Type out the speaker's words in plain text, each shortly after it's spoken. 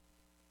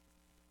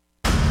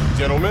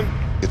Gentlemen,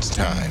 it's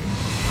time.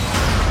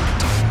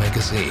 Time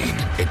Magazine,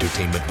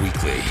 Entertainment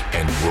Weekly,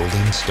 and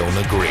Rolling Stone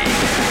agree.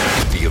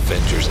 The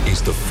Avengers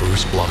is the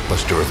first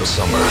blockbuster of the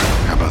summer.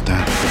 How about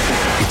that?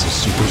 It's a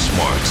super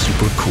smart,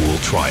 super cool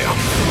triumph.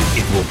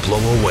 It will blow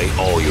away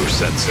all your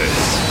senses.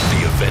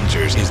 The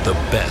Avengers is the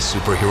best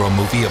superhero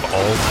movie of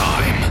all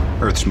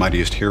time. Earth's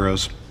mightiest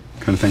heroes,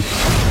 kind of thing.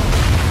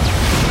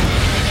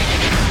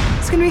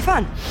 It's gonna be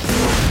fun.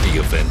 The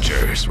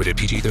Avengers, rated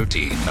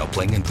PG-13, now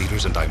playing in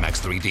theaters and IMAX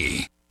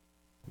 3D.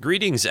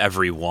 Greetings,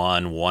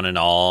 everyone, one and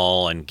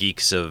all, and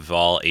geeks of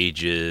all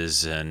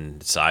ages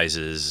and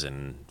sizes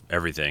and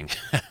everything.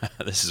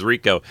 This is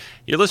Rico.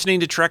 You're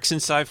listening to Treks in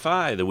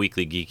Sci-Fi, the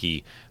weekly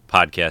geeky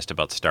podcast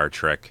about Star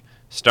Trek,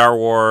 Star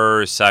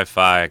Wars,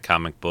 sci-fi,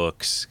 comic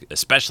books,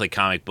 especially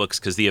comic books,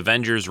 because the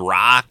Avengers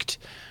rocked.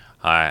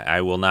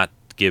 I will not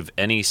give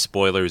any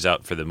spoilers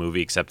out for the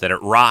movie except that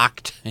it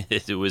rocked.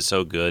 It was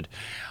so good.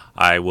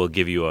 I will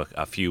give you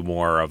a few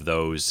more of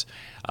those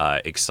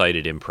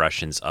excited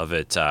impressions of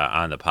it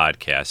on the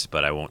podcast,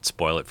 but I won't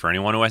spoil it for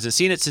anyone who hasn't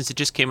seen it since it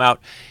just came out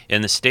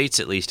in the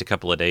States at least a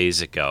couple of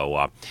days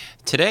ago.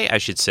 Today, I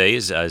should say,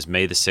 is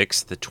May the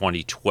 6th,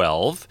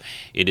 2012.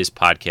 It is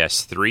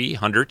podcast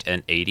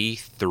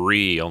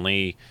 383.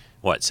 Only,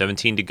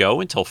 17 to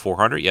go until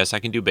 400? Yes, I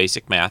can do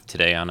basic math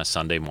today on a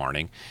Sunday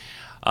morning.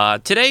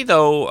 Today,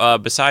 though,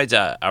 besides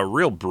a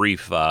real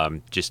brief,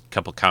 just a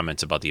couple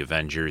comments about the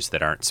Avengers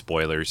that aren't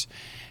spoilers,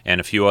 and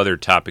a few other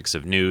topics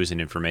of news and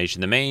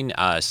information, the main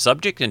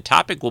subject and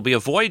topic will be a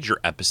Voyager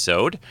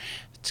episode.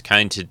 It's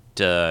kind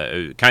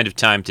of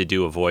time to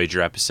do a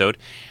Voyager episode.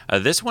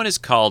 This one is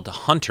called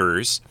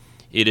Hunters.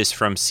 It is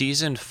from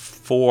season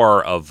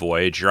 4 of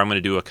Voyager. I'm going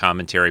to do a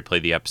commentary, play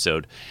the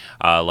episode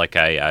like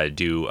I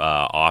do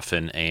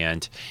often.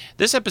 And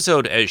this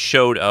episode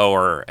showed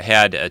or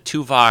had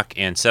Tuvok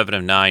and Seven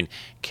of Nine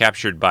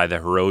captured by the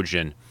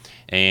Hirogen.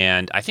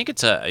 And I think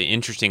it's an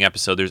interesting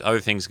episode. There's other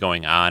things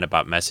going on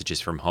about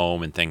messages from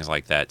home and things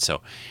like that.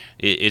 So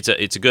it's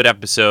a good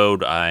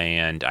episode,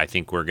 and I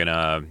think we're going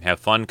to have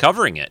fun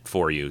covering it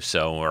for you.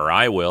 Or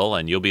I will,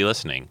 and you'll be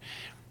listening.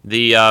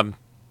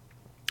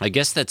 I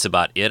guess that's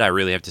about it. I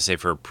really have to say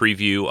for a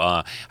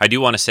preview. I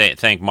do want to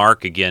thank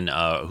Mark again,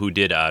 who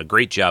did a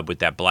great job with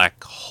that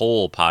Black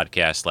Hole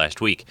podcast last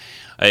week.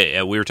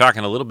 We were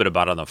talking a little bit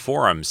about it on the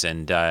forums,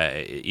 and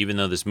even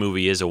though this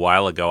movie is a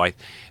while ago,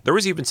 there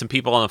was even some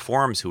people on the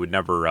forums who would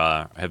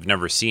have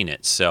never seen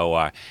it.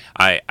 So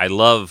I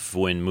love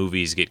when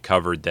movies get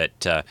covered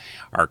that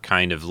are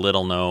kind of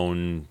little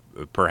known,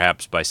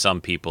 perhaps by some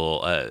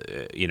people.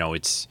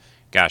 It's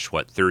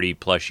 30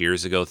 plus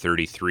years ago,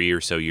 33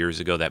 or so years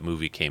ago, that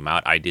movie came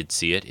out. I did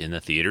see it in the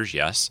theaters,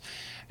 yes,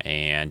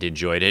 and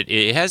enjoyed it.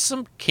 It has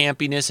some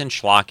campiness and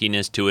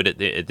schlockiness to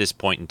it at this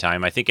point in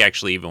time. I think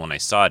actually even when I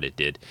saw it, it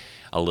did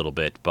a little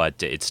bit,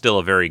 but it's still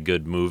a very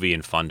good movie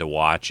and fun to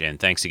watch, and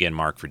thanks again,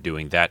 Mark, for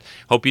doing that.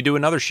 Hope you do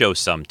another show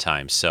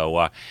sometime. So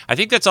I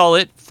think that's all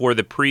it for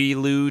the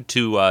prelude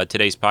to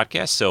today's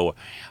podcast. So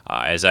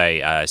as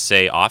I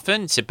say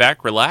often, sit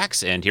back,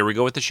 relax, and here we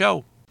go with the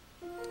show.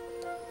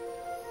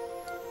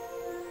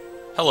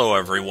 Hello,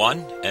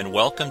 everyone, and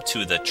welcome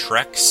to the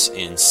Treks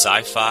in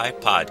Sci-Fi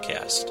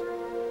podcast.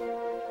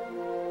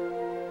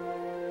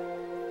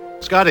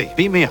 Scotty,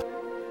 beat me up.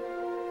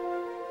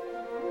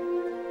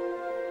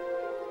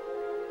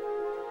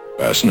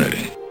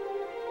 Fascinating.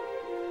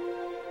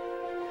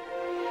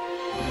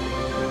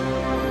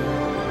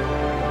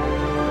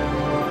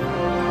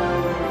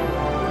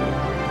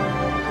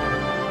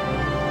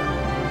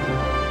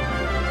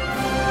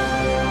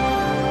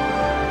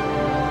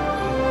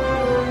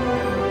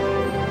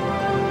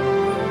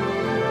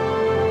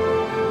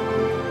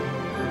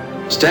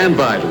 Stand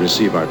by to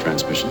receive our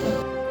transmission.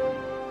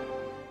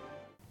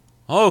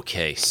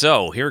 Okay,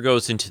 so here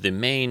goes into the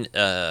main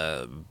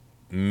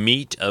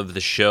meat of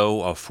the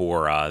show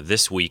for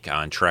this week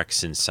on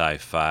Treks in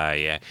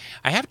Sci-Fi.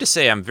 I have to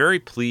say I'm very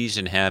pleased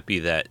and happy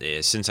that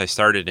since I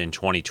started in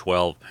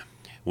 2012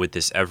 with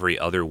this every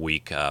other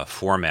week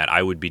format,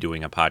 I would be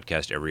doing a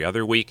podcast every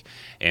other week,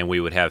 and we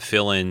would have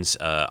fill-ins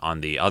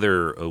on the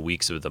other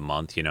weeks of the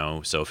month,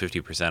 so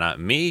 50%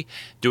 on me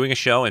doing a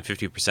show and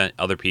 50%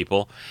 other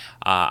people.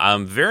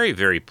 I'm very,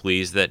 very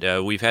pleased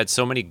that we've had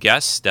so many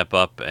guests step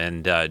up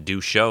and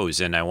do shows,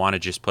 and I want to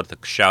just put the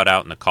shout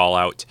out and the call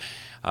out.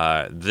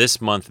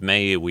 This month,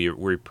 May,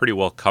 we're pretty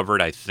well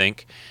covered, I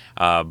think,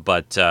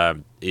 but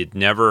it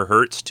never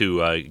hurts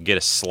to get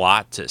a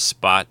spot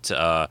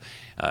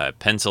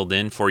penciled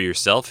in for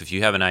yourself. If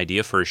you have an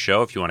idea for a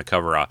show, if you want to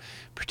cover a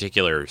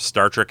particular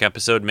Star Trek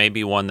episode,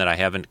 maybe one that I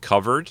haven't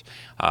covered,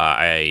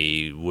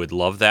 I would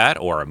love that,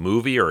 or a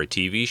movie or a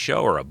TV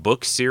show or a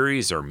book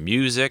series or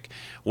music,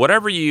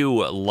 whatever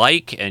you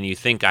like and you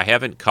think I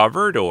haven't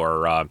covered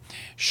or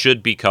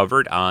should be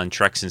covered on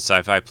Treks in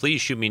Sci-Fi, please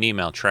shoot me an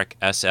email,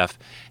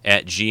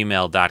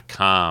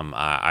 treksf@gmail.com.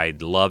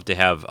 I'd love to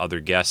have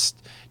other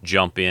guests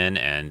jump in,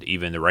 and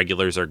even the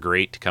regulars are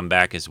great to come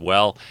back as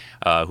well,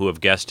 who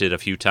have guested a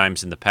few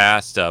times in the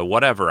past.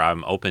 Whatever,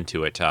 I'm open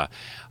to it.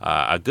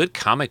 A good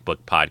comic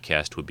book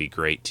podcast would be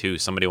great, too.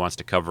 Somebody wants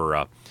to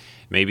cover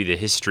maybe the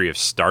history of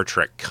Star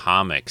Trek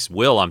comics.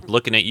 Will, I'm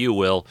looking at you,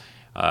 Will.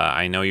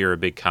 I know you're a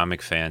big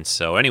comic fan.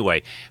 So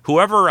anyway,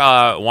 whoever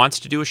wants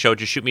to do a show,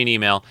 just shoot me an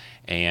email,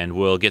 and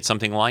we'll get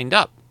something lined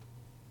up.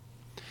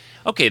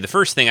 Okay, the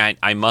first thing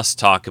I must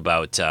talk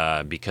about,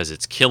 because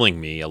it's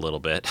killing me a little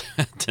bit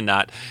to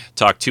not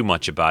talk too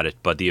much about it,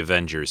 but the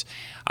Avengers.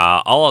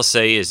 All I'll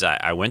say is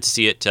I went to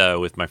see it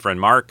with my friend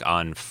Mark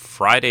on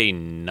Friday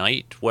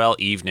night,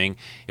 evening.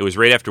 It was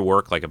right after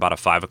work, like about a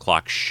 5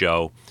 o'clock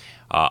show.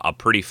 A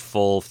pretty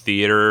full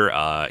theater.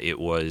 It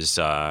was,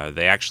 there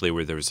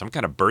was some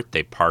kind of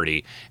birthday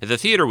party. At the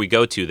theater we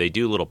go to, they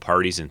do little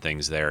parties and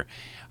things there.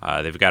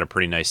 They've got a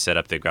pretty nice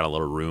setup. They've got a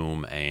little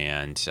room,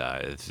 and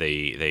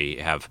they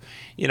have,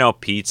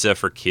 pizza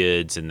for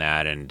kids and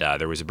that. And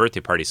there was a birthday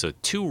party, so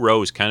 2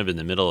 rows kind of in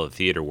the middle of the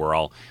theater were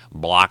all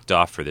blocked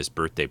off for this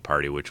birthday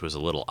party, which was a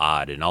little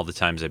odd. And all the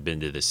times I've been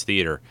to this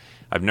theater,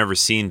 I've never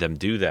seen them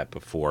do that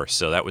before,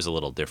 so that was a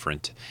little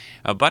different.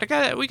 But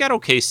we got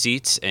okay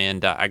seats,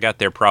 and I got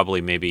there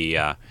probably maybe,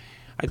 I'd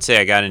say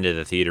I got into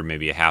the theater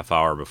maybe a half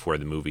hour before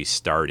the movie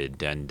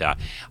started. And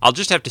I'll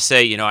just have to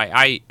say,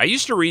 I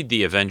used to read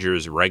the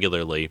Avengers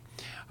regularly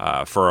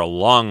for a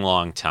long,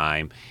 long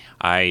time.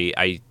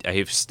 I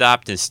have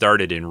stopped and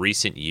started in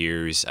recent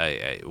years.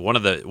 One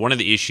of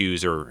the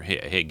issues, or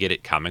get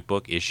it, comic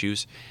book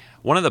issues.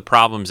 One of the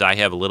problems I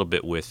have a little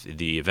bit with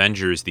the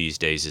Avengers these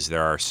days is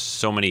there are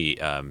so many,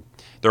 there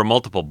are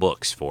multiple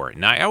books for it.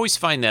 And I always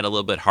find that a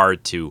little bit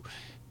hard to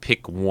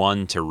pick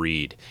one to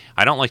read.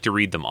 I don't like to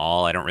read them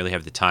all. I don't really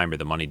have the time or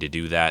the money to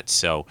do that.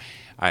 So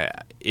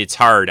it's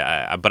hard.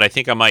 But I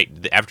think I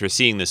might, after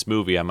seeing this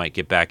movie, I might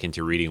get back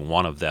into reading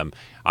one of them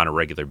on a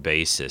regular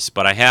basis.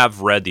 But I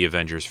have read the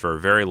Avengers for a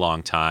very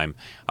long time.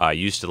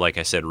 Used to, like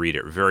I said, read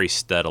it very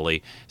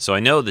steadily. So I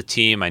know the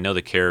team, I know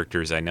the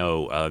characters, I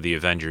know the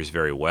Avengers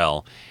very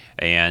well.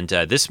 And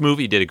this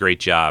movie did a great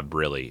job,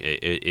 really.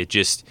 It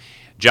just,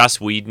 Joss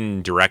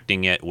Whedon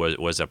directing it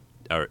was a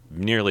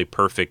nearly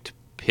perfect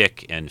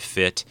pick and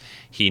fit.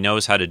 He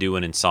knows how to do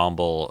an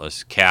ensemble, a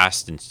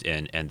cast,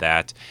 and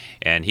that,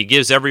 and he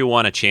gives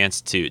everyone a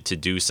chance to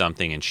do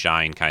something and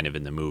shine kind of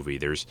in the movie.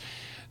 There's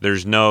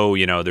no,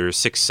 there's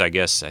 6, I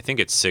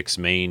think it's 6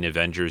 main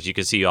Avengers. You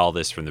can see all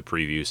this from the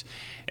previews,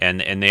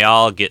 and they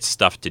all get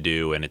stuff to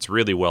do, and it's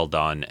really well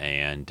done,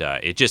 and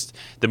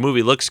the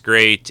movie looks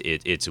great.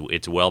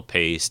 It's well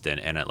paced,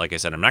 and like I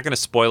said, I'm not going to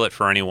spoil it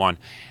for anyone,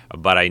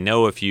 but I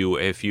know if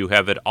you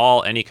have at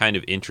all any kind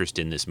of interest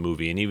in this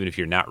movie, and even if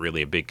you're not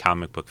really a big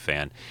comic book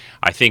fan,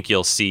 I think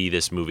you'll see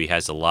this movie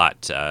has a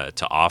lot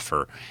to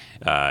offer.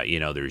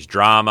 There's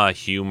drama,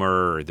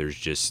 humor, there's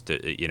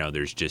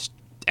just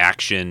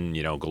action,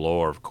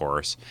 galore, of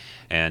course,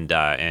 and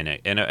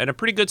a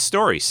pretty good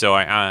story. So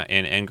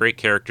and great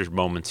characters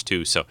moments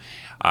too. So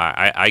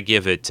I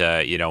give it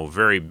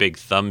very big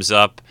thumbs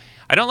up.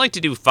 I don't like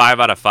to do 5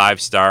 out of 5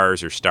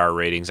 stars or star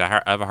ratings.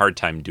 I have a hard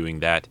time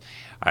doing that.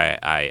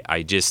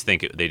 I just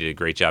think they did a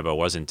great job. I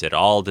wasn't at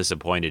all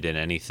disappointed in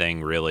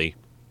anything really,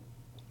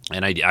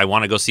 and I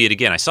want to go see it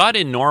again. I saw it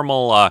in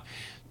normal,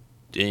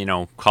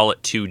 call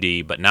it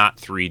 2D, but not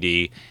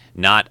 3D.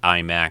 Not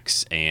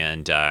IMAX,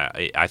 and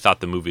I thought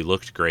the movie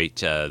looked great.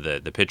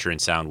 The picture and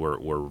sound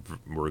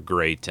were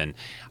great, and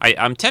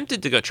I'm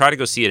tempted to try to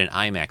go see it in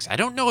IMAX. I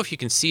don't know if you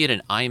can see it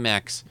in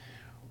IMAX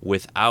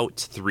without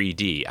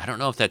 3D. I don't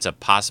know if that's a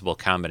possible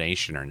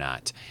combination or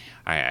not.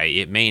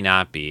 It may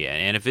not be,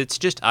 and if it's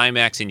just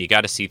IMAX and you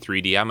got to see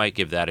 3D, I might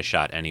give that a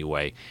shot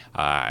anyway.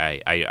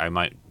 I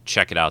might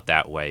check it out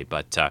that way,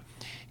 but.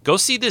 Go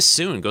see this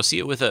soon. Go see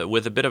it with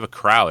a bit of a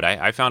crowd.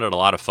 I found it a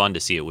lot of fun to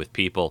see it with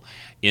people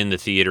in the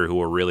theater who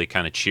were really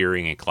kind of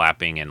cheering and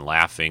clapping and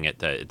laughing at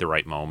the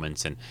right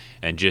moments,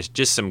 and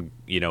just some,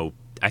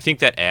 I think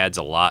that adds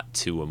a lot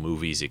to a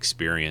movie's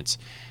experience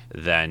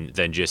than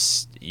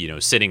just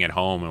sitting at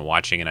home and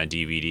watching it on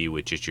DVD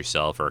with just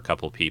yourself or a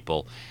couple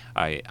people.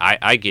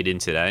 I get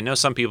into that. I know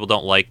some people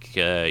don't like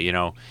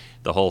the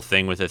whole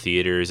thing with the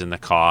theaters and the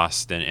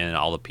cost and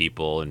all the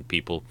people and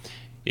people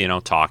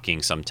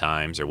talking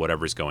sometimes or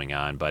whatever's going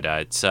on. But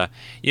it's,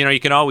 you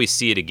can always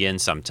see it again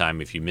sometime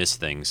if you miss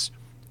things,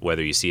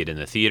 whether you see it in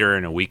the theater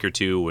in a week or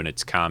two when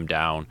it's calmed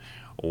down,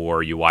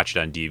 or you watch it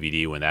on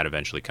DVD when that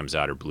eventually comes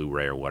out, or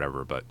Blu-ray or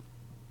whatever. But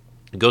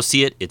go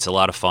see it. It's a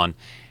lot of fun.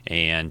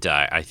 And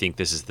I think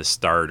this is the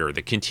start or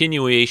the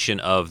continuation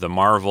of the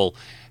Marvel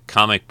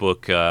comic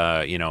book,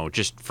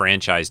 just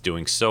franchise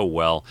doing so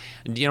well.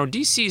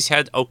 DC's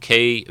had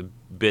okay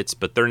bits,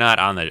 but they're not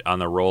on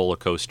the roller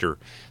coaster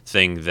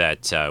thing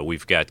that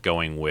we've got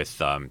going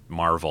with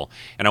Marvel.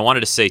 And I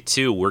wanted to say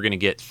too, we're going to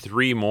get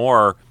 3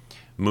 more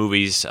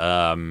movies,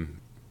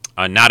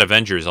 not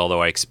Avengers,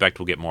 although I expect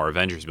we'll get more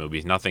Avengers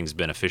movies. Nothing's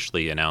been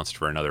officially announced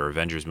for another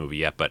Avengers movie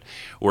yet, but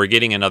we're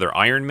getting another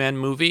Iron Man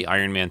movie.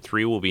 Iron Man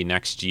 3 will be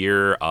next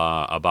year,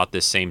 about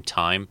this same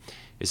time.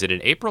 Is it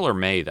in April or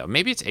May though?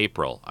 Maybe it's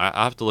April.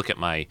 I'll have to look at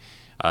my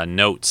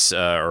notes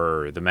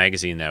or the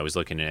magazine that I was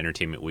looking at,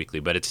 Entertainment Weekly.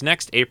 But it's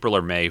next April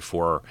or May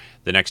for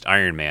the next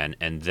Iron Man,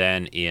 and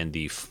then in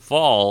the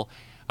fall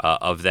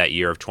of that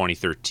year of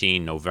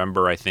 2013,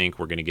 November, I think,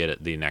 we're going to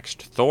get the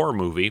next Thor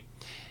movie.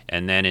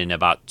 And then in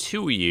about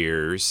 2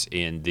 years,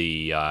 in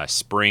the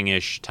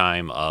springish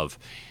time of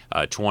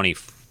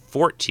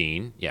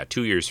 2014,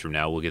 2 years from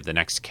now, we'll get the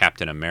next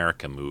Captain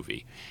America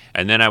movie.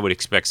 And then I would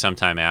expect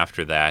sometime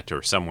after that,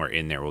 or somewhere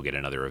in there, we'll get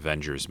another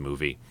Avengers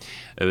movie.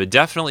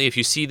 Definitely, if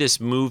you see this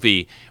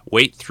movie,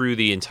 wait through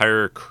the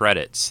entire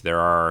credits. There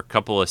are a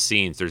couple of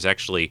scenes. There's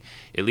actually,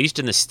 at least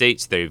in the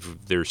States,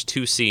 there's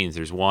 2 scenes.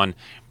 There's one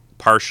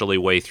partially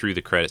way through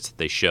the credits that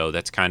they show.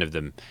 That's kind of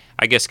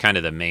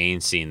the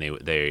main scene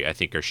they I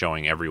think are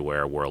showing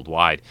everywhere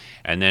worldwide.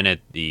 And then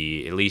at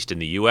least in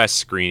the U.S.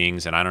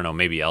 screenings, and I don't know,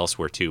 maybe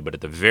elsewhere too, but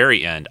at the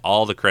very end,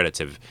 all the credits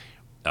have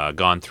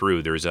gone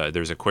through. There's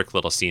a quick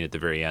little scene at the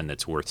very end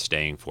that's worth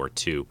staying for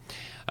too.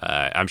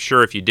 I'm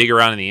sure if you dig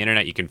around on the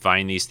internet, you can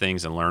find these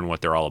things and learn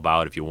what they're all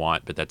about if you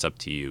want, but that's up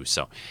to you.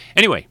 So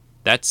anyway,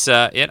 that's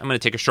it. I'm going to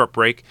take a short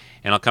break,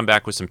 and I'll come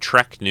back with some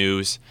Trek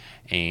news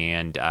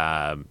and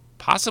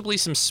possibly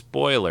some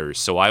spoilers,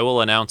 so I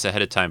will announce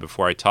ahead of time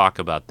before I talk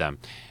about them.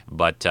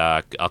 But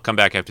I'll come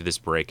back after this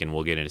break, and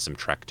we'll get into some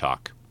Trek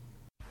talk.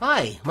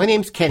 Hi, my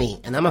name's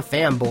Kenny, and I'm a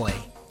fanboy.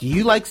 Do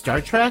you like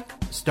Star Trek,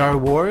 Star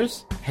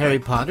Wars, Harry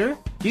Potter?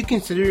 Do you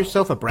consider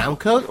yourself a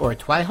browncoat or a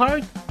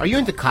twihard? Are you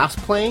into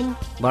cosplaying,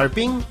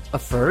 LARPing, a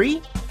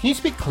furry? Can you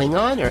speak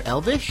Klingon or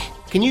Elvish?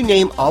 Can you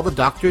name all the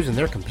doctors and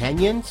their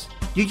companions?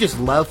 Do you just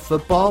love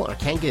football or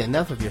can't get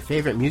enough of your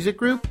favorite music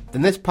group?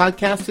 Then this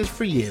podcast is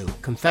for you,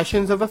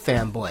 Confessions of a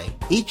Fanboy.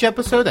 Each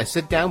episode I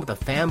sit down with a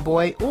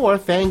fanboy or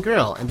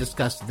fangirl and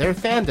discuss their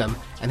fandom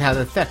and how it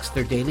affects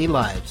their daily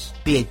lives.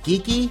 Be it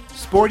geeky,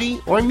 sporty,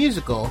 or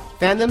musical,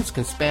 fandoms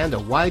can span a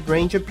wide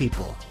range of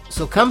people.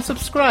 So come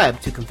subscribe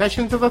to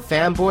Confessions of a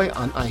Fanboy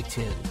on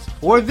iTunes,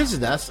 or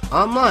visit us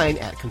online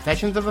at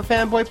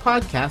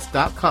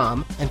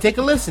confessionsofafanboypodcast.com and take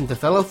a listen to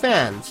fellow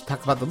fans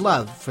talk about the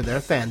love for their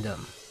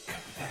fandom.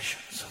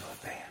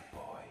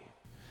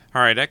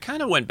 All right, I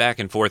kind of went back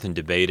and forth and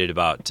debated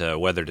about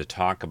whether to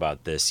talk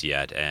about this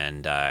yet,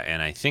 and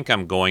I think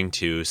I'm going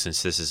to,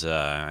 since this is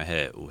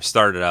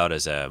started out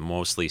as a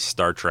mostly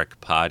Star Trek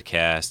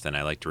podcast, and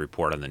I like to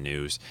report on the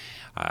news.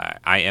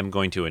 I am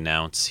going to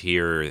announce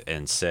here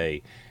and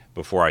say,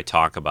 before I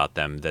talk about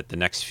them, that the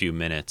next few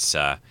minutes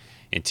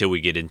until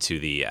we get into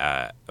the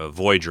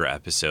Voyager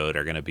episode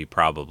are going to be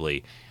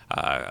probably.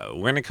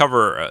 We're going to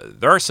cover.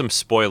 There are some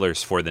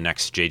spoilers for the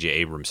next J.J.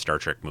 Abrams Star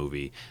Trek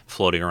movie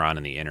floating around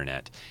on the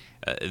internet.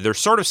 They're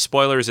sort of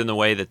spoilers in the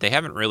way that they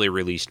haven't really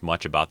released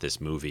much about this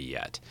movie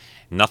yet.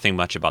 Nothing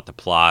much about the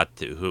plot,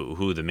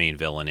 who the main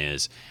villain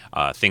is,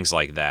 things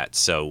like that.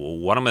 So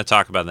what I'm going to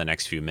talk about in the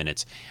next few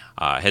minutes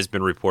has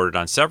been reported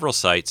on several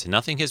sites.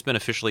 Nothing has been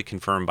officially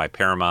confirmed by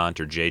Paramount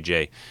or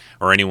JJ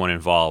or anyone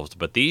involved.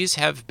 But these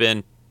have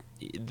been.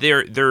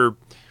 They're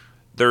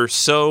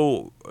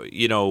so,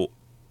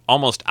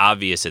 almost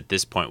obvious at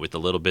this point with the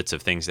little bits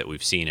of things that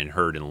we've seen and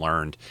heard and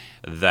learned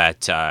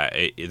that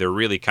they're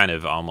really kind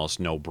of almost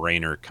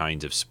no-brainer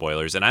kinds of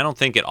spoilers. And I don't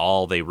think at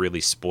all they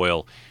really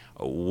spoil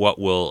what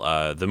will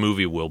the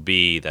movie will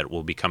be that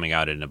will be coming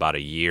out in about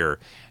a year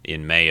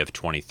in May of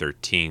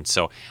 2013.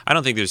 So I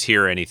don't think there's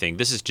here anything.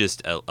 This is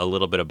just a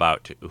little bit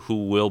about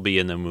who will be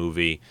in the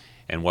movie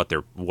and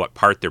what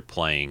part they're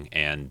playing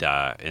and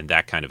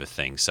that kind of a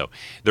thing. So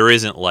there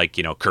isn't like,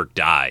 Kirk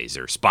dies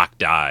or Spock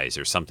dies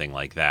or something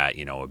like that,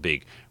 a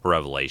big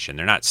revelation.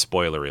 They're not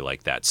spoilery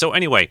like that. So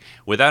anyway,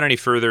 without any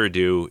further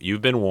ado,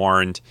 you've been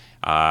warned.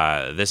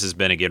 This has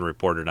been again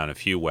reported on a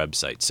few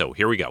websites. So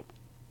here we go.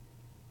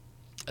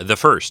 The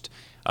first,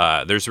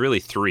 there's really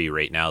 3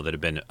 right now that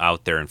have been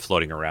out there and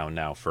floating around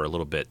now for a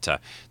little bit.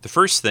 The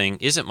first thing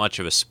isn't much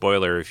of a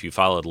spoiler if you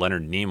followed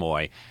Leonard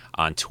Nimoy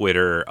on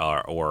Twitter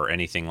or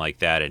anything like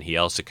that, and he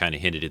also kind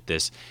of hinted at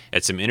this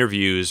at some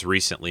interviews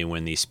recently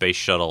when the Space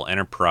Shuttle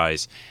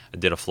Enterprise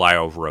did a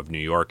flyover of New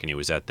York, and he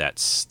was at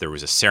there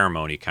was a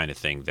ceremony kind of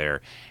thing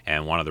there,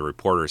 and one of the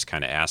reporters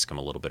kind of asked him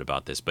a little bit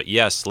about this. But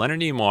yes,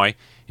 Leonard Nimoy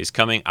is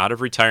coming out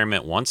of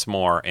retirement once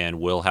more and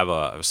will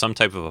have some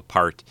type of a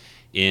part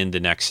in the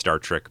next Star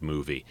Trek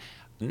movie.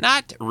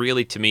 Not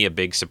really, to me, a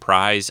big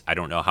surprise. I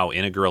don't know how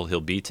integral he'll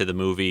be to the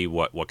movie,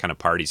 what kind of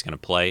part he's going to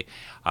play.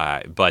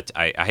 But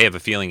I have a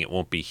feeling it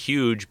won't be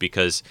huge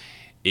because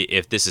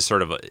if this is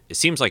it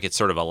seems like it's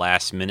sort of a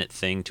last-minute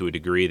thing to a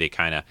degree. They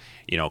kind of,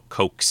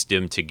 coaxed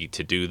him to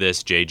do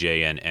this,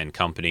 JJ and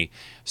company.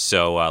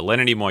 So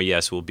Leonard Nimoy,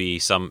 yes, will be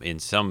in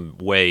some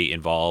way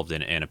involved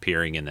and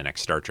appearing in the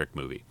next Star Trek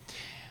movie.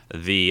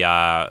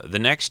 The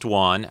next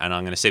one, and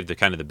I'm going to save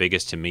the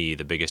biggest to me,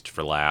 the biggest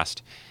for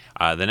last.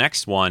 The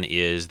next one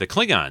is the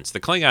Klingons. The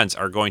Klingons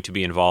are going to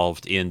be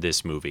involved in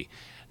this movie.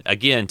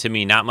 Again, to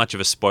me, not much of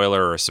a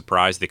spoiler or a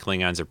surprise. The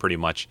Klingons are pretty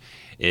much,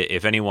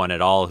 if anyone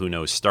at all who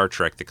knows Star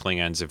Trek, the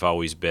Klingons have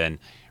always been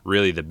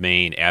really the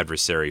main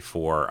adversary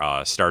for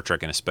Star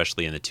Trek, and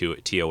especially in the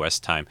TOS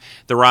time.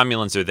 The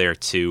Romulans are there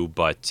too,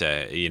 but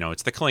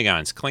it's the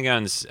Klingons.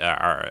 Klingons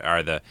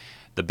are the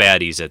the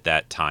baddies at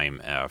that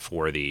time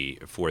for the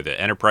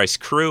Enterprise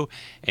crew,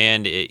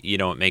 and it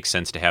makes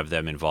sense to have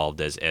them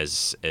involved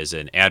as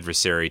an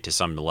adversary to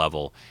some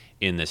level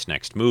in this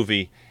next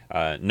movie.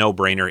 No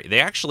brainer. They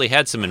actually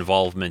had some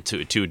involvement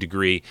to a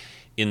degree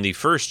in the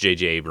first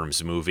J.J.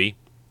 Abrams movie.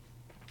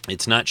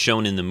 It's not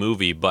shown in the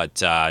movie,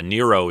 but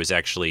Nero is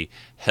actually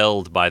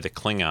held by the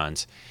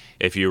Klingons.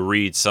 If you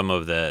read some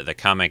of the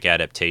comic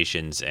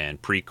adaptations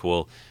and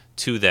prequel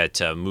to that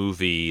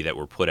movie that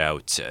were put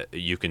out,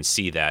 you can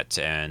see that,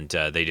 and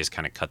they just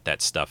kind of cut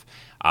that stuff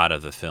out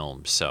of the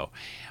film. So,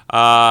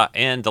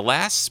 and the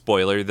last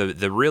spoiler,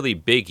 the really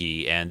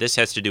biggie, and this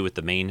has to do with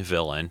the main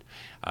villain.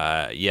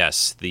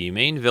 Yes, the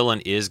main villain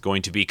is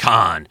going to be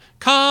Khan.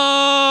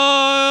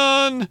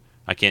 Khan!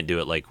 I can't do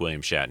it like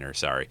William Shatner,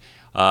 sorry.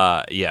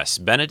 Yes,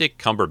 Benedict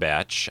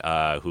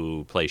Cumberbatch,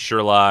 who plays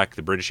Sherlock,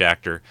 the British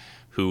actor,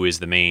 who is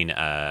the main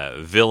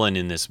villain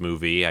in this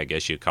movie, I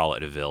guess you'd call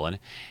it a villain,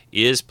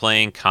 is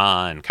playing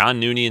Khan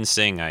Noonien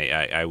Singh,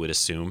 I would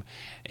assume.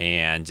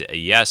 And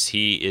yes,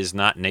 he is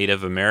not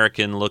Native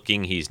American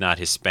looking. He's not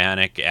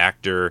Hispanic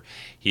actor.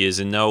 He is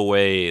in no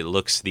way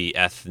looks the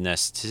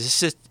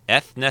ethnicity.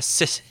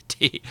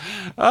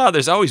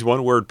 There's always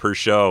one word per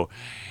show.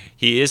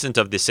 He isn't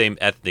of the same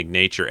ethnic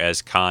nature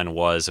as Khan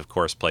was, of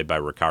course, played by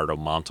Ricardo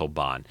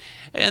Montalban.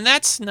 And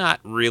that's not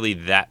really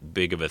that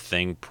big of a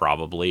thing,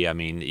 probably. I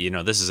mean,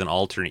 this is an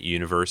alternate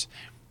universe,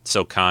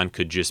 so Khan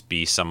could just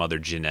be some other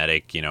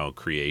genetic,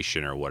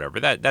 creation or whatever.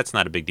 That's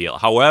not a big deal.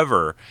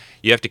 However,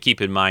 you have to keep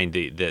in mind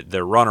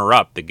the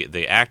runner-up,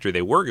 the actor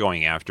they were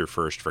going after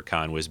first for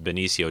Khan was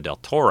Benicio del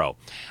Toro,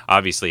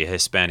 obviously a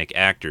Hispanic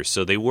actor.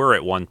 So they were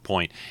at one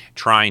point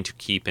trying to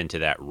keep into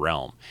that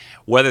realm.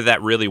 Whether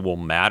that really will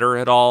matter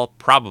at all,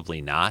 probably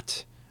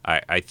not.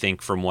 I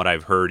think from what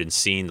I've heard and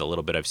seen, the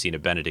little bit I've seen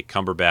of Benedict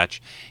Cumberbatch,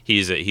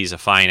 he's a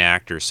fine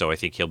actor, so I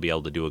think he'll be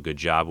able to do a good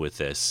job with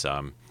this.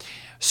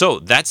 So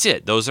that's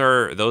it. Those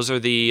are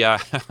the,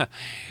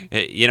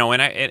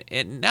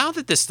 and now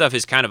that this stuff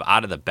is kind of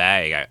out of the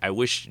bag, I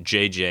wish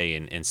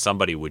JJ and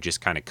somebody would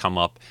just kind of come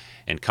up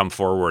and come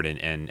forward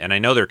and I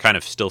know they're kind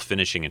of still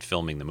finishing and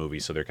filming the movie,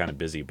 so they're kind of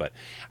busy, but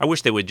I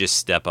wish they would just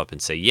step up and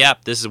say,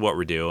 yep, this is what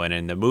we're doing,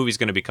 and the movie's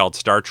going to be called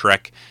Star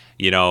Trek,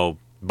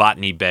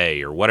 Botany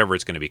Bay or whatever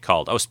it's going to be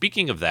called. Oh,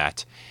 speaking of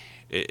that,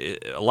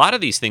 a lot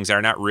of these things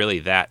are not really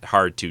that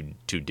hard to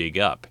dig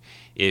up.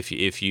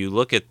 If you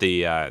look at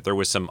there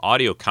was some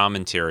audio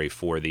commentary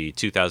for the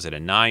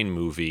 2009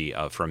 movie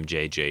from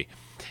JJ,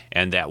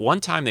 and that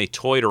one time they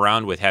toyed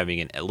around with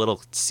having a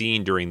little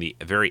scene during the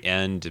very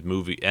end of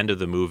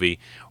the movie,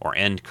 or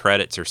end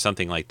credits or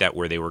something like that,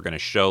 where they were going to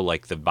show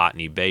like the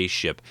Botany Bay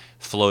ship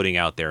floating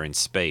out there in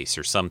space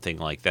or something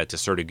like that, to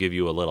sort of give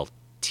you a little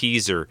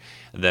teaser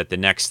that the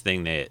next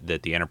thing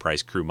that the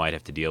Enterprise crew might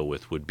have to deal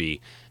with would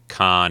be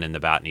Khan and the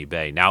Botany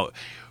Bay. Now,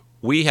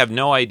 we have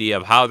no idea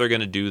of how they're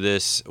going to do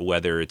this,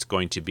 whether it's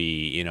going to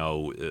be,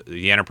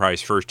 the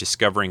Enterprise first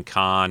discovering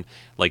Khan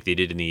like they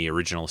did in the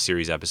original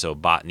series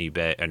episode when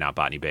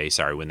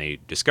they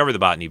discovered the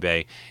Botany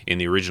Bay in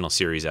the original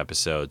series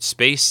episode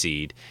Space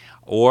Seed,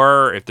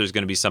 or if there's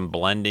going to be some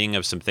blending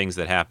of some things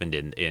that happened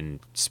in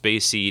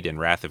Space Seed and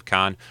Wrath of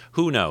Khan.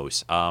 Who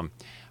knows?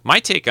 My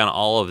take on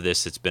all of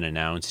this that's been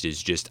announced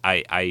is just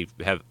I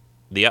have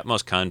the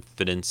utmost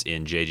confidence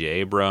in J.J.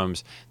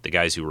 Abrams, the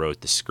guys who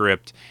wrote the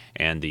script,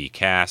 and the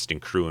cast and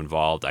crew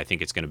involved. I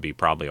think it's going to be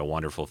probably a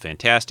wonderful,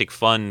 fantastic,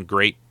 fun,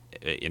 great,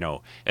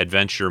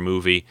 adventure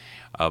movie.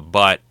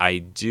 But I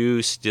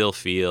do still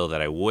feel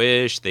that I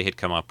wish they had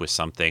come up with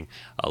something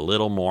a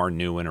little more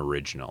new and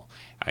original.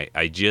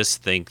 I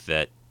just think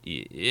that,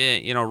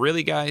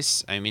 really,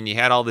 guys, I mean, you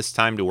had all this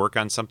time to work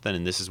on something,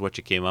 and this is what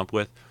you came up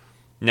with.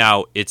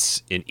 Now,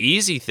 it's an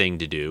easy thing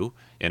to do,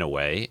 in a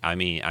way. I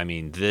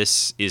mean,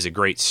 this is a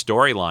great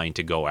storyline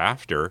to go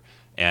after,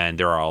 and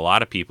there are a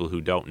lot of people who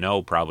don't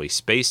know probably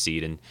Space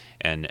Seed,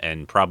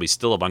 and probably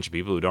still a bunch of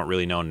people who don't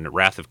really know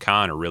Wrath of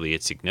Khan or really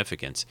its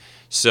significance.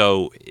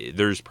 So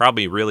there's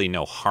probably really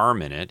no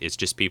harm in it. It's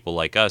just people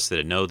like us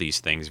that know these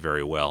things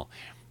very well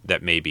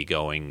that may be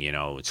going,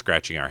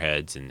 scratching our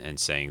heads and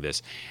saying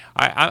this.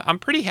 I'm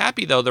pretty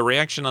happy, though. The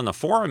reaction on the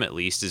forum, at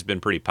least, has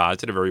been pretty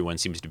positive. Everyone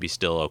seems to be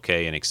still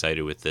okay and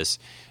excited with this.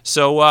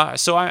 So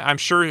I'm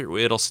sure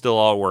it'll still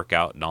all work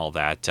out and all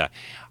that.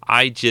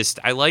 I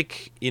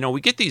like,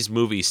 we get these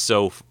movies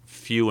so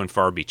few and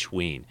far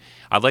between.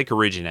 I like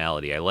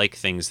originality. I like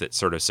things that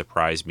sort of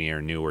surprise me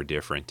or new or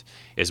different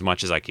as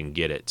much as I can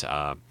get it.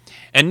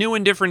 And new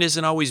and different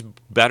isn't always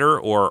better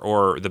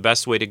or the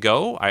best way to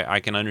go.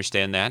 I can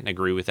understand that and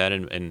agree with that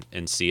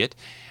and see it.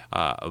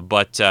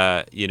 But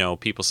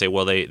people say,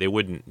 well, they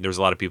wouldn't. There's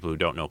a lot of people who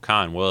don't know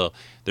Khan. Well,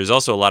 there's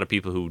also a lot of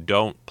people who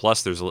don't.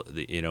 Plus, there's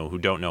who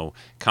don't know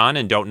Khan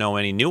and don't know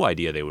any new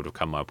idea they would have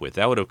come up with.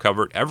 That would have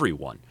covered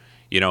everyone.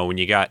 When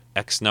you got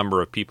X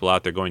number of people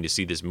out there going to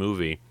see this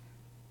movie,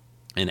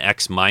 and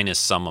X minus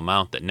some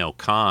amount that know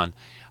Khan,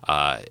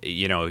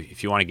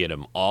 if you want to get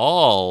them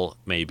all,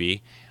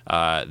 maybe,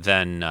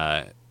 then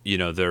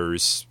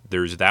there's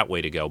there's that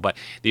way to go. But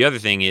the other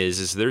thing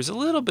is there's a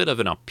little bit of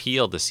an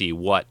appeal to see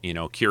what,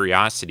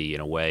 curiosity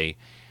in a way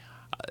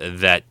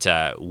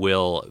that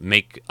will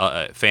make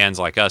fans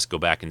like us go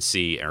back and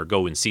see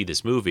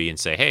this movie and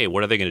say, hey,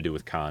 what are they going to do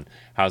with Khan?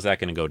 How's that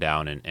going to go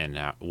down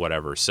and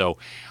whatever. So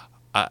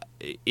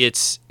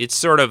it's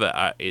sort of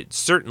it's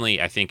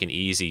certainly, I think, an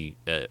easy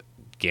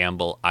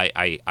gamble.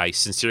 I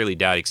sincerely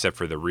doubt, except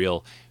for the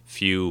real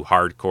few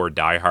hardcore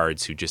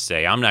diehards who just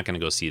say, I'm not going to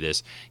go see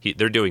this.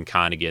 They're doing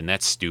Khan again.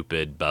 That's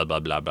stupid, blah, blah,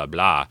 blah, blah,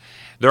 blah.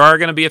 There are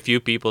going to be a few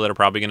people that are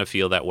probably going to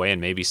feel that way,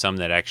 and maybe some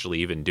that actually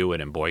even do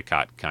it and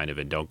boycott kind of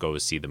and don't go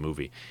see the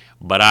movie.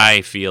 But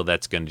I feel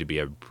that's going to be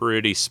a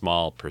pretty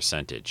small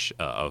percentage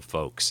of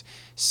folks.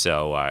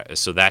 So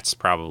that's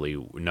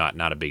probably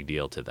not a big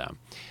deal to them.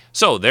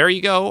 So there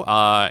you go.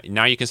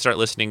 Now you can start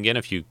listening again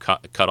if you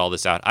cut all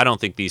this out. I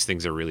don't think these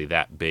things are really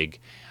that big.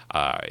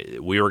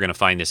 We were going to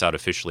find this out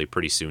officially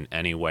pretty soon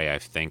anyway, I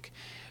think.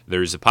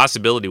 There's a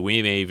possibility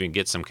we may even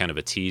get some kind of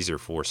a teaser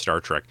for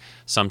Star Trek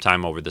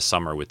sometime over the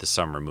summer with the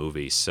summer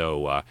movie.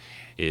 So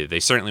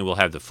they certainly will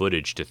have the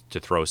footage to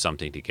throw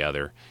something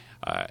together.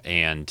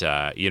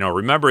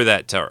 Remember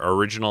that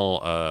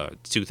original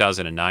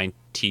 2009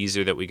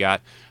 teaser that we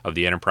got of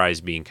the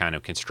Enterprise being kind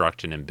of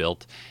constructed and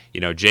built?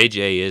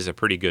 JJ is a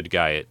pretty good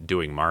guy at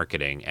doing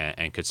marketing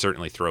and could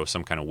certainly throw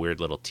some kind of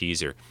weird little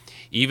teaser.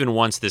 Even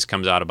once this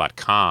comes out about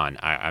Khan,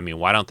 I mean,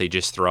 why don't they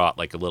just throw out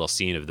like a little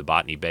scene of the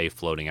Botany Bay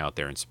floating out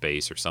there in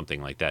space or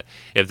something like that?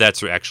 If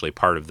that's actually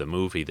part of the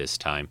movie this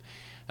time,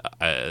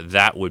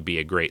 that would be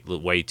a great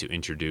way to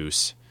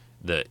introduce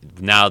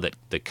now that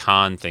the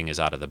Khan thing is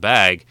out of the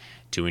bag,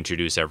 to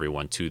introduce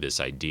everyone to this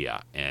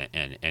idea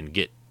and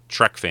get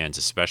Trek fans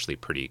especially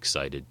pretty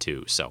excited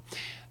too. So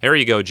there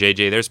you go,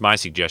 JJ. There's my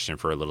suggestion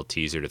for a little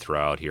teaser to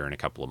throw out here in a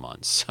couple of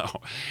months. So,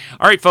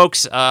 all right,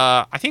 folks,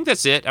 I think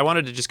that's it. I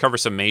wanted to just cover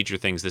some major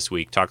things this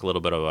week, talk a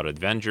little bit about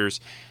Avengers,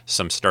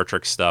 some Star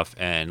Trek stuff,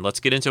 and let's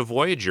get into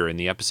Voyager in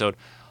the episode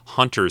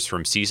Hunters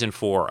from Season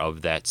 4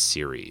 of that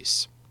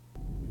series.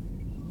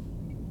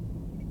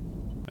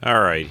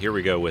 All right, here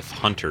we go with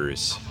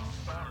Hunters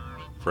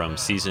from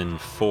Season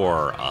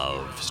 4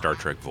 of Star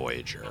Trek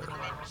Voyager.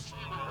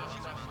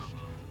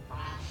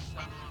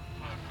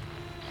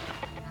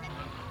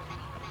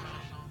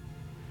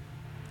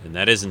 And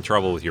that isn't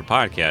trouble with your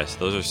podcast.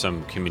 Those are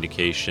some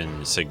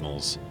communication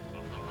signals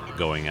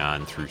going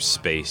on through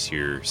space.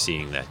 You're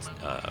seeing that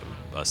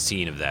a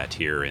scene of that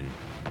here in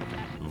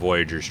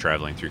Voyager's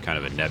traveling through kind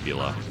of a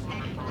nebula.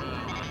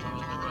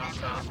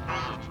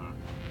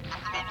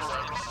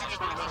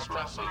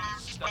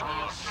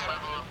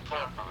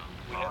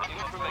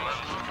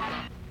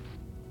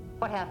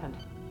 What happened?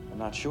 I'm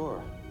not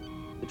sure.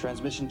 The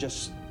transmission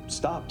just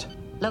stopped.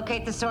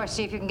 Locate the source,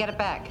 see if you can get it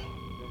back.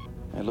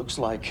 It looks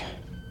like...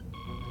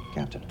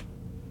 Captain,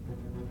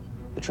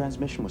 the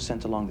transmission was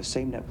sent along the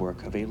same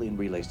network of alien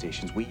relay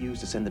stations we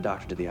used to send the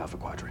Doctor to the Alpha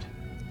Quadrant.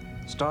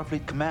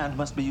 Starfleet Command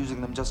must be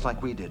using them just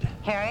like we did.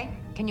 Harry,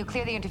 can you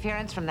clear the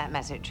interference from that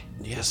message?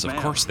 Yes, of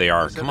course they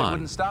are. Come on. They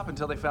wouldn't stop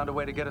until they found a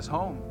way to get us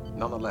home.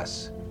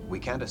 Nonetheless, we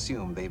can't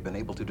assume they've been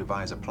able to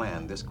devise a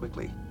plan this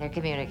quickly. They're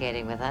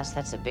communicating with us.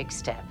 That's a big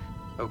step.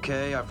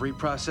 Okay, I've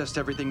reprocessed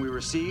everything we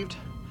received.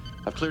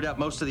 I've cleared out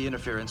most of the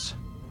interference.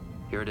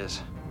 Here it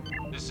is.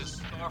 This is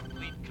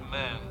Starfleet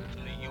Command to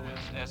the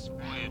USS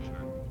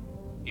Voyager.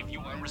 If you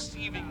are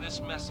receiving this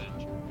message,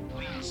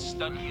 please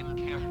study it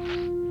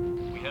carefully.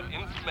 We have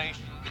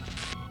information.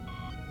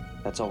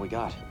 That's all we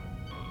got.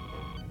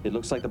 It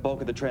looks like the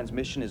bulk of the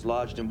transmission is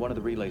lodged in one of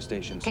the relay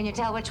stations. Can you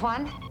tell which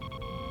one?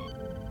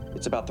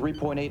 It's about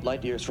 3.8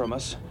 light years from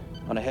us,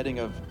 on a heading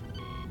of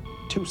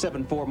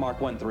 274 Mark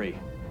 13.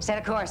 Set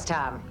a course,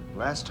 Tom.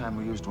 Last time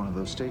we used one of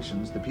those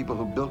stations, the people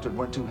who built it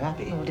weren't too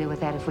happy. We'll deal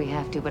with that if we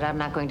have to, but I'm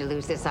not going to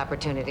lose this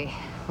opportunity.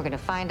 We're going to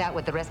find out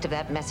what the rest of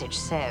that message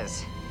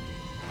says.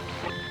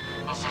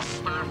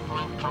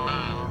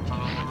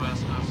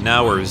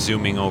 Now we're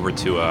zooming over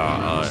to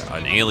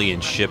an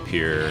alien ship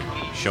here,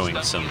 showing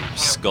some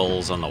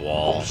skulls on the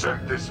wall. Who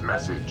sent this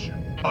message?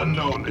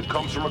 Unknown. It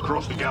comes from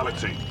across the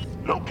galaxy.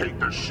 Locate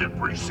the ship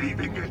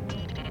receiving it.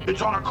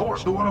 It's on a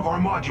course to one of our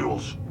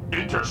modules.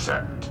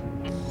 Intercept.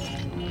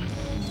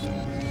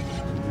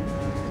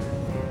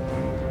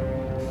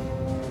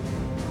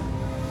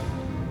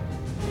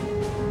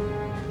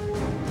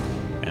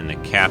 And the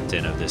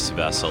captain of this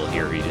vessel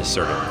here, he just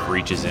sort of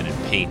reaches in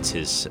and paints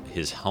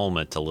his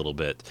helmet a little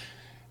bit.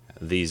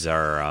 These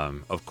are,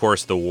 of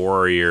course, the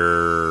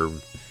warrior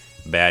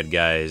bad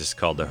guys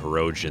called the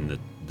Hirogen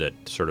that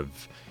sort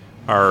of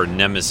are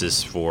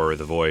nemesis for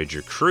the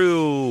Voyager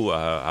crew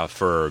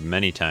for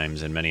many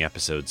times in many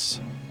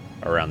episodes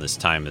around this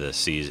time of the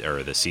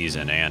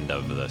season and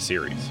of the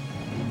series.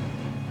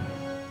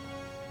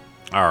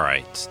 All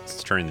right,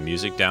 let's turn the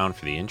music down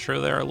for the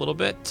intro there a little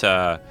bit.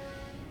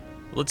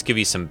 Let's give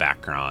you some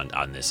background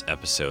on this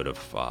episode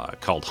of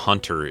called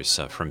Hunters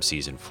from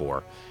Season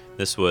 4.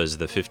 This was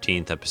the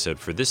 15th episode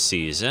for this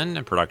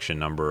season, production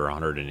number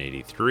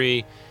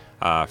 183.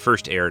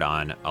 First aired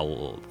on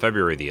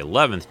February the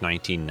 11th,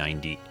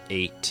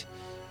 1998.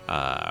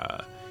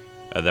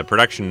 The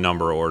production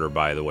number order,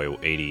 by the way,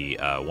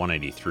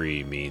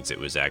 183, means it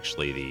was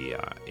actually the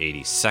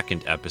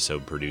 82nd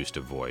episode produced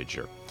of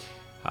Voyager.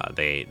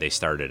 They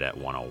started at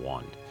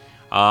 101.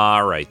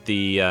 All right,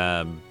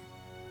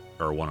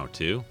 or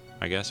 102,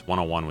 I guess.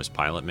 101 was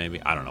pilot,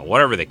 maybe. I don't know.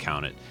 Whatever they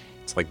count it.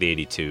 It's like the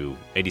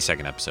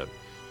 82nd episode.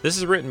 This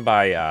is written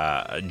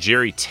by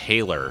Jerry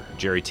Taylor.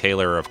 Jerry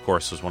Taylor, of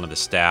course, was one of the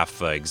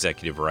staff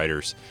executive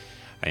writers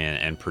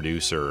and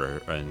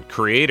producer and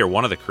creator,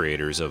 one of the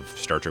creators of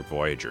Star Trek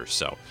Voyager.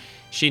 So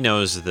she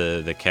knows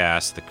the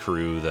cast, the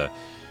crew,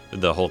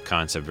 the whole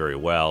concept very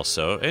well.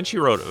 And she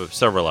wrote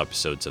several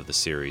episodes of the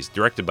series,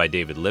 directed by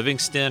David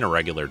Livingston, a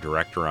regular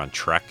director on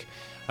Trek.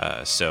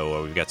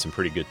 So we've got some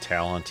pretty good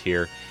talent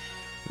here.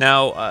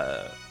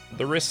 Now,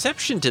 the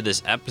reception to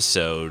this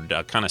episode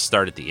kind of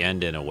started at the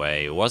end in a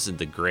way. It wasn't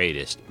the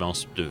greatest.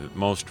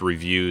 Most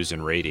reviews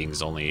and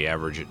ratings only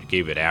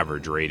gave it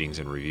average ratings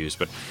and reviews.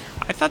 But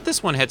I thought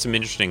this one had some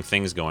interesting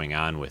things going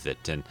on with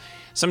it. And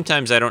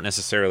sometimes I don't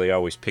necessarily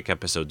always pick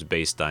episodes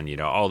based on,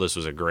 this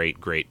was a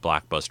great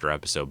blockbuster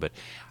episode, but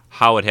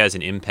how it has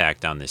an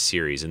impact on this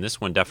series. And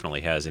this one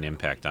definitely has an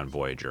impact on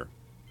Voyager.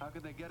 How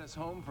could they get us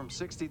home from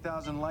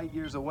 60,000 light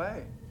years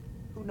away?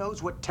 Who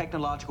knows what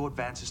technological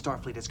advances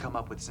Starfleet has come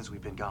up with since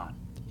we've been gone?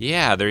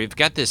 Yeah, they've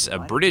got this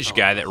British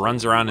guy that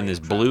runs around in this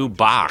blue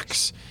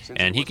box,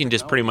 and he can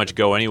just pretty much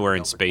go anywhere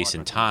in space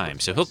and time,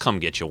 so he'll come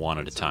get you one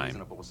at a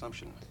time.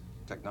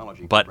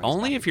 But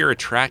only if you're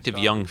attractive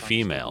young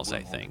females,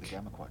 I think.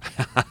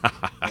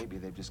 Maybe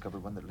they've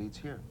discovered one that leads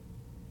here.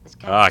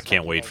 I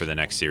can't wait for the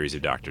next series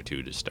of Doctor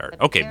Who to start.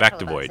 Okay, back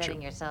to Voyager.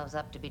 Setting yourselves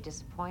up to be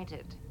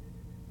disappointed.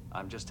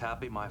 I'm just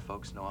happy my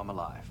folks know I'm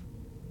alive.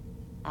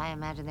 I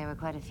imagine there were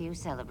quite a few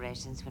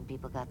celebrations when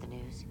people got the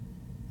news.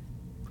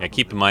 Yeah,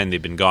 keep in mind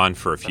they've been gone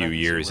for a few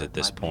years at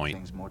this point.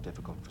 Things more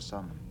difficult for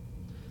some.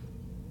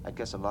 I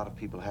guess a lot of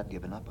people had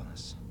given up on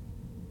us.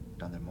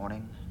 Done their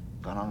mourning,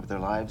 gone on with their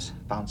lives,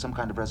 found some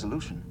kind of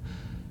resolution.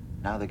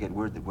 Now they get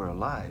word that we're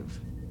alive,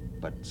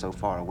 but so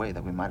far away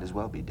that we might as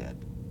well be dead.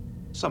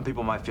 Some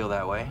people might feel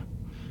that way,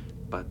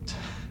 but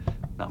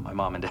not my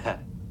mom and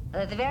dad.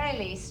 At the very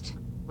least,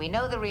 we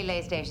know the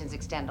relay stations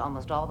extend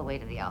almost all the way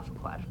to the Alpha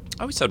Quadrant.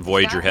 I always thought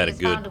Voyager had a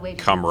good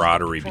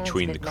camaraderie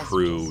between the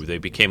crew. They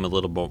became a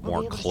little bit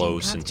more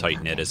close and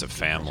tight-knit as a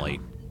family.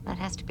 That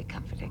has to be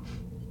comforting.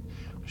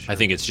 I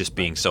think it's just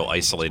being so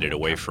isolated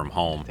away from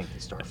home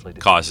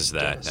causes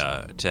that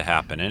to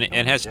happen. And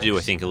it has to do,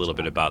 I think, a little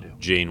bit about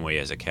Janeway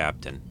as a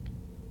captain.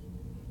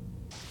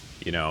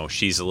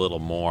 She's a little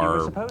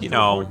more,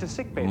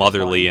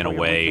 motherly in a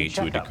way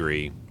to a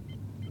degree.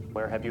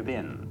 Where have you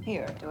been?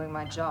 Here, doing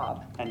my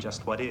job. And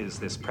just what is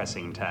this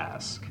pressing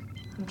task?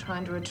 I'm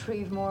trying to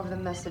retrieve more of the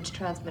message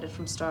transmitted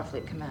from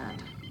Starfleet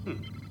Command.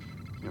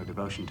 Your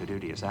devotion to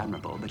duty is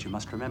admirable, but you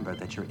must remember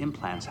that your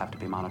implants have to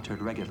be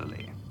monitored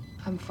regularly.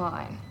 I'm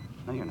fine.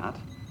 No, you're not.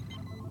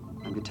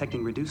 I'm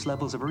detecting reduced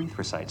levels of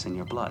erythrocytes in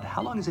your blood.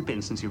 How long has it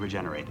been since you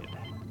regenerated?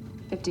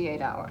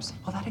 58 hours.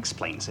 Well, that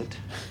explains it.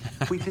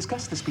 We've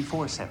discussed this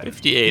before, Seven.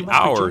 58 you must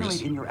hours?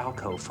 Regenerate in your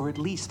alcove for at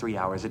least 3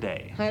 hours a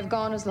day. I have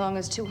gone as long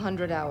as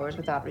 200 hours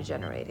without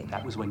regenerating.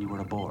 That was when you were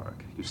a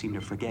Borg. You seem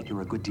to forget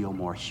you're a good deal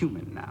more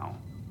human now.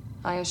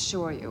 I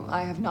assure you,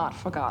 I have not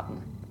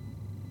forgotten.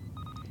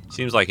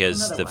 Seems like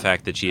the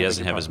fact that she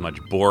doesn't have as much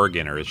Borg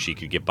in her, she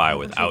could get by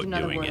without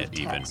doing it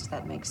even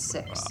that makes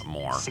 6.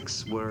 more.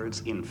 6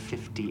 words in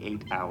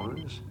 58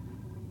 hours?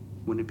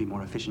 Wouldn't it be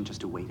more efficient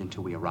just to wait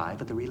until we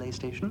arrive at the relay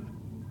station?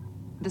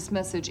 This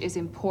message is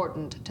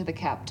important to the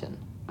captain.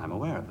 I'm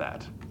aware of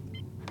that.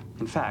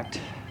 In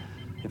fact,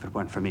 if it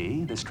weren't for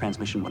me, this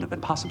transmission wouldn't have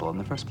been possible in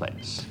the first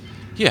place.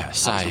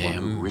 Yes, I was the one who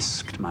am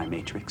risked my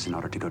matrix in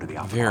order to go to the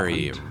Alpha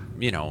very,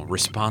 Quadrant.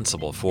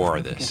 responsible for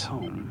If I this. get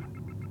home,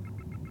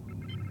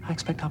 I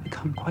expect I'll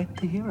become quite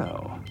the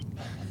hero.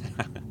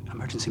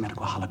 Emergency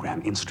medical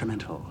hologram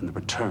instrumental in the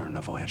return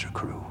of Voyager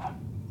crew.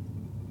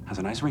 Has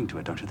a nice ring to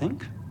it, don't you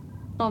think?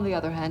 On the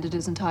other hand, it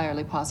is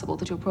entirely possible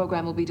that your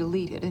program will be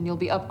deleted and you'll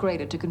be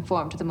upgraded to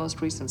conform to the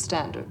most recent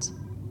standards.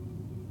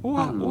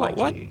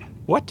 Unlikely.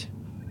 What?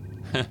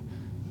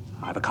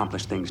 I've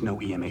accomplished things no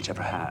EMH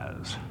ever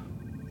has.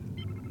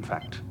 In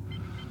fact,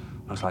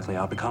 most likely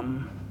I'll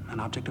become an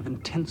object of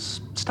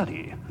intense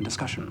study and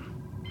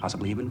discussion,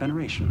 possibly even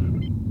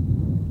veneration.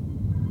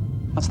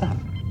 What's that?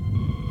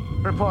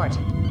 Report.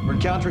 We're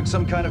encountering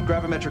some kind of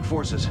gravimetric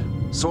forces.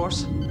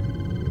 Source?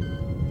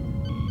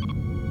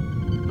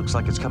 Looks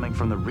like it's coming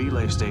from the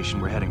relay station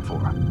we're heading for.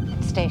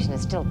 The station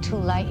is still 2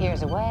 light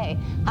years away.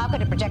 How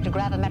could it project a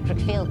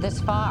gravimetric field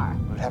this far?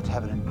 We'd have to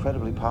have an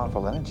incredibly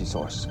powerful energy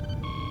source.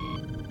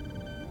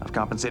 I've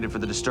compensated for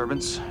the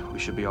disturbance. We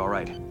should be all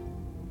right.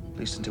 At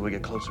least until we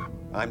get closer.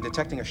 I'm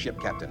detecting a ship,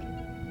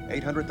 Captain.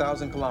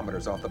 800,000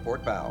 kilometers off the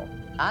port bow.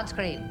 On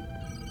screen.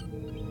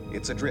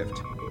 It's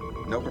adrift.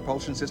 No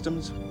propulsion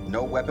systems,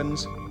 no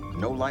weapons,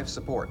 no life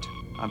support.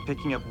 I'm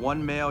picking up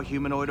 1 male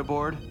humanoid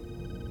aboard.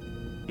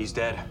 He's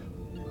dead.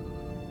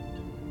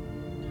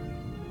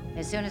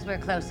 As soon as we're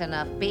close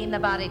enough, beam the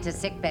body to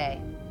sickbay.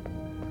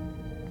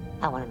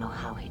 I want to know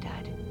how he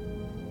died.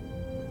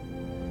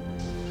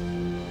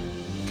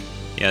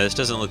 Yeah, this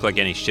doesn't look like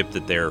any ship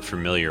that they're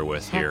familiar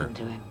with here. Happened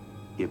to him?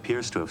 He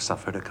appears to have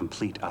suffered a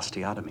complete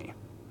osteotomy.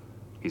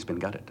 He's been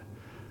gutted.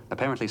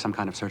 Apparently, some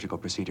kind of surgical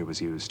procedure was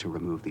used to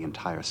remove the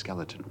entire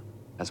skeleton,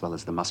 as well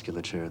as the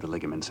musculature, the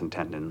ligaments and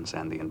tendons,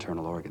 and the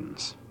internal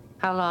organs.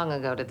 How long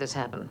ago did this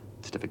happen?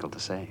 It's difficult to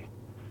say.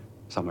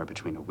 Somewhere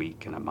between a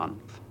week and a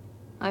month.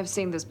 I've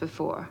seen this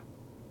before.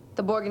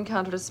 The Borg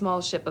encountered a small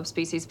ship of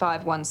species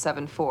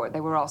 5174. They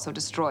were also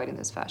destroyed in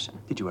this fashion.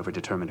 Did you ever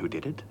determine who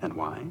did it and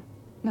why?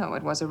 No,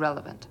 it was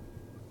irrelevant.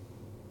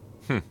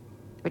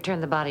 Return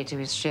the body to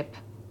his ship.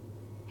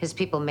 His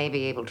people may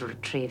be able to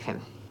retrieve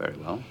him. Very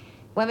well.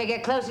 When we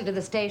get closer to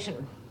the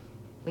station,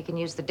 we can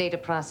use the data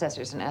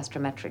processors and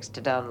astrometrics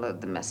to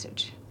download the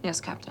message. Yes,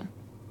 Captain.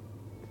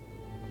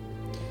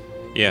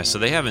 Yeah, so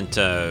they haven't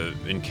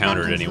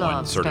encountered Captain's anyone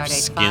log, sort of stardate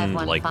skinned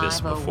like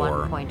this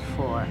before.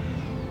 51501.4.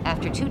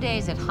 After 2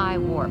 days at high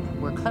warp,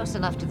 we're close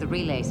enough to the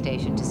relay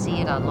station to see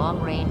it on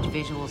long-range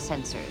visual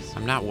sensors.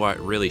 I'm not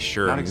really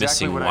sure. Not I'm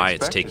exactly missing what I why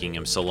it's expected. taking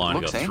him so long to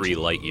Looks go 3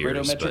 ancient. light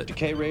years, Radiometric but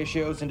decay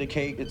ratios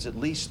indicate it's at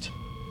least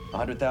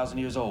 100,000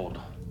 years old.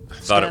 I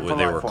thought Scan for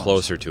they life were forms.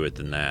 closer to it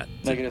than that.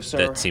 Negative, sir.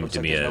 That seemed Looks to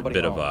like me there's a nobody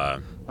bit of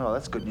home. Oh,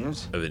 that's good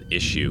news. an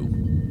issue.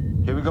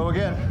 Here we go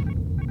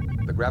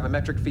again. The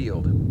gravimetric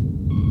field.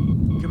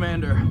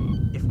 Commander,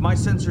 if my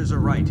sensors are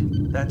right,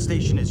 that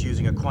station is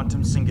using a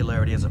quantum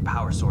singularity as a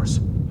power source.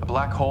 A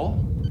black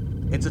hole?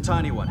 It's a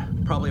tiny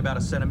one, probably about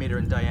a centimeter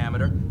in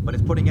diameter, but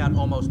it's putting out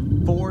almost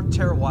 4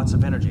 terawatts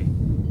of energy.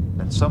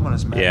 And someone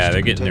has managed Yeah, to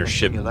they're getting contain their the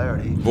ship.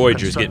 singularity,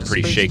 Voyager's construct getting a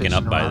pretty space shaken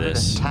station up by around it, and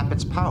this. tap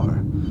its power.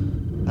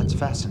 That's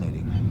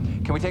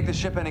fascinating. Can we take the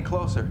ship any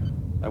closer?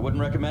 I wouldn't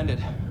recommend it.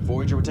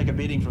 Voyager would take a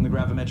beating from the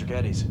gravimetric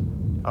eddies.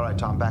 All right,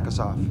 Tom, back us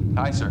off.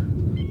 Aye, sir.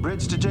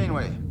 Bridge to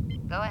Janeway.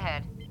 Go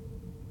ahead.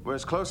 We're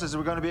as close as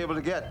we're going to be able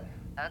to get.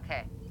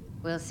 Okay.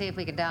 We'll see if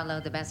we can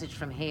download the message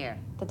from here.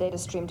 The data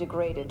stream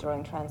degraded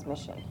during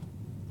transmission.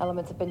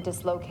 Elements have been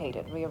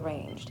dislocated,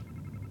 rearranged.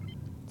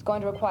 It's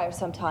going to require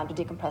some time to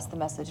decompress the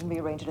message and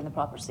rearrange it in the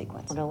proper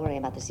sequence. Well, don't worry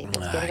about the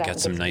sequence. I got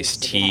some nice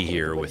tea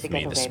here with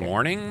me this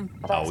morning.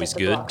 Always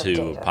good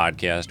to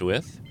podcast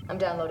with. I'm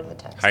downloading the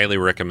text. Highly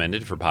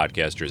recommended for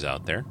podcasters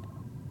out there.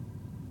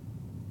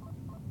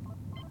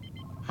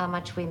 How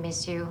much we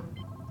miss you.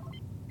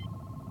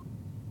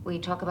 We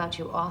talk about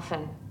you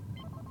often.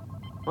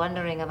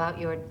 Wondering about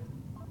your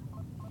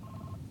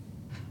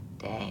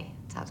day.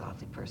 Sounds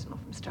awfully personal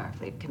from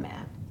Starfleet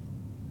Command.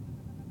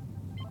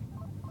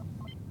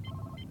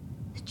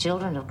 The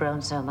children have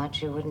grown so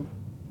much you wouldn't...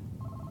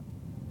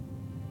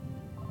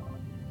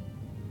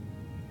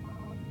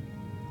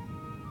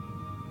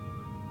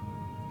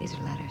 These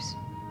are letters.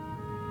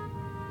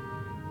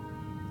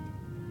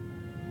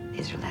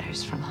 These are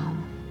letters from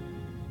home.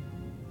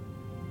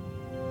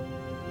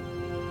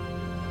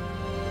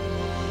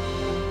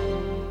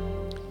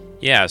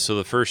 Yeah, so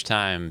the first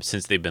time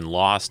since they've been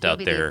lost You'll out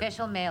be there, the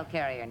official mail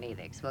carrier,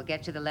 Neelix. We'll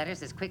get you the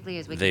letters as quickly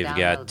as we they've can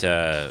got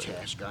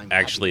download them.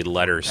 actually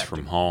letters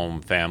from home,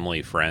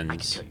 family,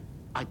 friends.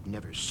 I've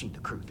never seen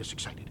the crew this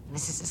excited.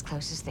 This is as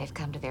close as they've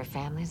come to their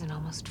families in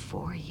almost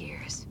 4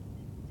 years.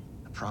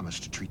 I promise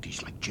to treat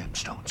these like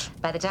gemstones.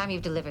 By the time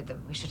you've delivered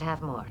them, we should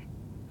have more.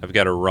 I've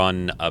got to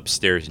run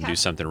upstairs and do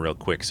something real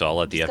quick, so I'll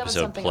let the Discovered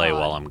episode something play odd.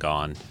 while I'm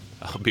gone.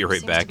 I'll be right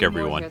Seems back, to be more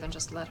everyone. here than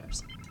just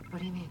letters. What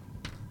do you mean?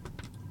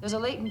 There's a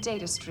latent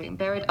data stream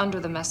buried under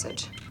the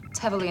message. It's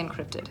heavily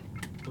encrypted.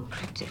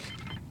 Encrypted?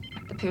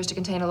 It appears to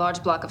contain a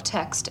large block of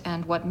text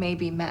and what may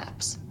be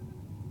maps.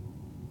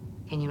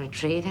 Can you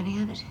retrieve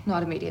any of it?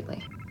 Not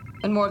immediately.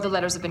 When more of the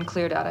letters have been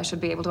cleared out, I should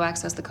be able to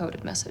access the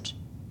coded message.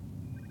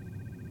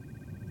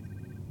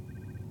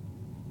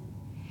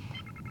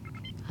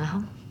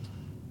 Well,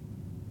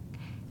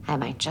 I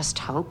might just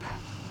hope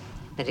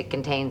that it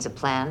contains a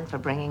plan for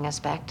bringing us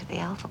back to the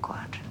Alpha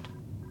Quadrant.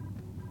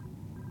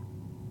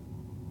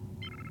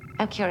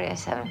 I'm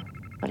curious, Heaven.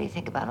 What do you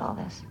think about all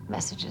this?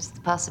 Messages,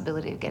 the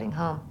possibility of getting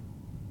home.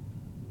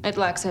 It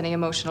lacks any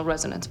emotional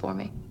resonance for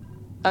me.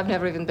 I've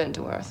never even been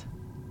to Earth.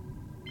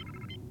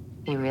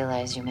 You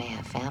realize you may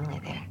have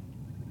family there.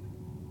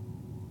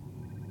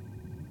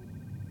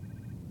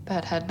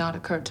 That had not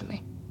occurred to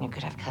me. You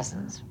could have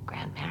cousins,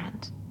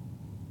 grandparents.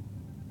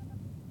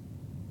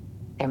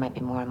 There might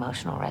be more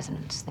emotional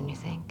resonance than you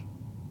think.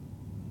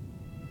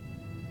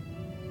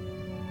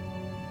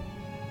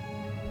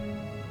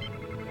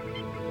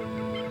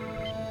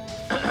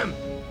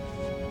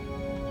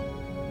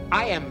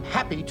 I am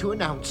happy to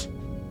announce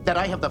that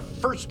I have the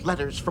first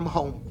letters from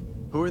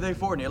home. Who are they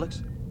for,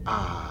 Neelix?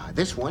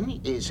 This one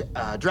is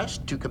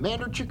addressed to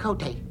Commander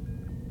Chakotay.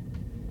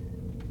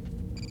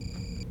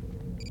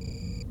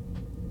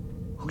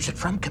 Who's it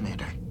from,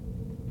 Commander?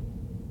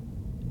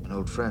 An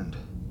old friend.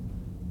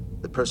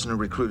 The person who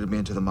recruited me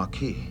into the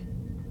Maquis.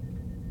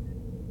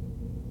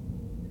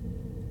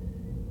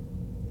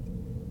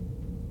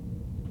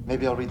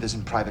 Maybe I'll read this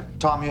in private.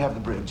 Tom, you have the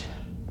bridge.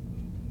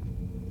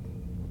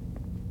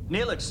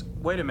 Neelix,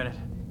 wait a minute.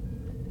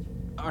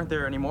 Aren't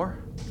there any more?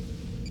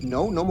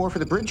 No more for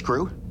the bridge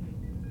crew.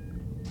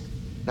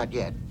 Not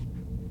yet.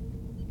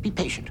 Be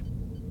patient.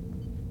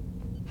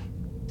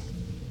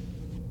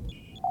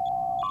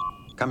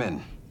 Come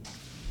in.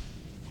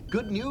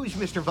 Good news,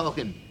 Mr.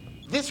 Vulcan.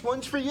 This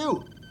one's for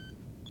you.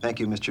 Thank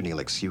you, Mr.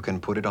 Neelix. You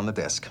can put it on the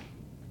desk.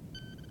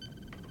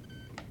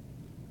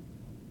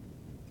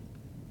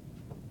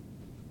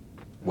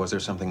 Was there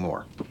something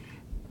more?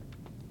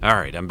 All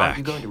right, I'm back. Are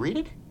you going to read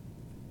it?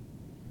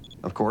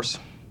 Of course.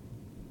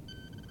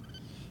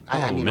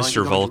 I mean,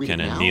 Mr.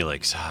 Vulcan and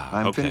Neelix.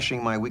 I'm Okay.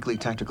 finishing my weekly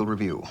tactical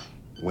review.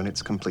 When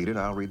it's completed,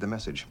 I'll read the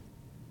message.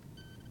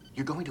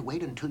 You're going to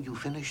wait until you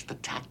finish the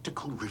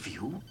tactical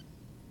review?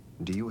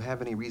 Do you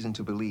have any reason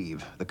to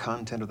believe the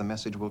content of the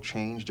message will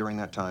change during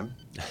that time?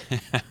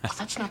 Well,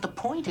 that's not the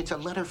point. It's a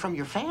letter from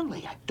your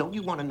family. Don't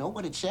you want to know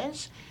what it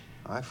says?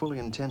 I fully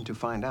intend to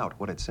find out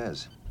what it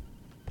says.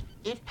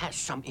 It has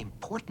some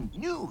important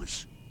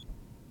news.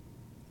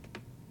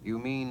 You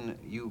mean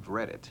you've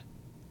read it?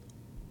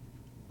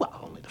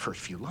 Well, only the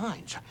first few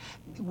lines.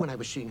 When I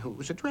was seeing who it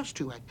was addressed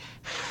to, I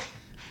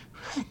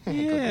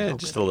couldn't Yeah, help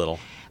just it. a little.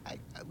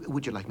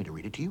 Would you like me to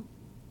read it to you?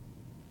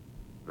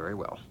 Very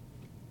well.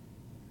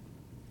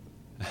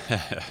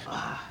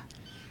 My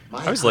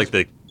I always like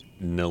the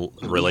husband,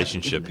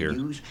 relationship we have here. given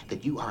the news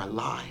that you are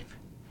alive.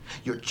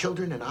 Your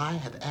children and I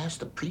have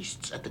asked the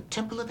priests at the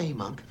Temple of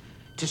Amunk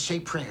to say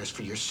prayers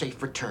for your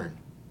safe return.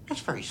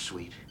 That's very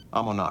sweet.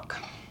 Amonok.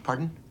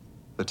 Pardon?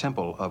 The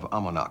Temple of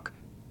Amonok.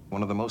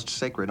 One of the most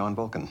sacred on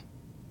Vulcan.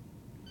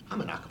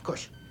 Amonok, of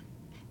course.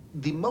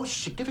 The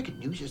most significant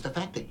news is the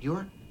fact that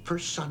your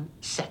first son,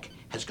 Sek,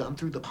 has gone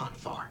through the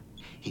Ponfar.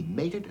 He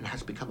made it and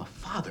has become a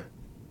father.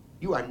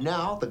 You are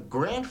now the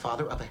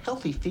grandfather of a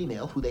healthy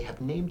female who they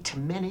have named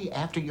Temeni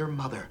after your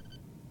mother.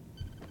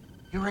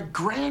 You're a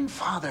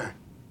grandfather.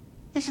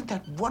 Isn't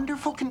that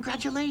wonderful?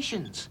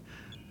 Congratulations.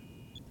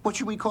 What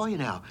should we call you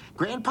now?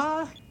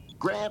 Grandpa?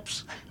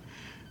 Gramps?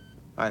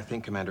 I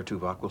think Commander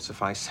Tuvok will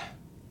suffice.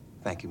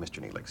 Thank you,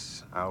 Mr.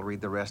 Neelix. I'll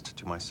read the rest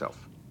to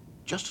myself.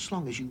 Just as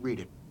long as you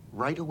read it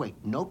right away.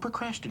 No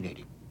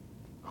procrastinating.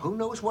 Who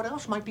knows what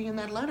else might be in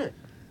that letter?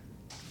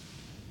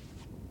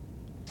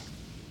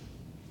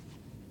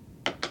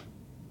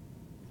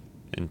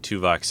 And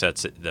Tuvok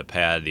sets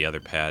the other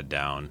pad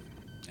down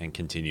and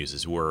continues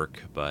his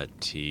work, but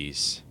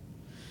he's...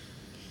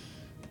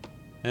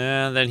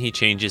 And then he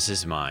changes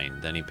his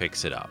mind. Then he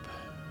picks it up.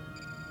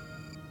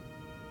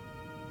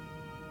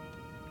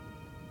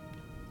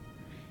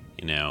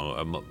 You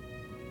know,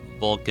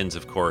 Vulcans,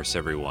 of course,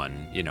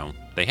 everyone, you know,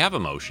 they have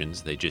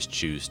emotions. They just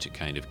choose to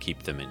kind of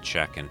keep them in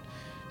check and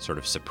sort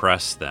of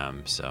suppress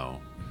them,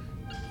 so...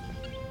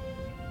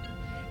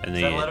 And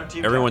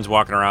everyone's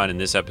walking around in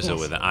this episode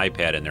with an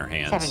iPad in their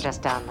hands. Seven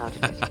just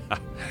downloaded it.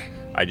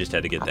 I just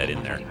had to get that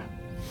in there.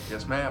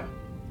 Yes, ma'am.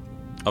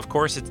 Of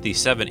course, it's the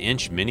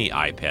 7-inch mini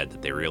iPad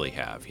that they really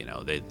have. You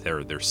know,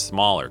 they're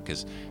smaller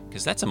because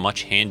that's a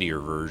much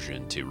handier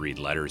version to read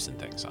letters and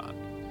things on.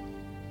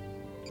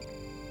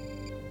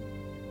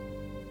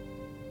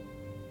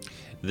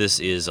 This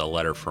is a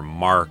letter from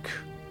Mark,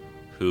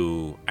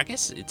 who I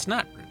guess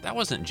that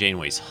wasn't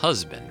Janeway's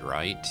husband,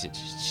 right?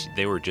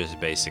 They were just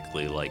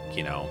basically like,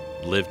 you know,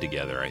 lived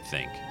together, I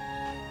think.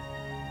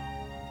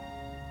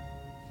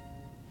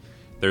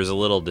 There's a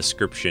little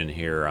description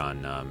here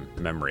on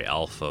Memory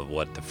Alpha of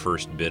what the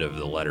first bit of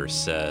the letter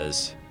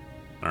says.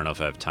 I don't know if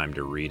I have time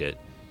to read it.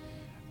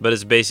 But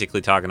it's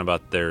basically talking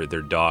about their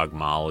dog,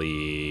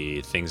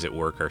 Molly. Things at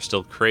work are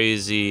still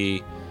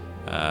crazy.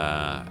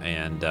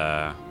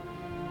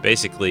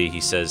 Basically,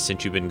 he says,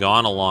 since you've been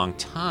gone a long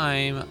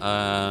time,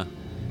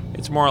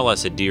 it's more or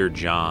less a Dear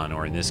John,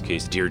 or in this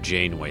case, Dear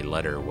Janeway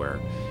letter, where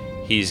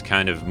he's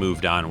kind of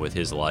moved on with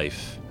his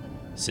life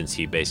since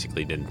he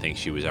basically didn't think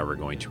she was ever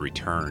going to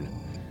return.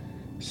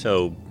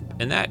 So,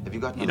 and that,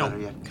 you know,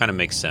 kind of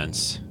makes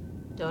sense.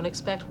 Don't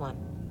expect one.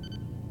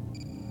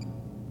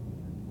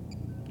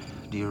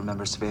 Do you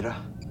remember Sveta?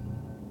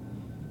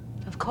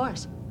 Of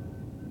course.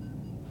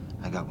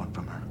 I got one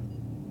from her.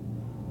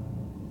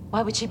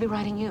 Why would she be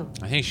writing you?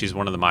 I think she's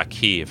one of the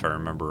Maquis, if I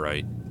remember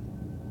right.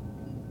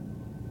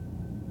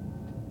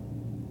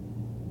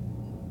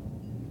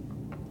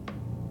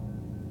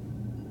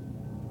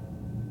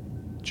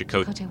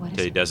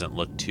 Chakotay doesn't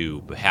look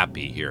too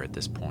happy here at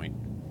this point.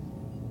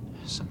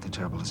 Something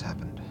terrible has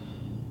happened.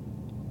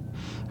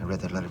 I read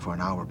that letter for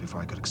an hour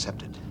before I could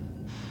accept it.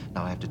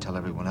 Now I have to tell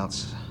everyone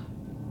else,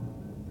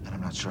 and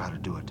I'm not sure how to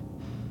do it.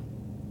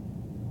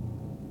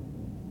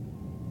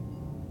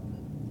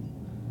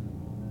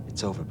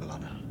 It's over,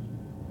 B'Elanna.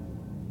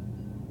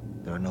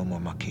 There are no more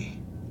Maquis.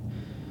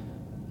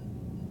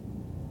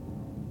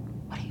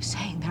 What are you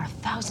saying? There are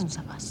thousands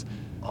of us.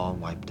 All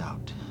wiped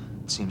out.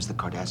 It seems the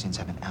Cardassians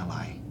have an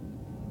ally.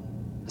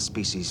 A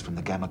species from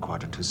the Gamma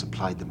Quadrant who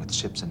supplied them with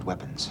ships and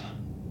weapons.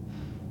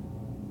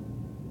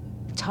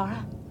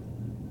 Tara?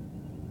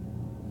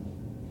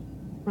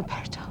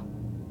 Roberto?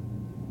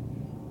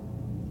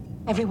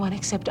 Everyone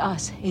except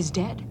us is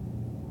dead.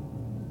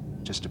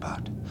 Just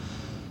about.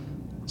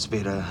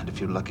 Sveta and a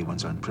few lucky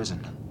ones are in prison.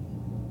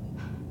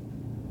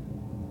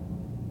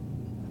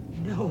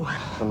 No.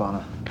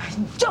 B'Elanna.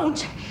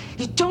 Don't!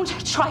 You don't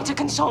try to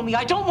console me.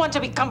 I don't want to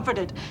be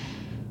comforted.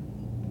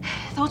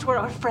 Those were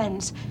our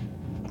friends.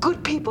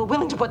 Good people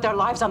willing to put their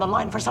lives on the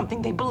line for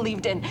something they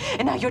believed in.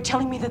 And now you're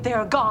telling me that they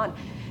are gone,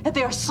 that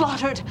they are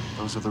slaughtered.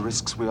 Those are the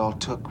risks we all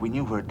took. We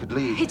knew where it could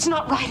lead. It's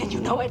not right, and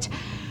you know it.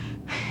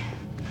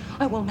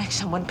 I will make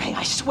someone pay.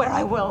 I swear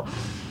I will.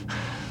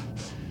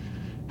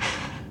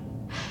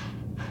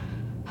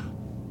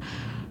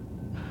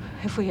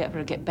 If we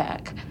ever get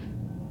back.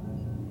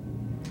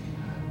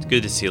 It's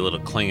good to see a little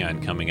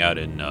Klingon coming out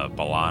in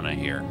B'Elanna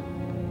here.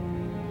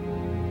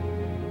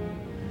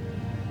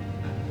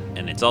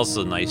 And it's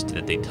also nice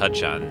that they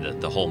touch on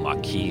the whole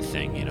Maquis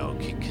thing, you know,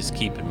 because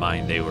keep in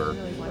mind they were,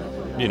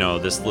 you know,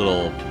 this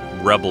little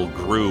rebel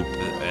group,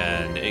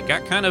 and it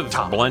got kind of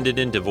blended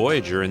into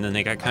Voyager, and then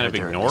they got kind of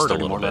ignored a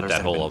little bit,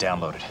 that whole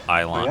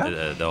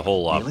island, the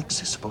whole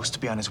Neelix is supposed to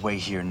be on his way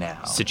here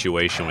now.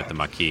 situation with the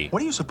Maquis. What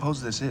do you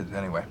suppose this is,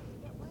 anyway?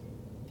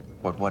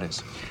 What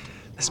is?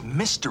 This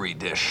mystery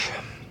dish.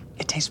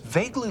 It tastes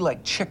vaguely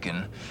like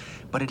chicken,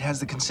 but it has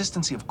the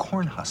consistency of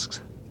corn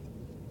husks.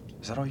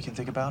 Is that all you can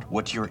think about?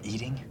 What you're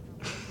eating?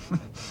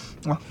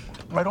 Well,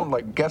 I don't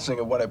like guessing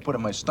at what I put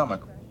in my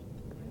stomach.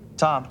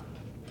 Tom,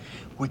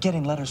 we're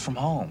getting letters from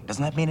home.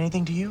 Doesn't that mean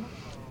anything to you?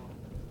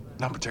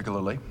 Not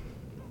particularly.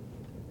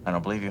 I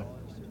don't believe you.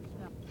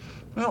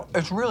 No,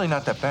 it's really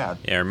not that bad.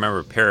 Yeah,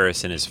 remember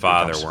Paris and his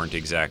father weren't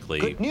exactly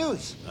Good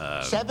news.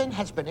 Seven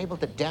has been able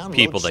to download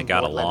people that some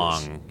got more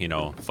along. letters. You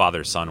know,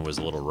 father-son was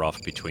a little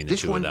rough between the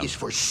This two of one them. is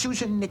for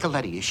Susan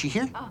Nicoletti. Is she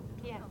here? Oh,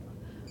 yeah.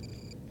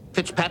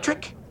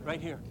 Fitzpatrick? Right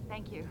here.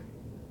 Thank you.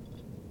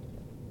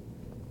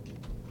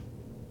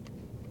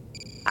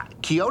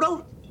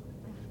 Kyoto?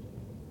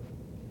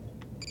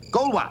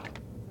 Goldwatt?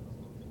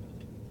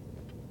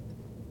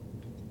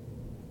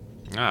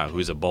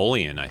 Who's a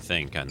Bolian, I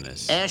think, on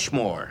this.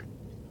 Ashmore?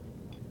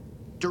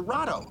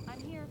 Dorado?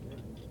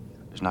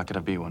 There's not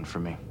gonna be one for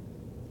me.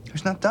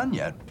 It's not done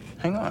yet.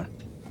 Hang on.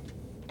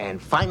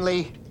 And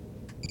finally,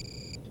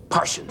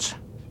 Parsons.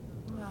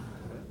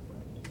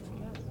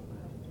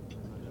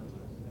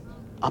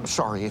 I'm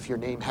sorry if your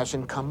name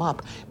hasn't come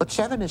up, but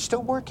Seven is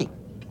still working.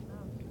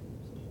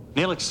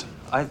 Neelix,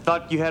 I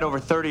thought you had over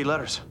 30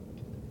 letters.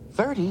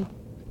 30?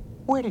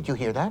 Where did you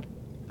hear that?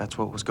 That's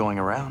what was going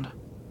around.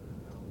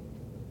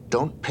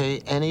 Don't pay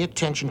any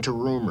attention to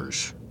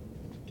rumors.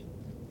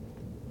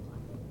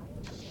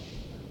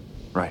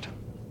 Right.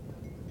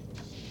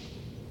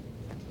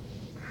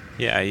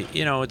 Yeah,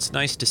 you know, it's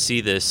nice to see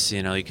this.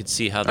 You know, you could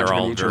see how they're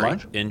all very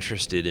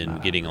interested in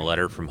getting a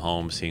letter from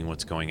home, seeing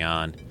what's going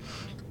on.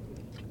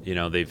 You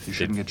know, they've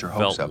get your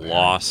hopes felt up, Harry.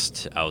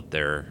 lost out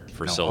there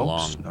for No so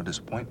hopes, long. no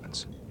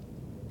disappointments.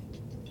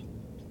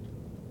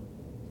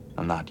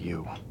 I'm not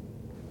you.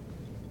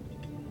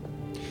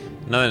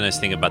 Another nice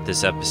thing about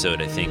this episode,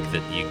 I think,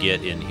 that you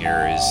get in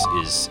here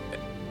is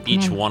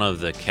each one of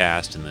the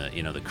cast and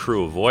the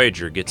crew of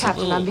Voyager gets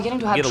Captain, a little I'm beginning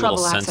to have get a trouble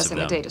little sense of accessing the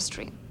them. data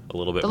stream. A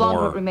little bit The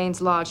longer more. it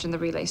remains lodged in the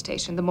relay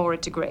station, the more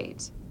it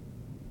degrades.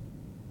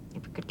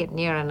 If we could get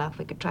near enough,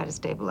 we could try to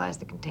stabilize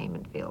the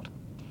containment field.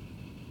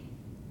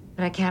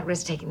 But I can't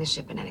risk taking the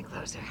ship in any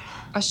closer.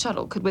 A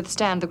shuttle could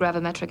withstand the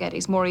gravimetric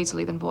eddies more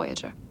easily than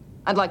Voyager.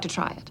 I'd like to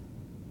try it.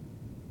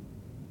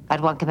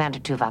 I'd want Commander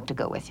Tuvok to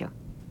go with you.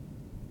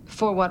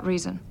 For what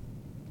reason?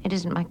 It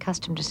isn't my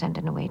custom to send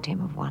an away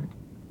team of one.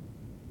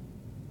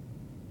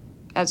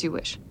 As you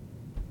wish.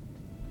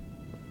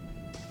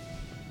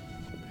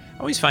 I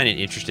always find it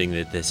interesting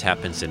that this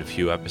happens in a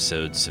few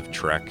episodes of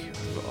Trek,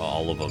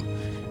 all of them.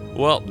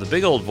 Well, the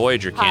big old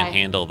Voyager can't Hi.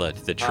 handle the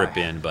trip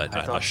in, but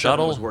I a thought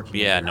shuttle, Seven was working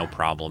yeah, in there. no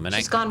problem. And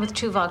She's gone with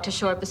Tuvok to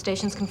shore up the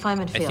station's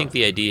confinement I field. think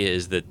the idea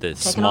is that the Taken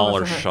smaller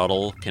over for her.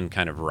 shuttle can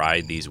kind of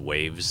ride these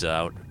waves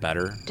out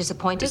better.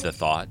 Disappointed? Is the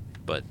thought,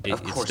 but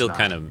it course still not.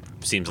 kind of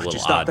seems a Could you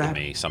little stop odd to that?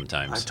 me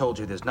sometimes. I told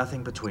you there's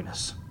nothing between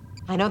us.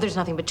 I know there's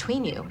nothing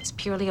between you. It's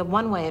purely a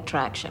one-way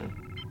attraction.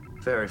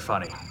 Very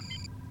funny.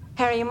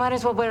 Harry, you might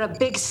as well wear a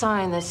big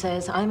sign that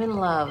says, I'm in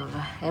love.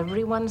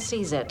 Everyone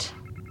sees it.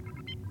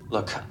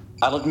 Look,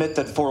 I'll admit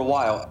that for a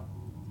while,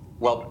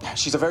 well,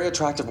 she's a very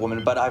attractive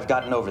woman, but I've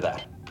gotten over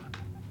that.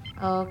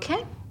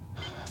 Okay.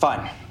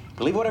 Fine.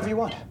 Believe whatever you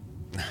want.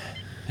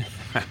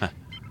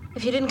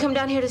 If you didn't come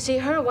down here to see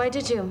her, why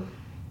did you?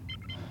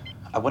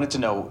 I wanted to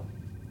know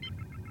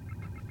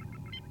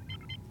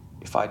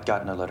if I'd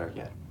gotten a letter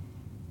yet.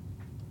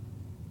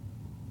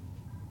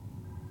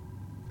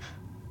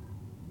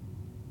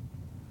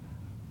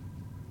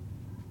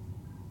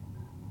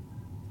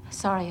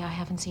 Sorry, I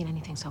haven't seen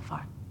anything so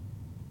far.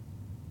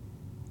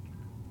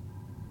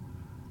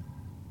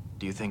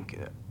 Do you think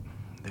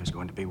there's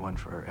going to be one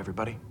for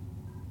everybody?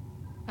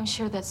 I'm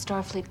sure that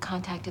Starfleet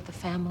contacted the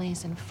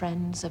families and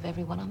friends of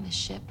everyone on this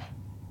ship.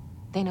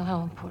 They know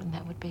how important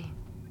that would be.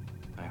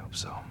 I hope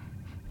so.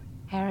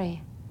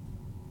 Harry,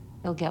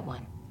 you'll get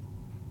one.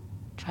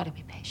 Try to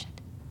be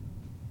patient.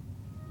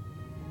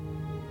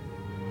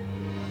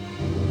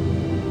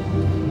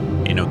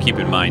 You know, keep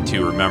in mind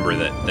too. Remember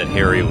that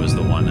Harry was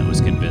the one that was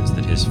convinced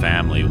that his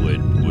family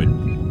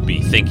would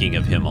be thinking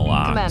of him a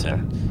lot, Commander,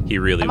 and he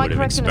really Am I would have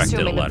correct in expected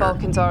a assuming that letter.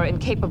 Vulcans are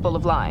incapable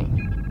of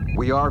lying?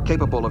 We are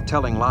capable of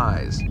telling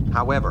lies.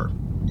 However,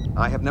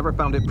 I have never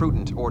found it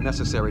prudent or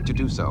necessary to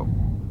do so.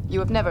 You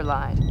have never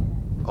lied.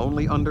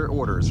 Only under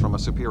orders from a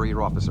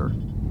superior officer.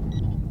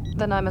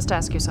 Then I must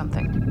ask you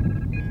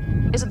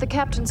something. Is it the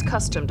captain's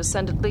custom to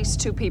send at least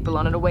 2 people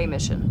on an away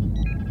mission?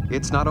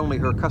 It's not only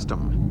her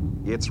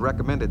custom, it's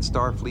recommended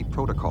Starfleet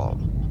protocol.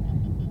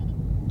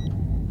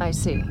 I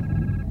see.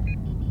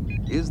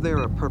 Is there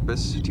a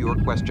purpose to your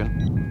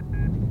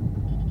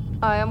question?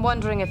 I am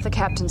wondering if the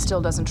captain still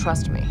doesn't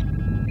trust me.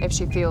 If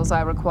she feels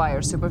I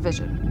require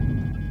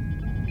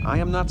supervision. I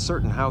am not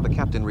certain how the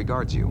captain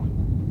regards you,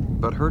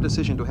 but her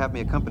decision to have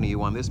me accompany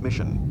you on this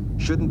mission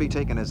shouldn't be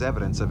taken as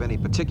evidence of any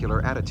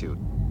particular attitude.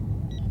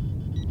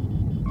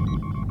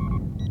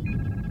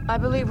 I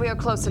believe we are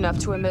close enough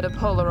to emit a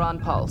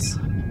Polaron pulse.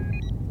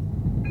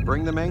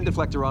 Bring the main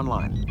deflector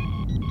online.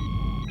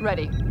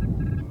 Ready.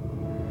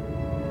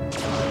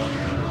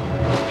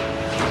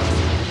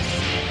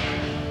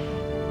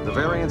 The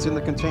variance in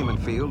the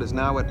containment field is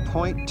now at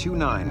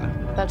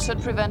 0.29. That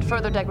should prevent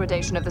further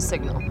degradation of the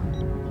signal.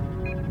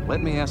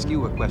 Let me ask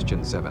you a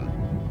question, Seven.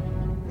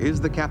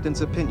 Is the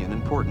captain's opinion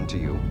important to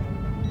you?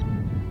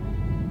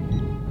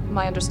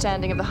 My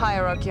understanding of the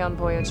hierarchy on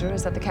Voyager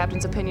is that the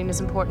captain's opinion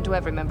is important to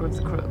every member of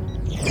the crew.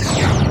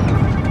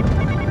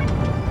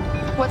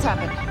 What's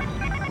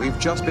happened? We've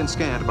just been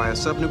scanned by a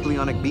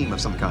subnucleonic beam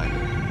of some kind.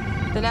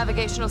 The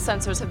navigational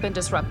sensors have been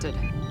disrupted.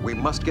 We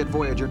must get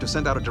Voyager to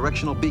send out a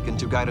directional beacon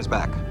to guide us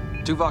back.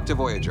 Tuvok to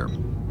Voyager.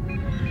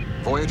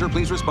 Voyager,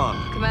 please respond.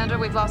 Commander,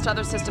 we've lost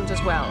other systems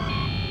as well.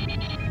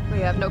 We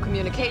have no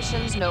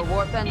communications, no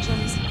warp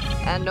engines,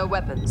 and no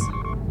weapons.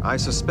 I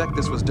suspect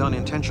this was done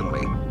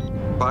intentionally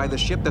by the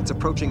ship that's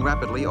approaching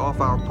rapidly off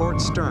our port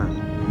stern.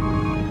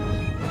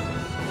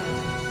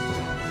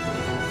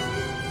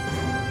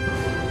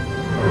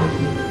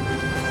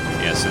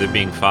 Yeah, so they're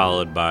being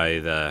followed by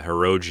the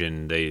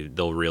Hirogen.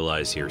 They'll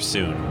realize here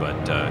soon,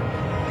 but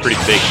pretty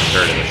big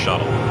compared to the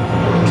shuttle.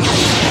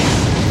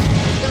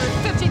 There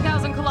are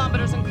 50,000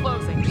 kilometers in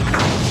closing.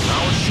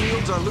 Our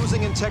shields are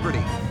losing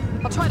integrity.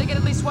 I'll try to get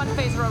at least 1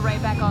 phaser array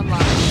back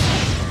online.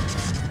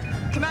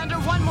 Commander,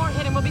 1 more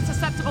hit and we'll be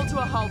susceptible to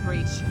a hull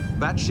breach.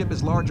 That ship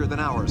is larger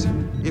than ours.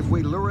 If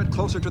we lure it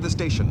closer to the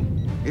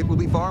station, it will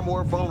be far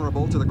more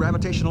vulnerable to the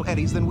gravitational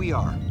eddies than we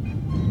are.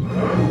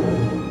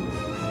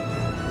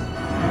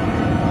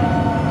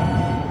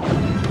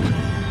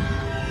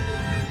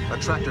 A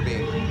tractor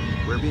beam.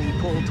 We're being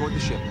pulled toward the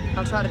ship.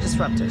 I'll try to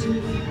disrupt it.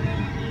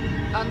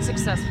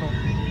 Unsuccessful.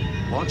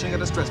 Launching a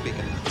distress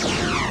beacon.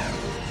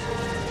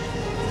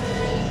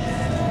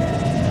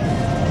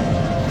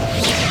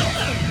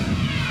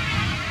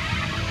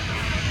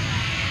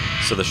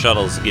 So the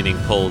shuttle's getting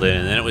pulled in,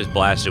 and then it was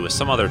blasted with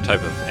some other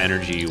type of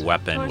energy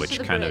weapon, which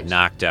kind of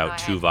knocked out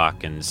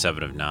Tuvok and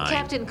 7 of 9.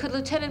 Captain, could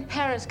Lieutenant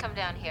Paris come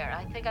down here?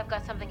 I think I've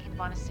got something he'd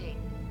want to see.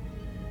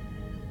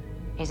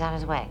 He's on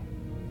his way.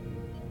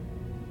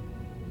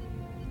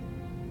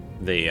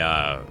 They,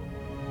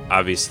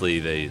 obviously,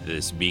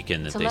 this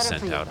beacon that they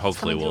sent out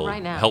hopefully will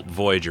help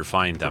Voyager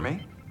find them. For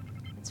me?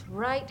 It's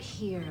right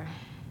here.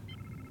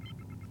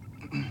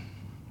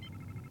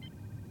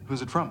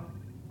 Who's it from?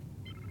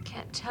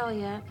 Can't tell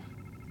yet.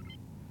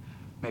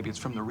 Maybe it's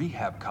from the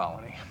rehab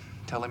colony,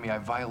 telling me I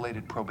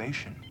violated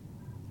probation.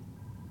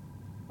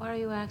 Why are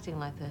you acting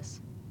like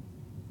this?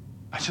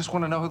 I just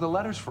want to know who the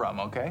letter's from,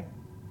 okay?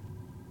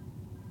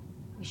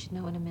 We should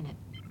know in a minute.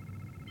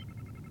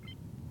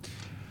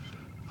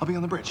 I'll be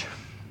on the bridge.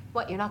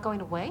 What, you're not going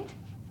to wait?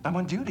 I'm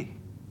on duty.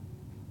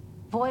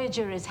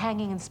 Voyager is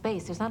hanging in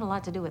space. There's not a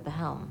lot to do at the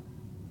helm.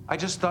 I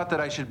just thought that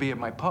I should be at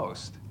my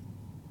post.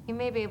 You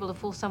may be able to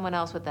fool someone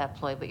else with that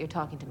ploy, but you're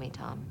talking to me,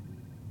 Tom.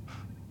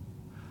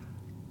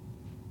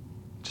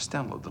 Just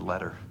download the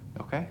letter,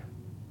 okay?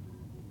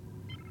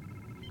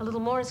 A little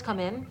more has come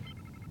in.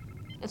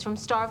 It's from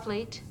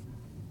Starfleet.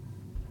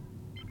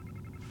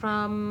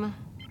 From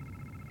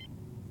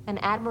an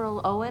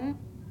Admiral Owen.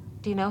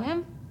 Do you know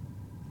him?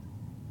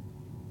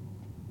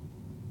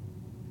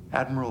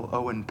 Admiral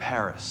Owen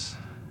Paris.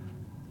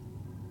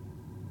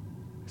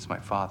 It's my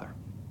father.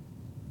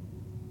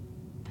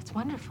 That's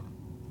wonderful.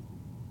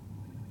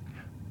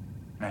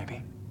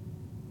 Maybe.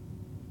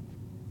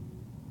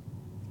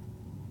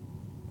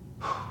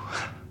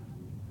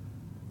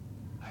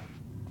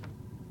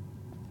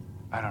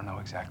 I don't know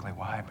exactly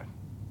why, but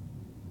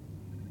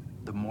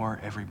the more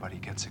everybody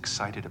gets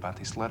excited about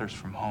these letters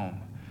from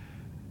home,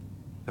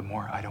 the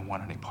more I don't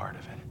want any part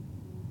of it.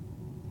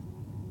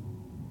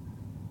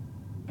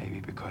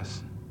 Maybe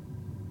because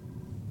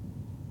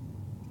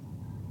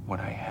what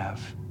I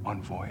have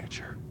on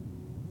Voyager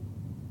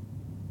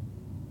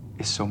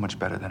is so much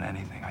better than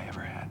anything I ever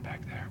had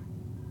back there.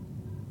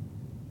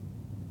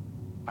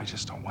 I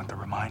just don't want the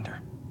reminder.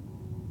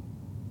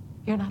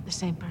 You're not the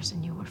same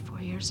person you were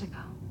 4 years ago.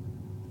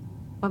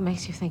 What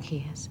makes you think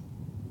he is?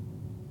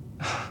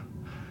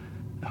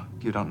 No,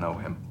 you don't know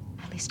him.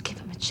 At least give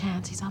him a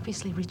chance. He's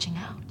obviously reaching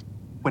out.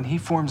 When he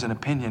forms an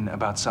opinion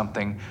about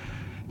something,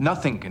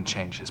 nothing can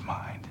change his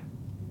mind.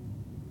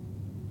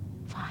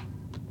 Fine.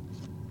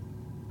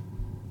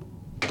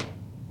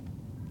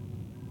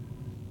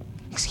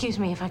 Excuse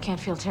me if I can't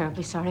feel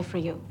terribly sorry for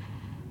you.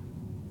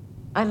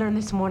 I learned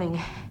this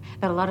morning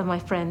that a lot of my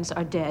friends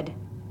are dead.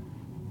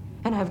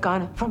 And I've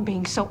gone from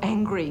being so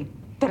angry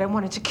that I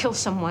wanted to kill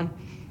someone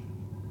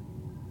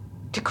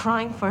to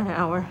crying for an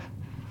hour.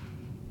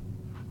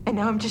 And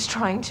now I'm just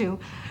trying to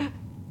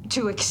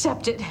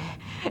accept it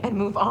and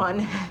move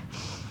on.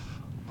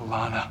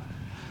 Lana,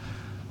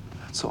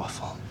 that's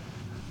awful.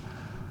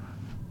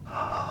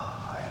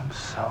 I am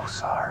so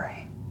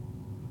sorry.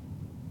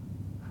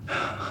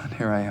 And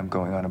here I am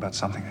going on about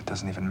something that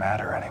doesn't even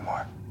matter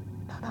anymore.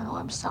 No,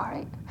 I'm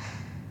sorry.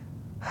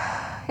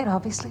 It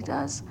obviously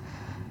does.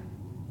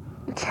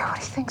 You care what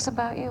he thinks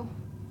about you.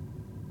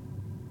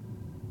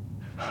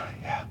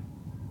 Yeah.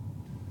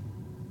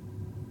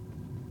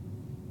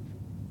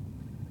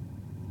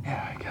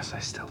 Yeah, I guess I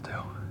still do.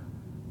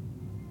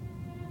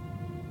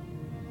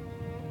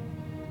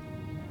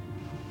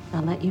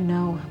 I'll let you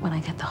know when I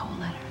get the whole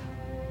letter.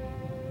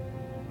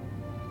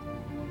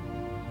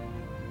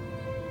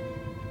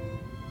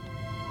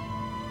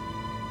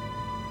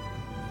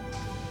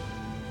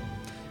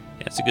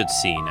 Yeah, it's a good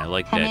scene. I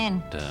like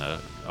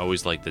that.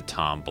 Always like the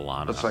Tom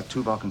B'Elanna Looks like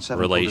Tuvok and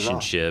Seven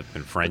relationship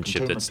and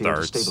friendship that The containment field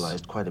has starts.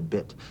 stabilized quite a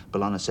bit.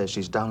 B'Elanna says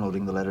she's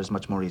downloading the letters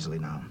much more easily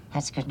now.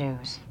 That's good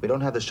news. We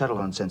don't have the shuttle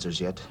on sensors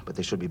yet, but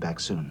they should be back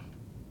soon.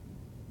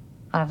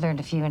 I've learned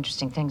a few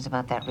interesting things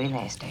about that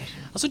relay station.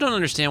 I also don't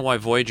understand why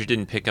Voyager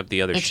didn't pick up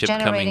the other It's ship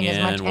coming generating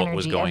as much in, what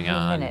was energy going every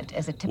on minute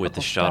as a typical with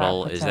the star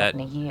shuttle. puts Is out that in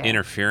a year.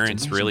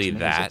 interference really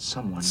that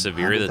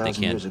severe that they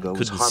 100,000 years ago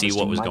couldn't was see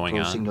what was harvesting going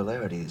on?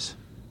 micro-singularities.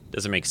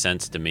 Doesn't make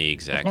sense to me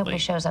If nobody exactly.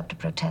 shows up to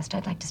protest,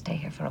 I'd like to stay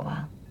here for a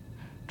while.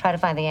 Try to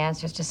find the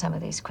answers to some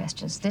of these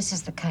questions. This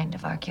is the kind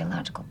of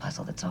archaeological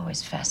puzzle that's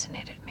always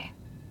fascinated me.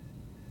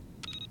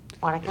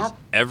 Want a cup?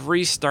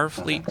 Every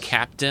Starfleet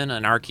captain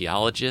an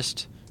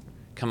archaeologist?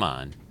 Come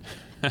on.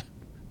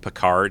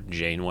 Picard,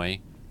 Janeway.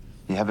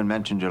 You haven't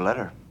mentioned your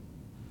letter.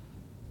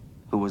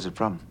 Who was it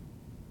from?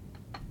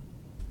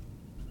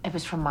 It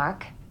was from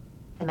Mark,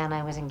 the man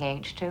I was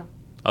engaged to.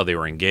 Oh, they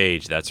were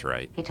engaged. That's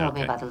right. He told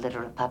me Okay. about the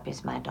litter of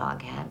puppies my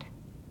dog had,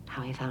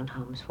 how he found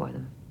homes for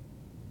them,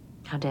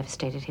 how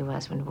devastated he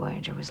was when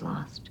Voyager was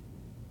lost,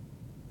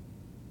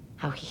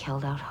 how he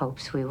held out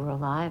hopes we were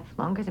alive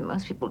longer than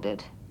most people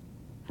did,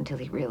 until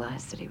he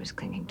realized that he was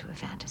clinging to a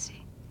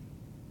fantasy.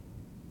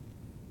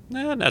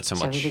 Not so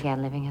So much. he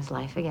began living his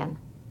life again,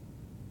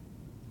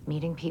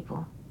 meeting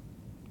people,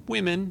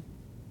 Women.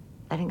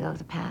 letting go of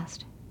the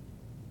past.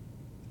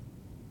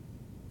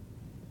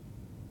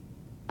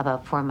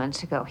 About 4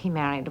 months ago, he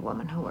married a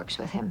woman who works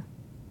with him.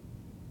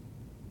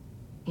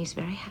 He's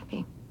very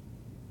happy.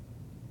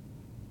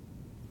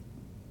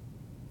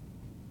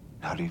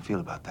 How do you feel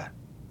about that?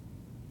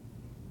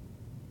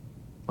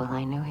 Well,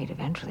 I knew he'd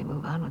eventually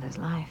move on with his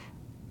life.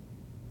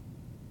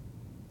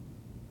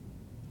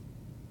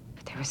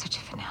 But there was such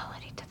a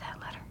finality to that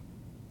letter.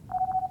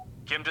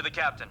 Kim to the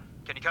captain.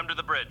 Can you come to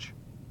the bridge?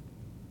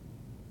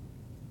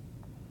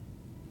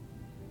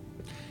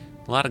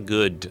 A lot of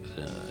good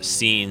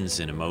scenes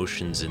and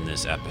emotions in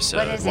this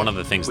episode. One of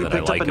the things We that I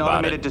picked like up an about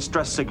automated it.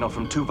 distress signal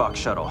from Tuvok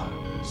shuttle.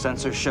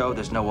 Sensors show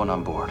there's no one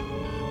on board.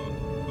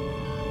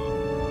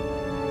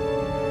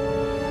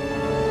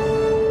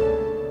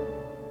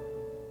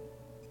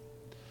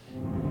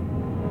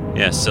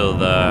 Yeah, so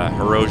the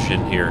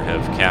Herosian here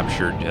have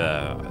captured,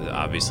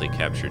 obviously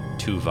captured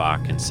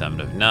Tuvok and Seven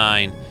of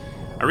Nine.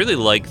 I really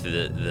like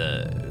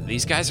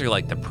these guys are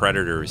like the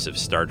Predators of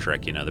Star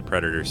Trek, you know, the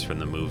Predators from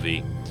the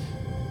movie.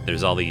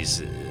 There's all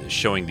these,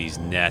 showing these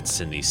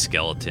nets and these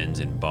skeletons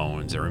and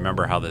bones. I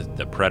remember how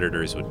the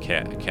Predators would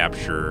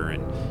capture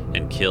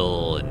and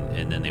kill,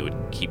 and then they would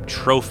keep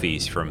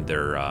trophies from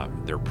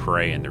their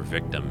prey and their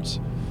victims.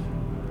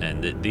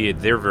 And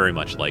they're very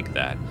much like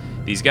that.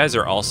 These guys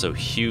are also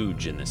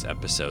huge in this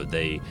episode.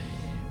 They,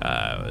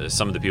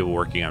 some of the people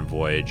working on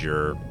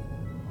Voyager,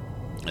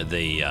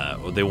 they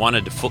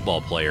wanted football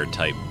player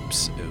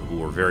types who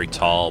were very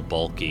tall,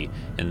 bulky,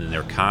 and then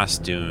their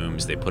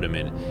costumes, they put them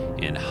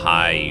in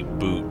high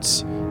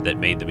boots that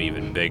made them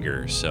even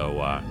bigger.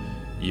 So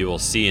you will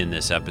see in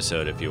this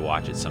episode, if you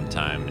watch it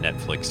sometime,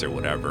 Netflix or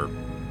whatever,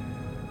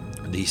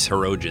 these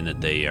Herosian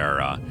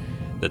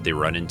that they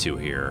run into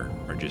here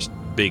are just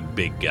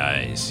big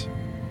guys.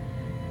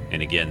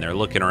 And again, they're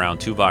looking around.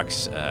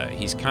 Tuvok's,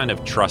 he's kind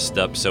of trussed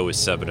up, so is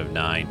Seven of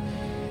Nine.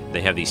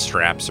 They have these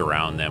straps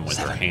around them with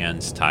their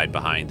hands tied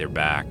behind their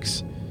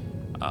backs,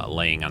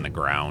 laying on the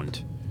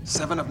ground.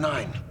 7 of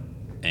 9.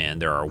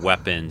 And there are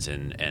weapons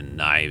and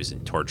knives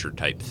and torture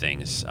type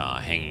things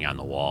hanging on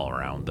the wall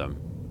around them.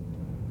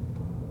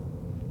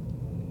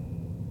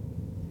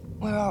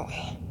 Where are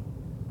we?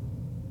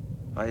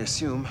 I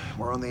assume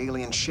we're on the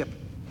alien ship.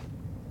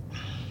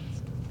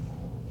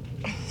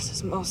 This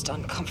is most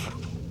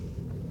uncomfortable.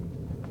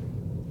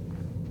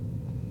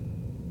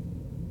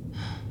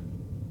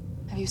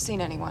 Have you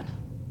seen anyone?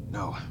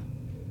 No.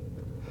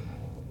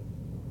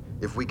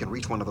 If we can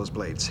reach one of those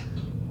blades,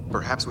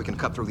 perhaps we can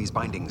cut through these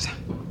bindings.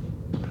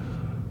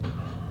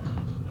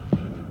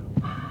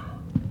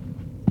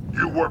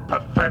 You were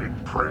pathetic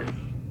prey.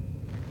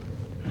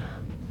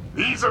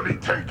 Easily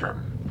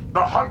taken.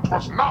 The hunt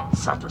was not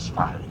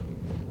satisfying.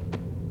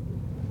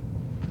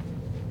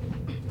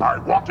 I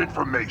want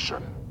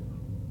information.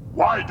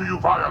 Why do you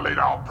violate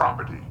our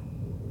property?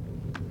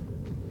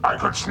 I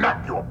could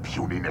snap your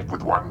puny neck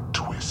with one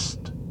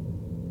twist.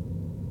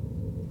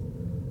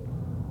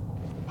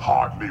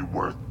 Hardly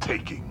worth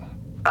taking.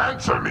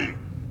 Answer me!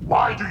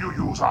 Why do you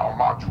use our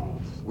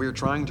modules? We're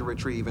trying to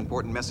retrieve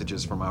important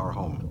messages from our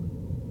home.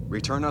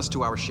 Return us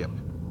to our ship,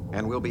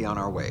 and we'll be on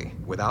our way,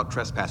 without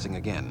trespassing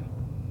again.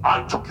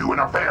 I took you in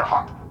a fair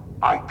hunt.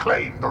 I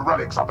claim the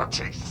relics of the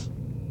chase.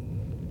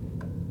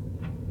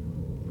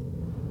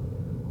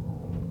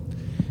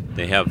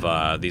 They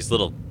have these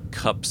little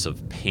cups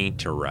of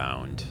paint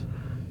around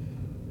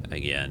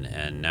again,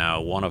 and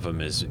now one of them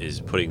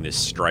is putting this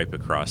stripe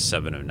across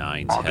 7 of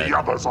 9's Are head. the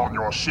others on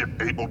your ship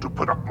able to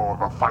put up more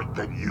of a fight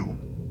than you?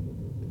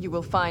 You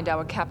will find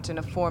our captain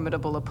a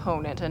formidable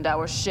opponent and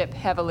our ship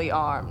heavily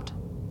armed.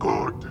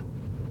 Good.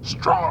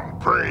 Strong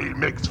prey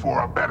makes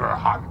for a better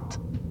hunt.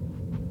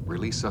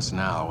 Release us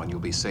now and you'll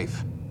be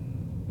safe.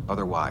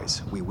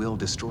 Otherwise, we will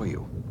destroy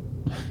you.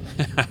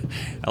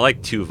 I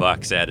like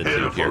Tuvok's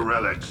attitude here.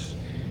 Relics.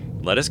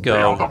 Let us They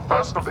are go. the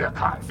first of their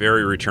kind.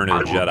 Very Return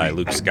of the I will Jedi, be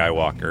Luke angry.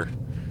 Skywalker.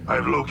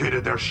 I've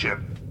located their ship.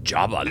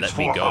 Jabba, It's let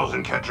me go.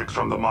 4,000 Ketriks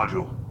from the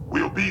module.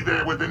 We'll be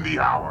there within the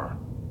hour.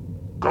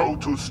 Go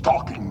to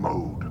stalking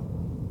mode.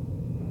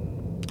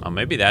 Oh,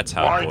 maybe that's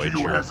how Why do you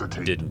Voyager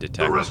hesitate? didn't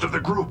detect. The rest of the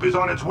group is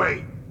on its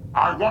way.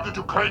 I wanted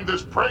to claim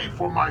this prey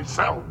for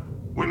myself.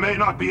 We may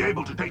not be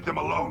able to take them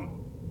alone.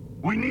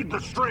 We need the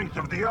strength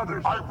of the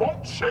others. I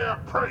won't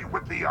share prey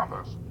with the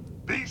others.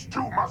 These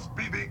two must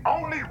be the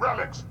only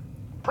relics.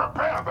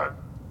 Prepare them.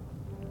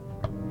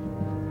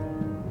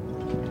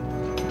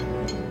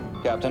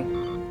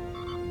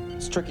 Captain,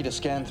 it's tricky to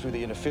scan through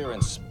the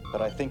interference,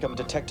 but I think I'm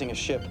detecting a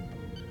ship.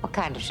 What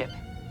kind of ship?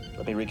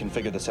 Let me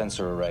reconfigure the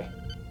sensor array.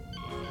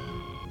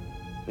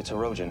 It's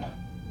Hirogen,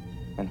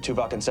 and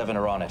Tuvok and Seven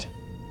are on it.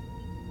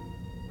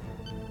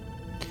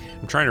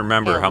 I'm trying to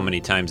remember how many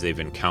times they've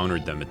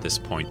encountered them at this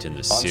point in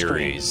the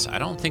series. I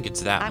don't think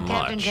it's that I'm much.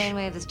 Captain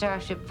Janeway of the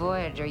Starship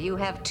Voyager. You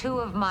have 2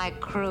 of my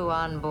crew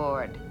on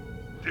board.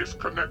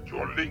 Disconnect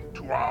your link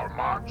to our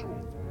module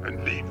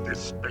and leave this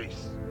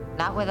space.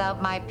 Not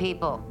without my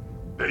people.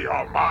 They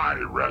are my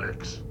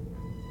relics.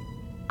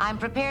 I'm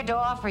prepared to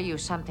offer you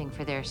something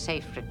for their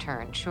safe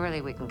return.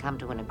 Surely we can come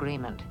to an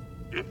agreement.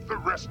 If the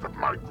rest of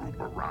my group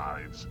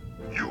arrives,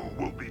 you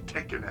will be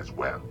taken as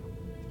well.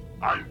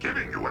 I'm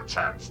giving you a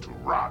chance to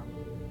run.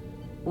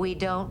 We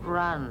don't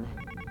run.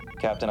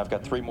 Captain, I've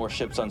got 3 more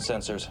ships on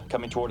sensors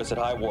coming toward us at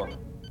high warp.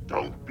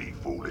 Don't be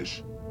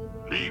foolish.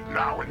 Leave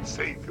now and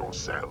save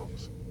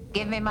yourselves.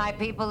 Give me my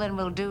people and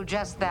we'll do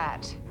just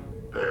that.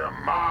 They're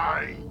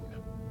mine.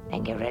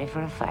 And get ready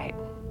for a fight.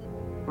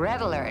 Red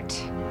alert.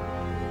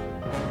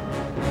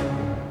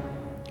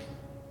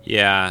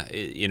 Yeah,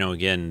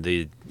 again,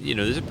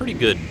 there's a pretty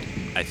good,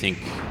 I think,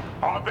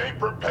 Are they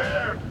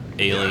prepared?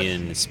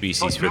 alien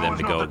species for them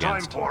to go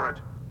against.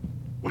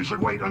 We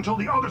should wait until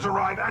the others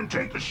arrive and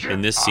take the ship.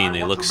 In this scene, they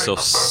I want look to so make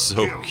the first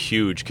kill.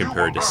 huge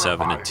compared to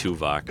Seven and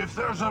verify Tuvok. If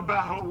there's a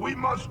battle, we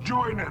must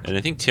join it. And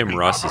I think Tim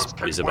Russ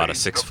is about a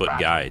 6-foot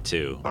guy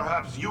too.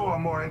 Perhaps you are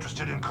more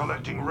interested in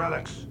collecting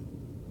relics.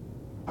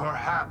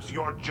 Perhaps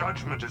your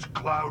judgment is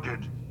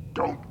clouded.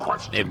 Don't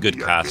question They have good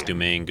me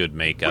costuming, good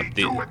makeup.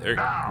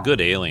 They're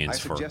good aliens I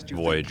for suggest you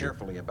think Voyager.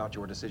 carefully about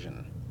your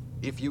decision.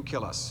 If you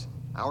kill us,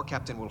 our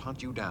captain will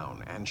hunt you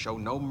down and show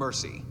no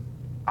mercy.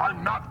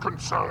 I'm not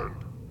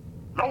concerned.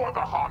 Lower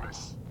the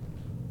harness.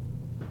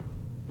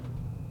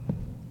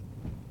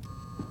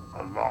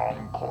 A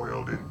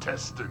long-coiled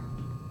intestine.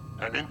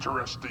 An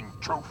interesting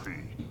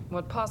trophy.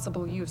 What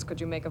possible use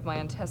could you make of my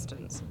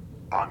intestines?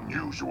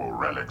 Unusual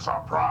relics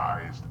are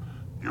prized.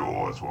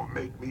 Yours will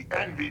make me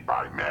envied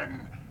by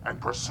men and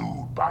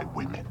pursued by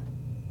women.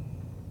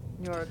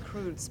 You're a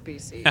crude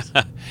species.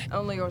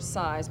 Only your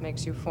size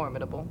makes you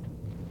formidable.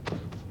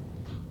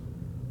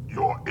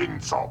 Your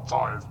insults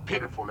are as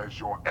pitiful as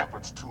your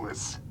efforts to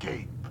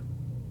escape.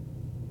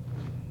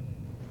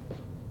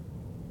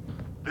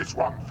 This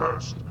one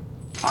first.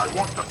 I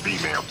want the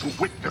female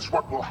to witness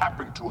what will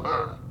happen to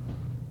her.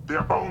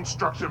 Their bone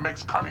structure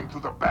makes coming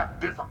through the back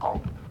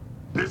difficult.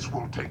 This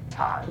will take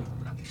time.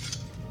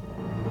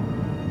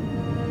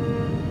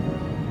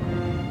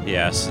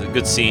 Yes, a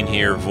good scene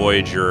here.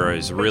 Voyager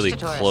is really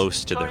Taurus.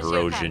 close to the Taurus, here,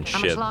 Hirogen Captain. How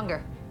much ship.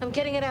 longer? I'm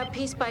getting it out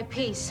piece by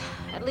piece.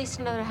 At least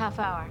another half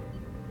hour.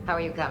 How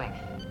are you coming?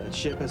 That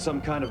ship has some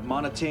kind of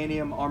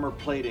monotanium armor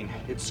plating.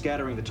 It's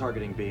scattering the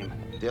targeting beam.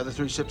 The other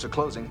 3 ships are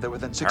closing. They're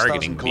within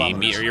Targeting 6,000 beam.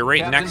 kilometers. You're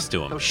right Captain, next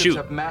to him. Those Shoot. ships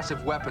have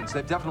massive weapons.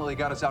 They've definitely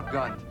got us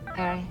outgunned.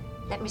 Harry,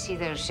 let me see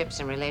those ships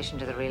in relation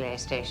to the relay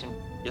station.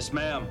 Yes,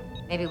 ma'am.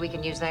 Maybe we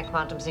can use that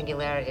quantum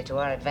singularity to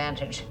our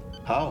advantage.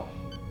 How?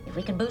 If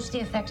we can boost the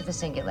effect of the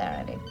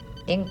singularity,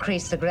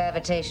 increase the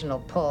gravitational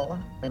pull,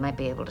 we might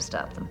be able to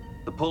stop them.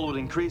 The pull would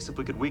increase if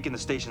we could weaken the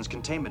station's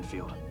containment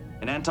field.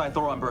 An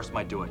anti-Thoron burst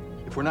might do it.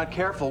 If we're not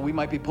careful, we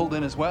might be pulled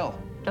in as well.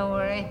 Don't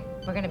worry,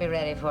 we're gonna be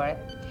ready for it.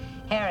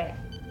 Harry,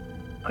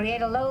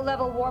 create a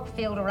low-level warp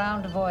field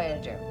around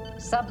Voyager.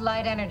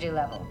 Sublight energy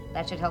level.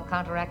 That should help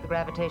counteract the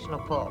gravitational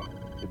pull.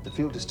 If the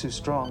field is too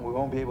strong, we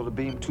won't be able to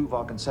beam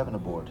Tuvok and Seven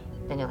aboard.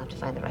 Then you'll have to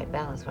find the right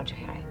balance, won't you,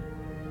 Harry?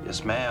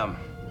 Yes, ma'am.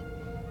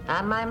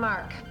 On my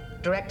mark.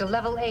 Direct a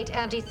level 8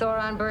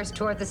 anti-Thoron burst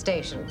toward the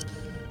station.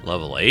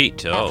 Level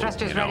 8. Oh,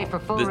 thrusters ready for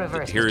full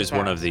reverse, here Mr. is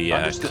one of the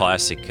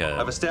classic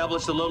I've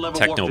established the low-level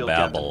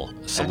technobabble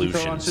Anti-Thoron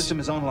solutions. system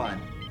is online.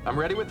 I'm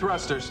ready with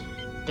thrusters.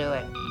 Do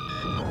it.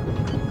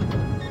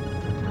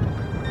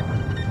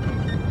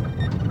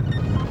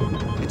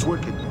 It's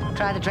working.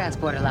 Try the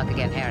transporter lock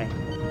again, Harry.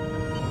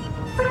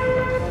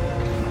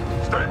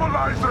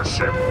 Stabilize the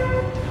ship.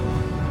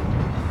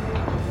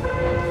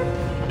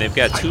 They've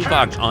got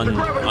Tuvok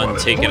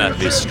untaken out of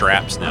his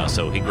straps now,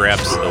 so he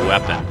grabs the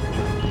weapon.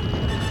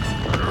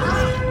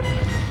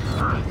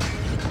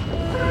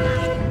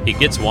 He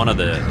gets one of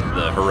the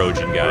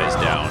Hirogen guys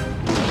down.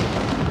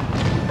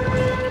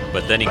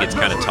 But then he gets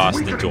kind of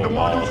tossed into a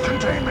wall.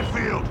 Containment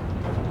field.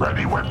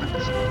 Ready weapons.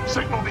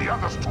 Signal the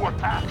others to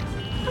attack.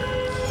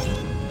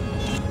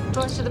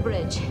 Doors to the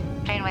bridge.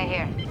 Janeway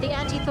here. The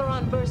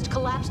anti-Thoron burst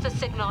collapsed the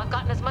signal. I've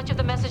gotten as much of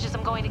the message as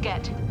I'm going to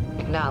get.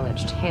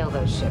 Acknowledged. Hail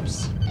those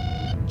ships.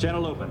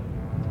 Channel open.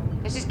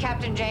 This is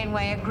Captain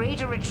Janeway. Agree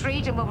to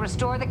retreat and we'll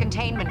restore the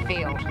containment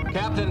field.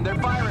 Captain,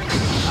 they're firing.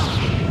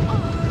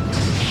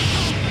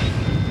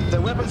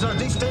 Their weapons are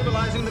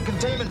destabilizing the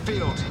containment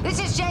field. This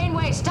is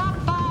Janeway. Stop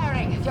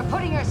firing. You're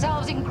putting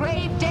yourselves in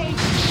grave danger.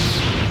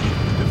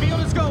 The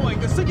field is going.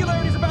 The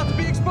singularity is about to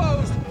be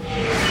exposed.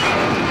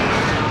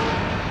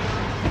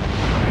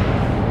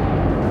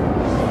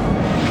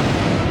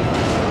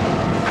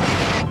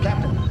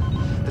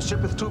 Captain, the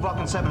ship with Tuvok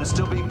and Seven is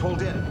still being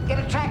pulled in. Get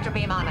a tractor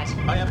beam on it.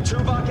 I have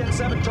Tuvok and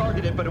Seven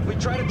targeted, but if we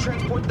try to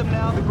transport them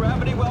now, the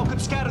gravity well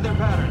could scatter their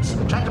patterns.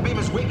 The tractor beam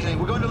is weakening.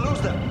 We're going to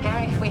lose them.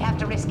 Harry, we have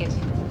to risk it.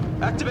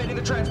 Activating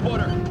the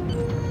transporter.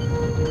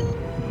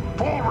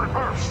 Full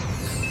reverse.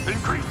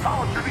 Increase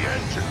power to the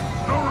engine.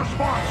 No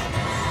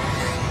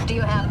response. Do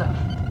you have them?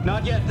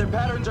 Not yet. Their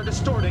patterns are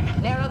distorting.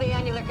 Narrow the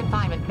annular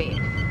confinement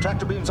beam.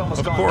 Tractor beam's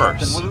almost Of gone, course.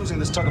 Captain. We're losing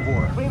this tug of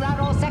war. Reroute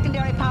all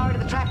secondary power to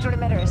the tractor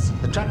emitters.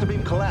 The tractor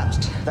beam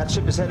collapsed. That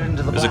ship is headed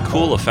into the There's a black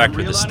cool hole. effect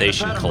where the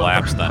station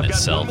collapsed on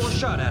itself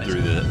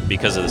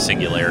because of the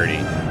singularity.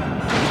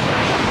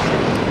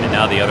 And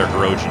now the other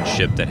Hirogen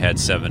ship that had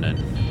Seven and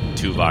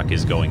Tuvok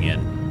is going in.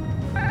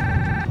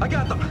 I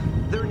got them.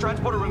 They're in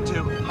transporter room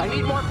 2. I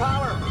need more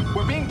power.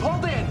 We're being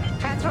pulled in.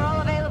 Transfer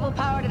all available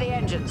power to the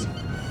engines.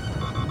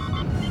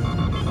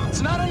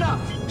 It's not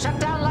enough. Shut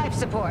down life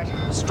support.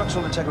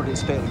 Structural integrity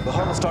is failing. The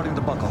hull is starting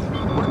to buckle.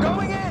 We're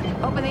going in.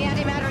 Open the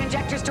antimatter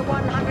injectors to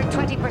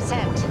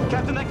 120%.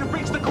 Captain, that could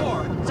reach the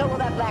core. So will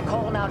that black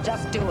hole. Now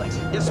just do it.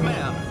 Yes,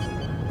 ma'am.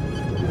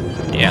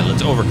 Yeah,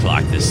 let's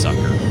overclock this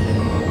sucker.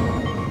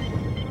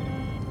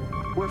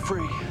 We're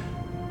free.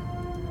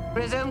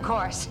 Resume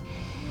course.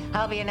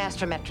 I'll be in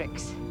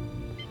astrometrics.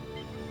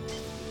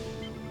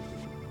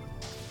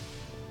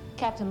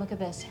 Captain, look at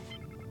this.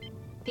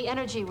 The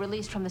energy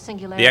released from the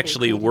singularity. The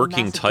actually created a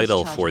working massive title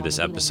discharge for along this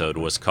the relay episode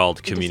network. was called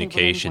It disabled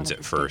Communications any one at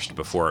of the first, stations.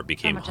 before it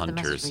became How much of the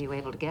message Hunters. were you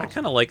able to get? I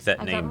kind of like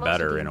that I got name most of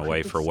better the in a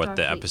way encrypted for what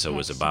the Starfleet episode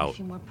was texts and about. A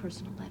few more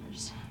personal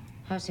letters.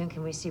 How soon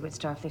can we see what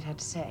Starfleet had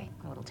to say?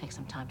 Oh, it'll take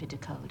some time to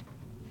decode.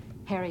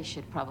 Harry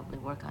should probably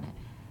work on it.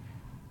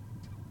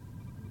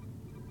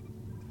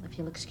 If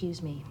you'll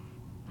excuse me,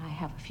 I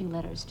have a few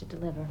letters to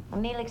deliver. Well,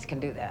 Neelix can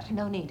do that.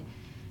 No need.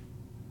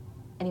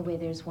 Anyway,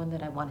 there's one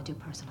that I want to do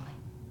personally.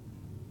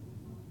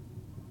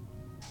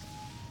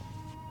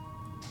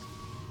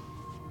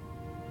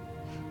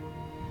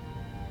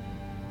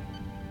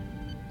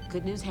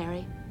 Good news,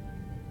 Harry.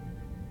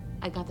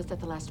 I got this at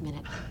the last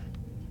minute.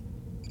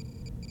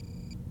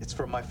 It's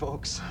from my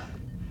folks.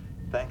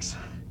 Thanks.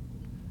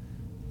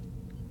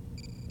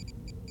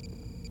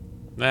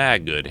 Ah,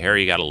 good.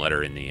 Harry got a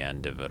letter in the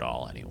end of it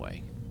all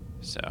anyway.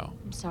 So,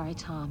 I'm sorry,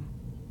 Tom.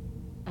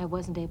 I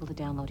wasn't able to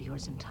download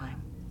yours in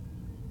time.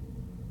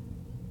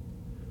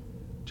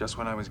 Just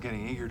when I was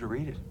getting eager to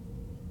read it.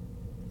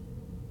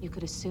 You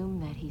could assume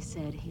that he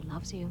said he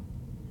loves you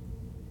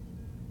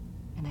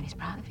and that he's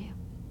proud of you.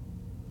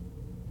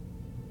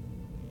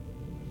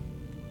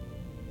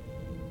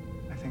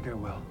 I think I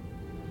will.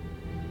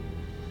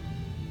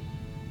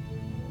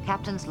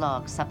 Captain's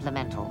log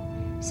supplemental.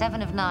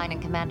 7 of 9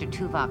 and Commander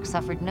Tuvok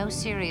suffered no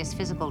serious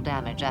physical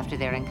damage after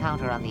their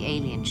encounter on the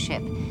alien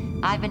ship.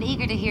 I've been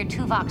eager to hear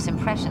Tuvok's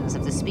impressions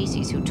of the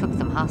species who took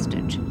them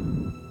hostage.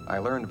 I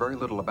learned very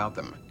little about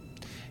them.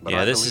 but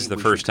yeah, I this is believe the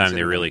we first should time they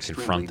consider really them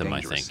confront them, extremely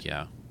I dangerous. think,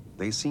 yeah.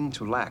 They seem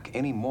to lack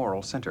any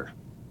moral center.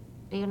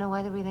 Do you know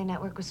why the relay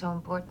network was so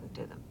important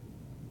to them?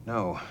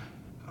 No,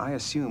 I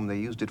assume they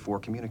used it for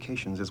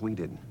communications as we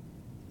did.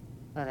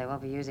 Well, they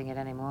won't be using it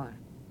anymore.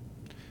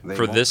 They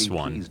For won't this be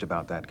one. pleased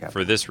about that, Captain.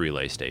 For this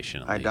relay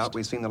station, at I least. doubt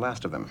we've seen the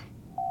last of them.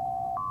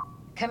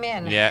 Come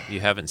in. Yeah, you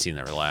haven't seen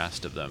the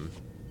last of them.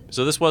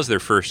 So this was their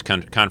first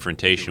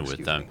confrontation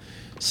with them.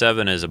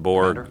 7 as a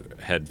board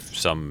had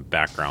some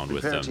background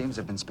with Repair them. teams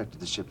have inspected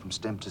the ship from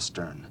stem to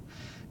stern.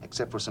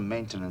 Except for some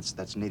maintenance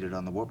that's needed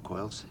on the warp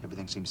coils,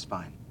 everything seems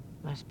fine.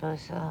 I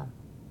suppose so.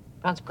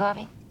 Want some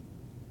coffee?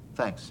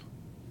 Thanks.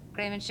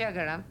 Cream and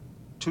sugar, huh?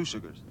 2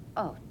 sugars.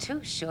 Oh,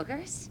 2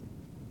 sugars?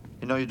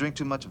 You know, you drink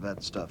too much of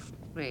that stuff.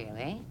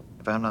 Really?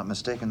 If I'm not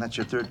mistaken, that's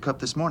your 3rd cup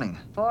this morning.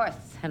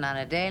 4th, and on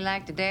a day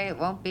like today, it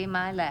won't be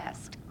my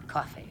last.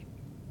 Coffee.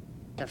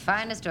 The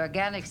finest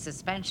organic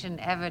suspension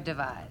ever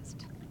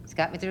devised. It's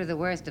got me through the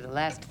worst of the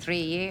last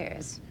 3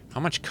 years. How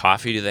much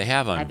coffee do they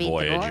have I on beat the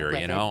board Voyager, with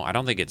you know? it. I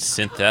don't think it's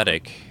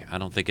synthetic. I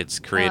don't think it's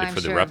created I'm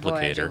for the sure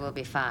Voyager replicator. will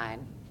be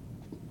fine.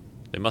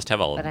 They must have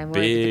a But I'm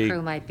worried the big...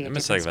 crew might be a they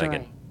must have different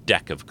like story. a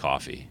deck of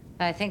coffee.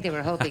 I think they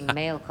were hoping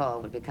mail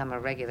call would become a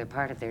regular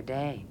part of their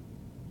day.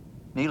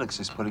 Neelix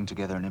is putting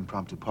together an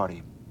impromptu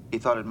party. He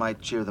thought it might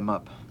cheer them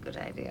up. Good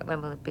idea.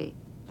 When will it be?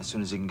 As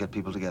soon as he can get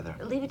people together.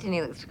 Leave it to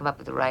Neelix to come up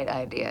with the right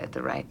idea at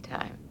the right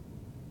time.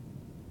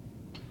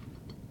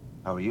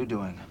 How are you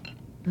doing?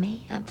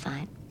 Me? I'm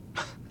fine.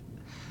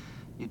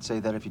 You'd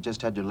say that if you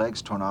just had your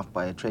legs torn off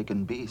by a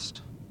Traken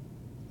beast.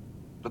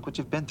 Look what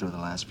you've been through the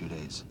last few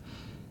days.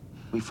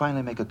 We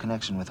finally make a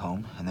connection with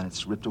home, and then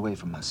it's ripped away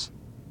from us.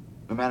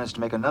 We managed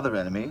to make another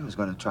enemy who's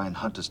going to try and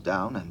hunt us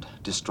down and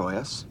destroy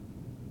us.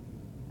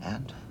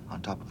 And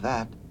on top of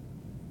that...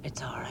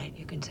 It's all right.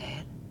 You can say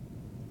it.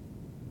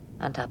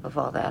 On top of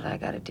all that, I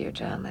got a Dear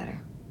John letter.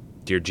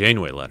 Dear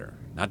Janeway letter.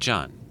 Not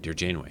John. Dear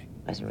Janeway.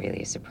 Wasn't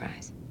really a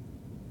surprise.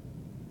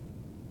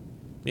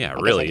 Yeah, it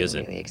I really guess I isn't.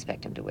 didn't really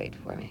expect him to wait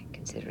for me,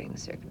 considering the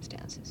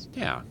circumstances.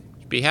 Yeah,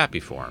 be happy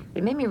for him.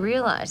 It made me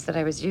realize that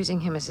I was using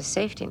him as a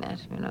safety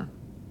net, you know,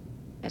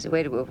 as a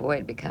way to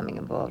avoid becoming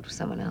involved with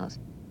someone else.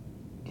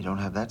 You don't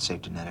have that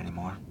safety net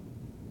anymore.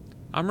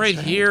 I'm right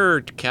here,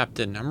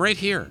 Captain. I'm right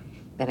here.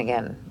 Then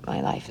again,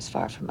 my life is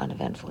far from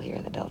uneventful here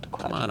in the Delta Come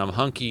Quadrant. on, I'm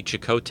hunky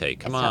Chakotay.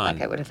 Come It's on. not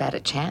like I would have had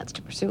a chance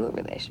to pursue a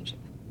relationship,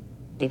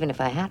 even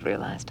if I had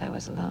realized I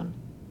was alone.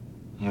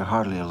 You're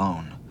hardly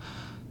alone.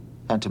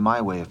 And to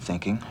my way of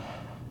thinking,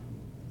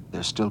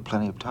 there's still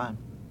plenty of time.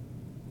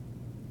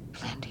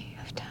 Plenty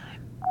of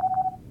time.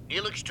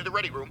 Neelix to the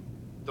ready room.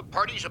 The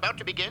party's about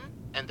to begin,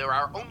 and there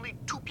are only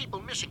 2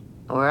 people missing.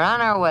 We're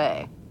on our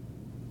way.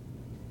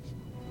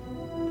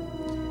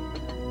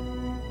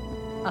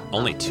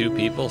 Only 2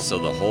 people, so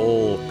the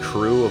whole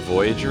crew of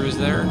Voyager is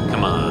there?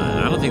 Come on,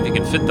 I don't think they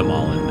can fit them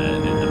all in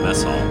the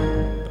mess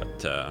hall.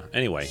 But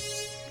anyway.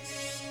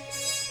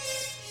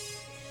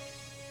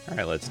 All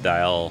right, let's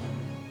dial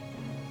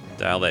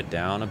that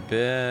down a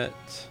bit.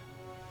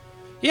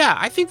 Yeah,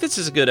 I think this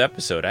is a good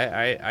episode.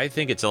 I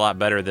think it's a lot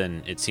better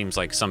than it seems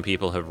like some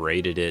people have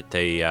rated it.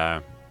 They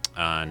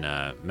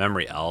on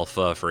Memory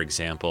Alpha, for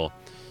example,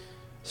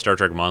 Star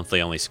Trek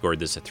Monthly only scored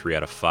this a 3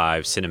 out of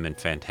 5. Cinnamon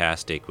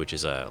Fantastic, which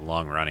is a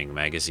long-running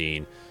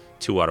magazine,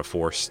 2 out of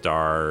 4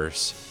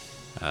 stars.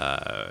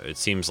 It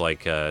seems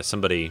like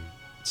somebody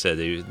said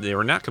they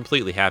were not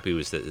completely happy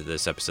with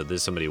this episode. This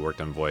is somebody who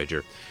worked on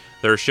Voyager.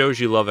 There are shows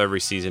you love every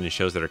season and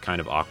shows that are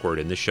kind of awkward,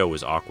 and this show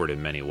was awkward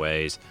in many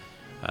ways.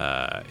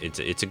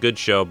 It's a good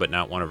show, but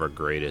not one of our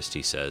greatest,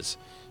 he says.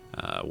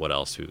 What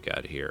else we've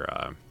got here?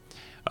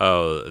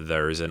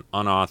 There's an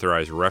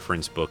unauthorized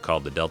reference book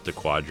called The Delta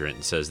Quadrant,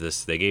 and says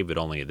they gave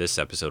it this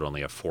episode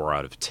only a 4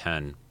 out of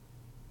 10.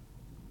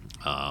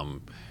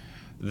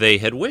 They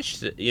had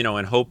wished,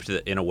 and hoped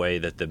that in a way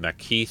that the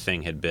Maquis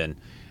thing had been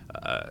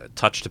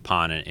touched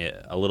upon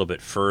a little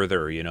bit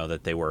further.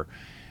 That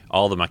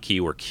all the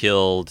Maquis were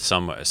killed.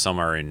 Some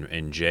are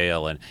in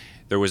jail, and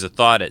there was a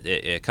thought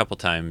a couple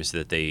times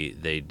that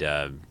they'd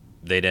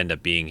end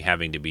up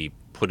having to be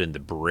put in the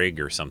brig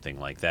or something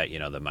like that.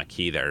 The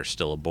Maquis that are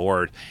still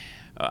aboard.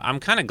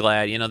 I'm kind of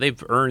glad,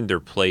 they've earned their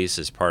place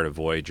as part of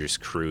Voyager's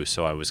crew,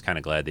 so I was kind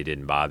of glad they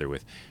didn't bother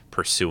with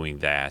pursuing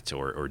that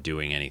or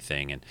doing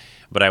anything.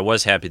 But I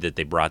was happy that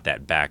they brought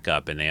that back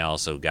up, and they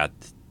also got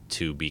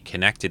to be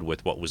connected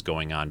with what was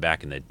going on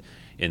back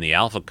in the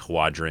Alpha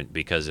Quadrant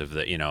because of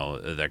the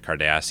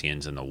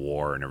Cardassians and the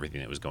war and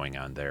everything that was going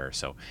on there.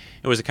 So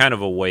it was a kind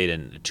of a way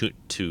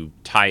to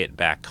tie it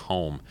back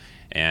home.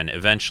 And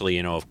eventually,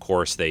 of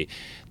course, they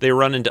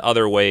run into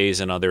other ways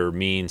and other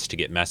means to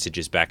get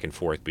messages back and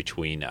forth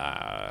between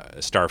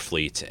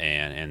Starfleet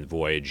and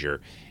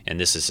Voyager. And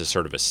this is a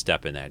sort of a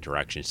step in that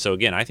direction. So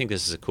again, I think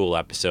this is a cool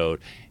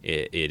episode.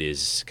 It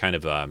is kind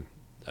of a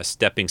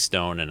stepping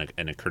stone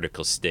and a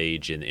critical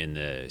stage in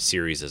the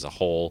series as a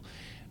whole,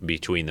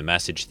 between the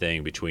message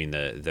thing, between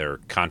their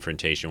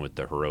confrontation with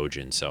the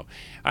Hirogen. So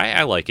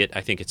I like it.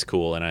 I think it's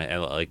cool, and I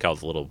like all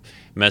the little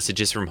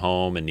messages from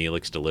home and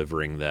Neelix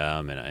delivering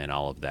them and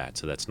all of that.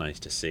 So that's nice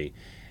to see.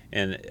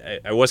 And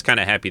I was kind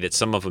of happy that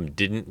some of them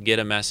didn't get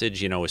a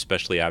message,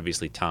 especially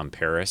obviously Tom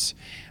Paris.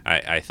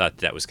 I thought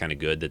that was kind of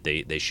good that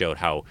they showed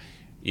how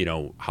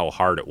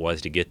hard it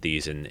was to get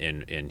these,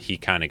 and he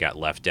kind of got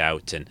left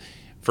out. And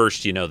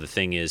first, the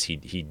thing is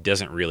he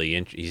doesn't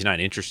really, he's not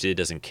interested,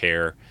 doesn't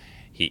care.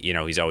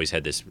 He's always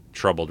had this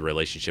troubled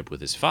relationship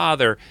with his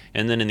father,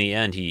 and then in the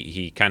end,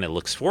 he kind of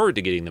looks forward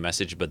to getting the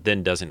message, but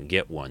then doesn't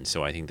get one.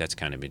 So I think that's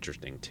kind of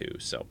interesting too.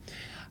 So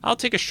I'll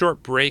take a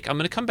short break. I'm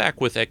going to come back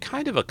with a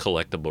kind of a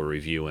collectible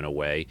review in a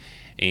way,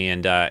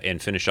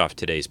 and finish off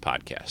today's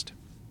podcast.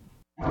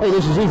 Hey,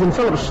 this is Ethan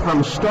Phillips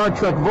from Star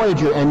Trek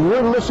Voyager, and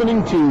you're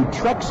listening to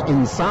Treks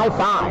in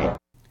Sci-Fi.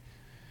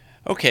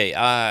 Okay,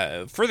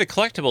 for the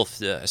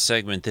collectible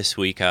segment this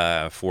week,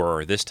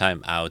 for this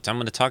time out, I'm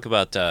going to talk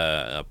about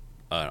an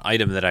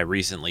item that I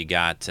recently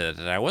got that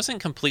I wasn't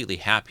completely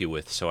happy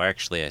with, so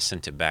actually I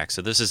sent it back.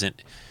 So this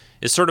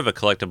it's sort of a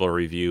collectible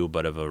review,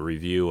 but of a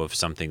review of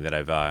something that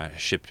I've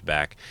shipped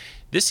back.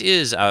 This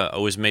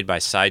was made by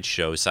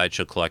Sideshow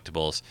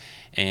Collectibles,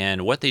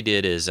 and what they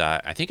did is,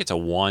 I think it's a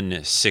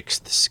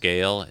 1/6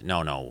 scale.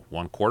 No,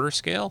 1/4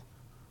 scale?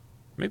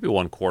 Maybe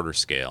 1/4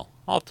 scale.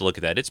 I'll have to look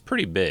at that. It's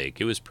pretty big.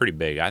 It was pretty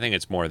big. I think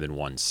it's more than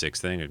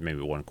 1/6. I think it's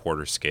maybe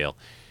 1/4 scale.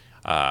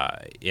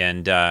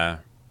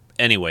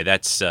 Anyway,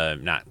 that's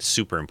not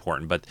super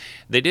important. But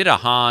they did a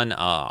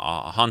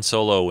Han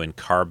Solo in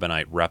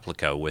carbonite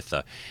replica with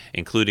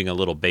including a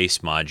little base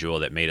module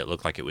that made it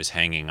look like it was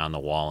hanging on the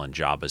wall in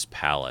Jabba's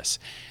palace.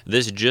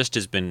 This just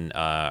has been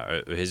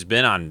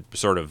on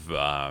sort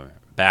of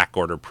back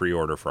order,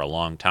 pre-order for a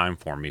long time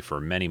for me, for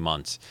many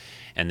months.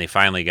 And they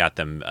finally got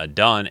them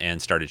done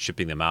and started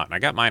shipping them out. And I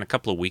got mine a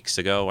couple of weeks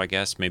ago, I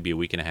guess, maybe a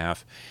week and a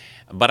half.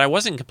 But I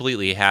wasn't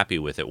completely happy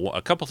with it.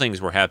 A couple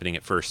things were happening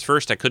at first.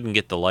 First, I couldn't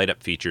get the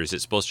light-up features.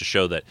 It's supposed to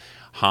show that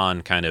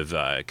Han kind of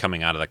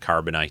coming out of the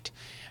carbonite.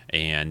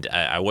 And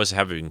I was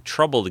having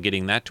trouble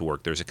getting that to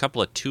work. There's a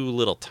couple of two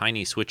little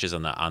tiny switches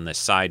on the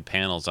side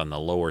panels, on the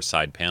lower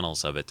side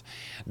panels of it,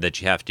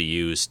 that you have to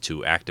use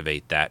to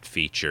activate that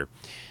feature.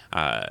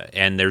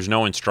 And there's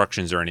no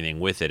instructions or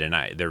anything with it,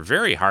 and they're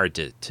very hard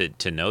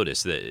to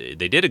notice. They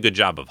did a good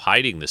job of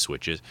hiding the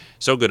switches,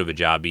 so good of a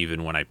job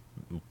even when I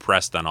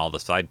pressed on all the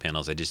side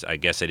panels. I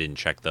guess I didn't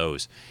check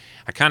those.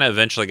 I kind of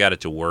eventually got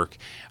it to work,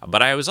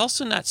 but I was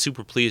also not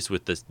super pleased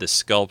with the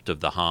sculpt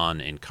of the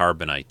Han in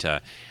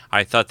carbonite.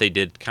 I thought they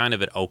did kind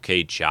of an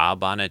okay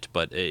job on it,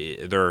 but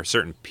there are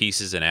certain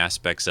pieces and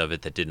aspects of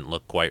it that didn't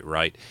look quite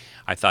right.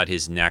 I thought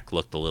his neck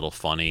looked a little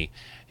funny.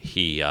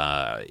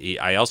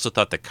 I also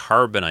thought the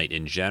carbonite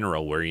in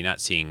general, where you're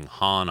not seeing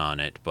Han on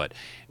it, but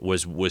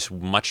was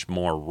much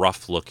more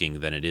rough looking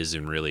than it is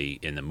in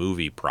the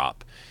movie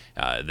prop.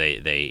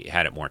 They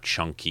had it more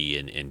chunky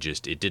and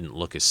just it didn't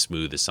look as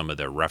smooth as some of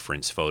the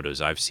reference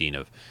photos I've seen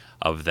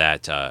of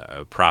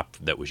that prop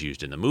that was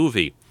used in the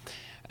movie.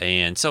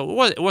 And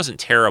so it wasn't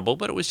terrible,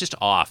 but it was just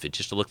off. It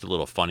just looked a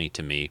little funny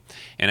to me.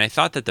 And I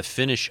thought that the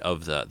finish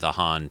of the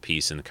Han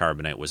piece in the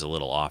carbonite was a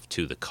little off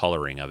too. The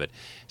coloring of it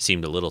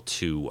seemed a little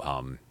too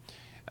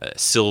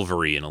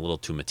silvery and a little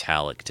too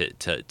metallic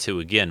to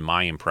again,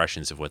 my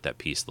impressions of what that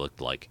piece looked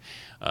like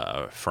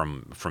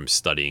from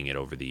studying it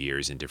over the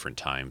years in different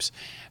times.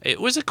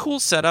 It was a cool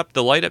setup.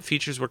 The light-up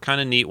features were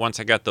kind of neat once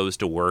I got those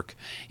to work.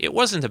 It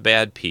wasn't a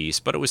bad piece,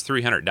 but it was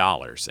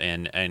 $300.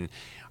 And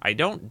I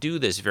don't do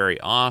this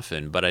very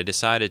often, but I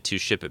decided to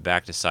ship it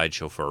back to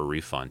Sideshow for a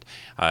refund.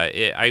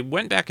 I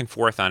went back and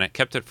forth on it,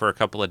 kept it for a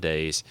couple of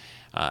days,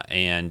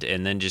 and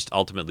then just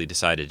ultimately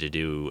decided to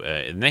do.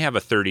 And they have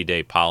a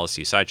 30-day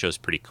policy. Sideshow's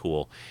pretty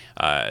cool.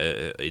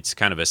 It's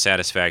kind of a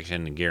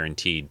satisfaction and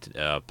guaranteed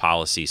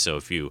policy. So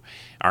if you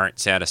aren't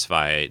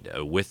satisfied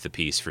with the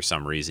piece for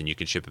some reason, you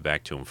can ship it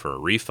back to them for a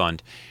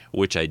refund,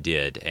 which I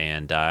did.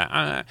 And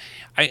I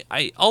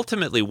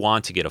ultimately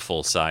want to get a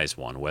full-size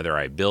one, whether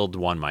I build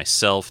one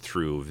myself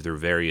through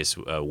various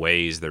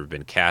ways. There have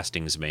been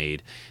castings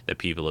made that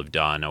people have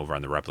done over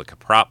on the Replica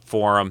Prop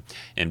Forum,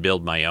 and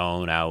build my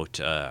own out.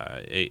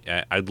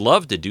 I'd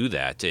love to do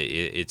that.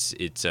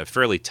 It's a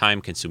fairly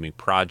time-consuming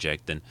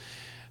project, and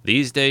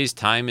these days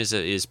time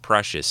is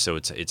precious, so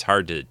it's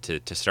hard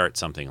to start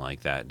something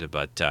like that.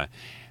 But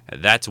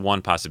that's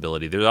one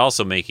possibility. They're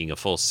also making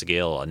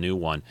a new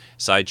one.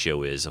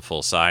 Sideshow is a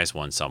full-size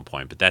one some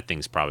point, but that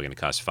thing's probably going to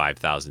cost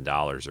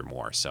 $5,000 or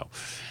more, so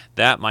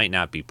that might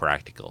not be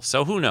practical.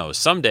 So who knows?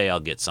 Someday I'll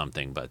get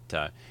something,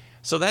 but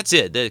so that's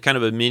it. Kind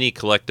of a mini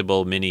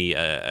collectible, mini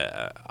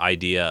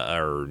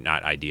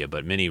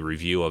mini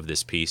review of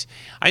this piece.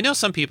 I know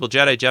some people,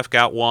 Jedi Jeff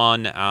got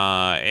one,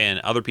 and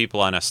other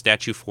people on a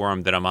statue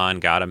forum that I'm on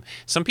got them.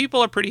 Some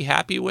people are pretty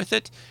happy with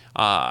it,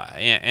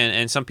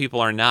 and some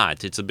people are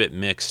not. It's a bit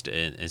mixed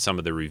in some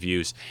of the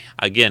reviews.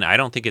 Again, I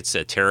don't think it's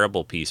a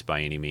terrible piece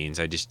by any means.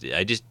 I just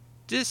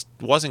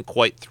wasn't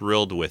quite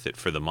thrilled with it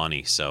for the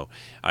money, so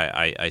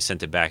I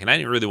sent it back, and I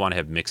didn't really want to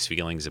have mixed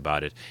feelings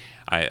about it.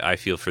 I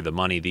feel for the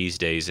money these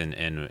days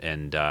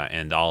and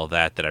all of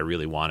that I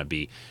really want to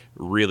be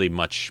really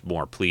much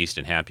more pleased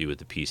and happy with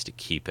the piece to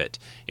keep it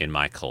in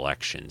my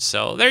collection.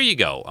 So there you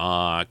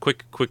go.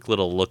 Quick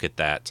little look at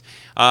that.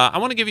 I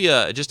want to give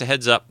you just a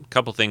heads up, a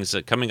couple things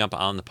coming up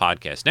on the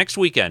podcast next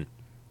weekend.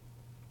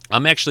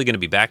 I'm actually going to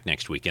be back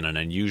next week in an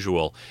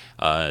unusual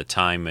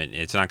time, and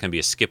it's not going to be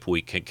a skip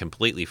week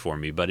completely for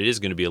me, but it is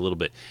going to be a little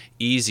bit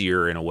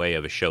easier in a way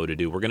of a show to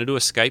do. We're going to do a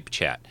Skype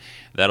chat.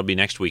 That'll be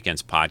next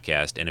weekend's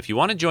podcast, and if you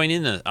want to join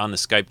in on the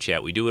Skype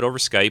chat, we do it over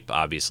Skype,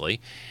 obviously,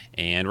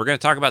 and we're going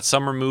to talk about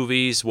summer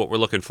movies, what we're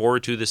looking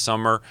forward to this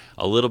summer,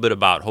 a little bit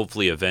about,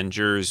 hopefully,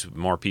 Avengers.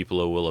 More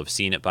people will have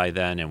seen it by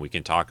then, and we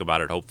can talk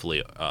about it,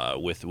 hopefully,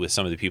 with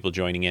some of the people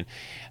joining in.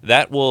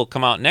 That will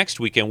come out next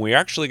weekend. We're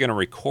actually going to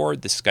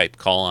record the Skype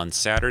call on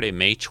Saturday,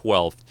 May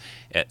 12th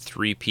at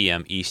 3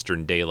 p.m.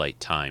 Eastern Daylight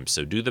Time.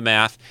 So do the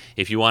math.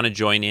 If you want to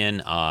join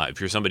in, if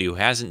you're somebody who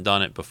hasn't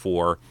done it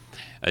before,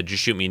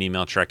 just shoot me an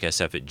email,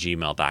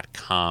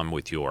 treksf@gmail.com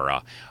with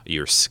your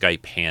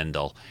Skype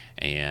handle.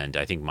 And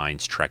I think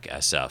mine's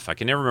TrekSF. I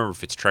can never remember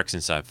if it's Treks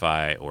in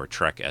Sci-Fi or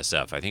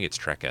TrekSF. I think it's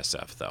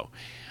TrekSF, though.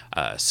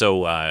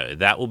 So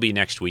that will be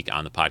next week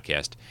on the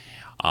podcast.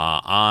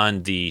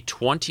 On the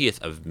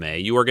 20th of May,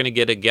 you are going to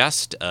get a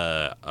guest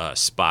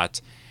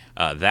spot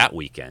that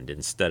weekend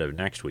instead of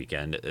next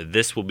weekend.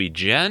 This will be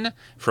Jen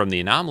from the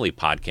Anomaly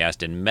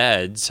podcast and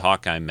Meds,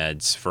 Hawkeye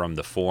Meds from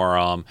the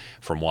Forum,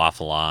 from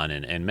Waffle On,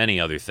 and many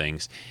other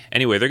things.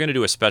 Anyway, they're going to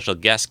do a special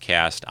guest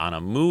cast on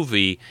a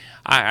movie.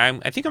 I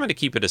think I'm going to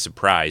keep it a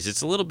surprise.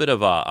 It's a little bit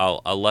of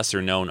a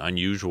lesser-known,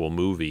 unusual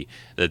movie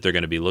that they're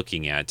going to be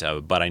looking at,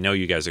 but I know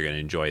you guys are going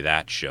to enjoy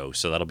that show,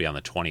 so that'll be on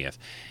the 20th.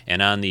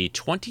 And on the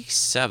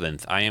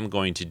 27th, I am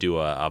going to do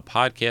a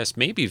podcast,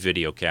 maybe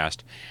video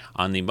cast,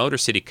 on the Motor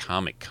City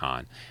Comic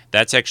Con.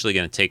 That's actually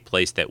going to take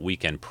place that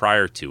weekend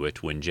prior to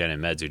it when Jen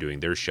and Meds are doing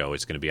their show.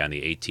 It's going to be on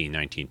the 18th,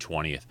 19th,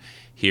 20th.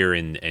 Here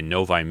in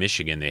Novi,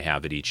 Michigan, they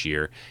have it each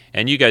year.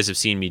 And you guys have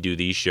seen me do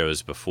these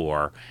shows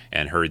before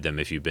and heard them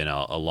if you've been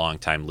a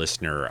long-time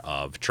listener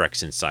of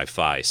Treks in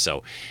Sci-Fi.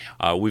 So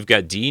we've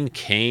got Dean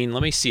Cain.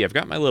 Let me see. I've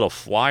got my little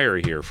flyer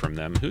here from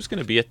them. Who's going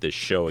to be at this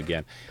show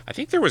again? I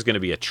think there was going to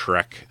be a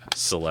Trek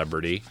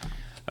celebrity.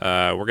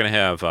 We're going to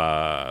have,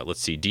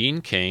 let's see,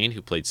 Dean Cain,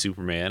 who played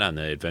Superman on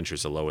The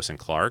Adventures of Lois and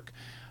Clark.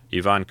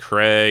 Yvonne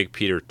Craig,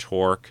 Peter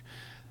Tork.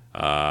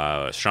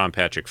 Sean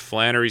Patrick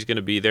Flannery's going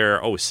to be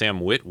there. Oh,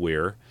 Sam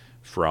Witwer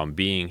from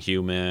Being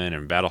Human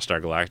and Battlestar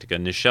Galactica.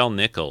 Nichelle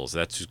Nichols,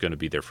 that's who's going to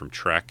be there from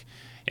Trek.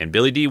 And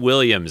Billy D.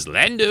 Williams,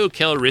 Lando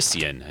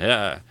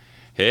Calrissian.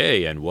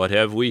 Hey, and what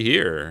have we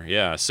here?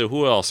 Yeah, so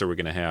who else are we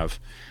going to have?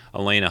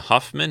 Elena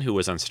Huffman, who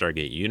was on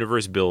Stargate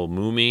Universe. Bill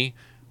Mumy.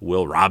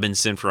 Will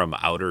Robinson from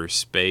Outer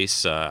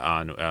Space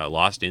on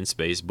Lost in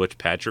Space. Butch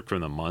Patrick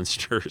from the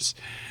Munsters.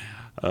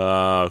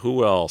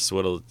 Who else?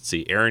 Let's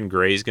see. Erin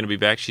Gray's going to be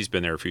back. She's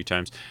been there a few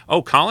times.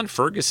 Oh, Colin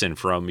Ferguson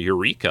from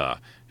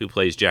Eureka, who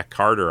plays Jack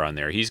Carter on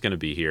there. He's going to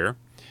be here.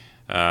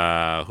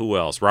 Who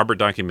else? Robert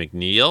Duncan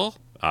McNeil.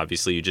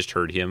 Obviously, you just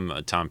heard him.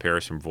 Tom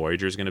Paris from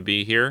Voyager is going to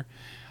be here.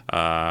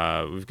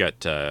 We've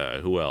got,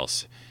 who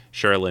else?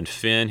 Sherilyn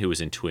Finn, who was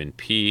in Twin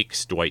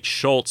Peaks. Dwight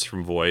Schultz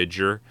from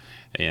Voyager.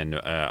 And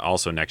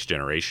also Next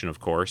Generation,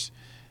 of course.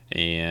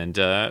 And,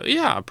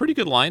 yeah, a pretty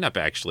good lineup,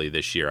 actually,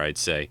 this year, I'd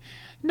say.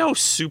 No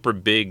super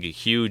big,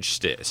 huge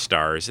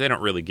stars. They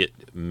don't really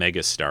get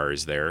mega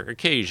stars there.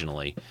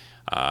 Occasionally,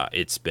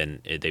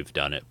 they've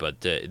done it,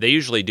 but they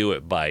usually do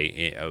it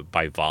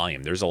by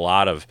volume. There's a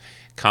lot of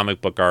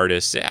comic book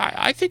artists.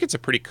 I think it's a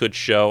pretty good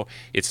show.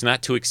 It's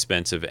not too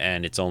expensive,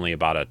 and it's only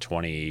about a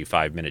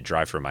 25-minute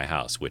drive from my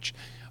house, which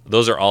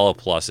those are all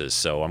pluses.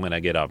 So I'm going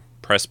to get a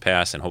press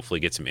pass and hopefully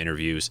get some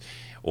interviews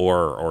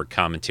or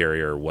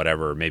commentary or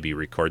whatever. Maybe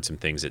record some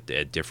things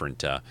at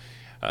different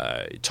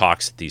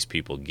talks that these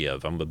people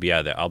give. I'm gonna be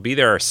out there. I'll be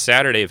there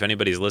Saturday if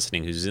anybody's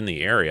listening who's in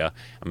the area.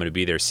 I'm going to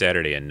be there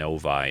Saturday in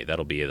Novi.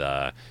 That'll be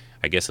I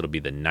guess it'll be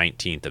the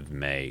 19th of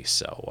May.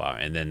 So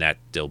and then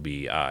that'll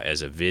be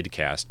as a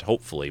vidcast,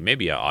 hopefully,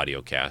 maybe an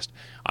audio cast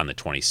on the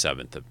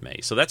 27th of May.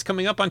 So that's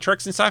coming up on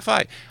Treks in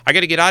Sci-Fi. I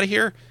got to get out of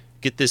here,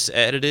 get this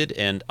edited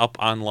and up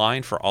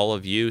online for all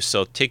of you.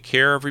 So take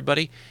care,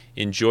 everybody.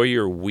 Enjoy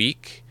your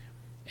week.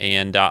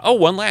 And,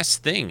 one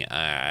last thing.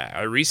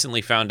 I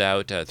recently found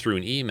out through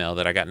an email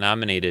that I got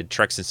nominated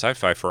Treks in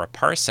Sci-Fi for a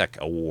Parsec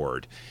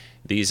Award.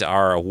 These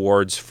are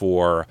awards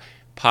for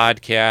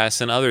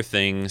podcasts and other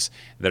things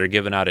that are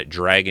given out at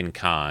Dragon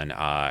Con,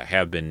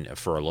 have been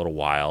for a little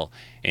while.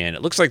 And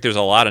it looks like there's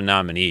a lot of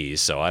nominees,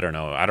 so I don't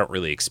know. I don't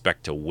really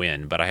expect to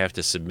win, but I have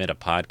to submit a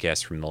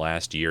podcast from the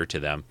last year to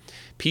them.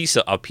 A piece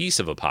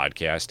of a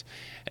podcast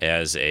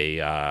as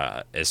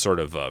sort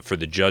of for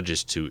the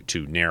judges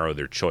to narrow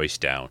their choice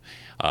down.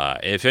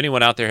 If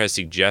anyone out there has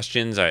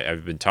suggestions,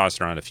 I've been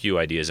tossing around a few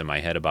ideas in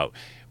my head about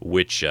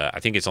which I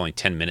think it's only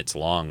 10 minutes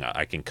long.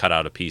 I can cut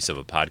out a piece of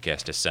a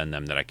podcast to send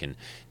them that I can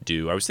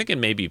do. I was thinking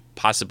maybe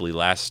possibly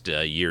last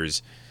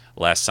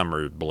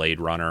summer Blade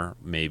Runner,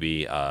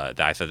 maybe. I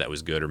thought that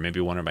was good, or maybe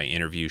one of my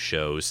interview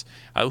shows.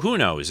 Who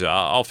knows?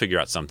 I'll figure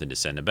out something to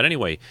send them. But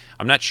anyway,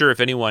 I'm not sure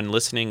if anyone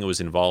listening was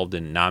involved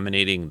in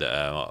nominating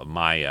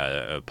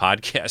my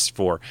podcast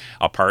for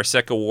a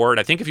Parsec Award.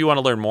 I think if you want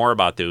to learn more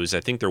about those, I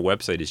think their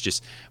website is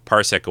just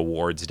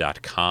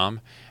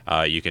parsecawards.com.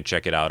 You can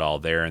check it out all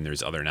there, and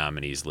there's other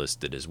nominees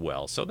listed as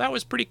well. So that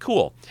was pretty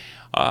cool.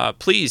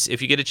 Please,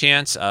 if you get a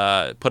chance,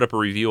 put up a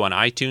review on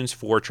iTunes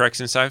for Treks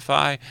in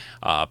Sci-Fi.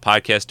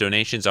 Podcast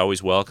donations,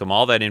 always welcome.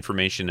 All that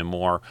information and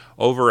more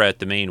over at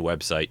the main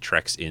website,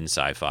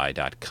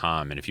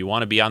 treksinsci-fi.com. And if you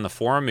want to be on the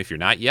forum, if you're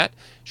not yet,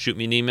 shoot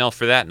me an email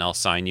for that, and I'll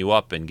sign you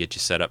up and get you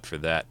set up for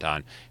that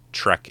on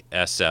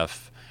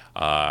treksf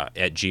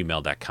at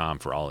gmail.com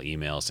for all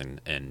emails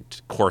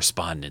and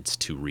correspondence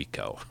to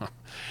Rico.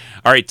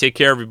 All right, take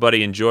care,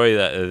 everybody. Enjoy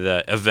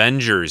the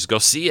Avengers. Go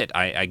see it.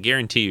 I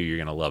guarantee you're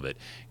going to love it.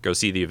 Go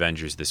see The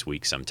Avengers this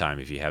week sometime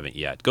if you haven't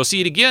yet. Go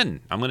see it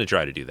again. I'm going to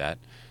try to do that.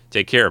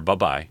 Take care.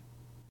 Bye-bye.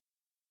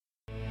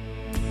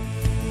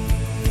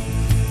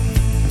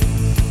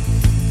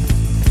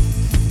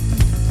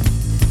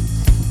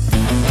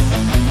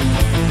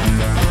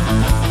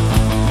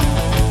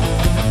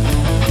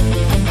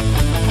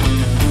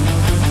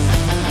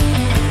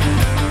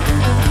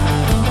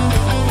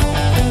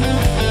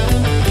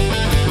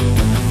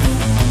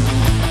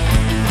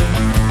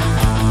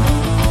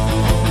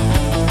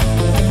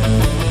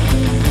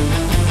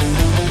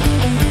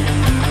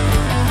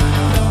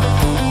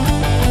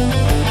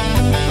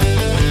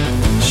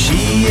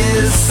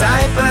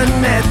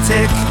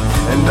 Cybernetic,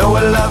 and though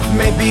her love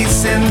may be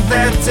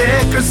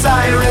synthetic, her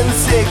siren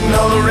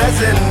signal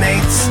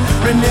resonates,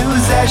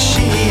 renews as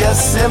she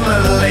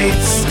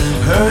assimilates.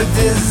 Her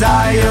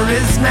desire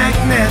is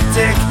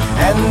magnetic,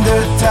 and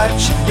her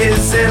touch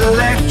is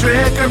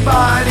electric. Her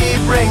body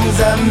brings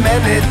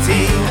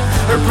amenity,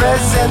 her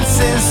presence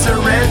is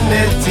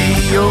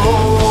serenity.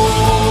 Oh,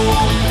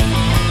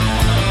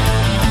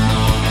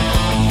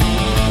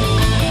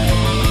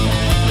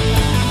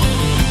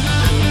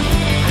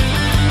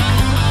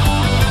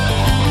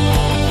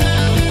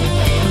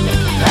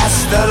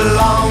 the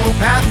long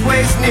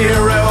pathways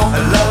Nero,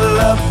 a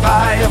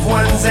lullaby of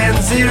ones and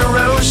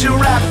zeros. She'll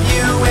wrap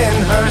you in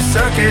her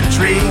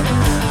circuitry.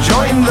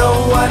 Join the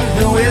one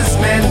who is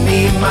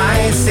many.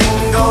 My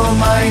single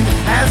mind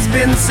has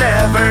been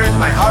severed,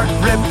 my heart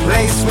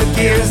replaced with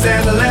gears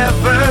and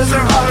levers.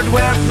 Her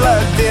hardware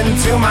plugged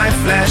into my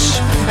flesh,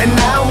 and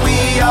now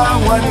we are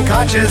one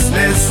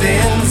consciousness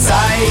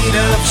inside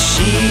of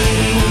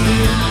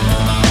she.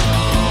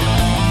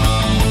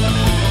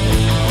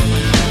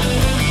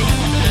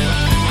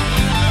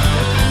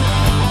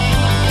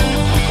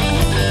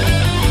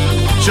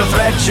 She'll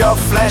thread your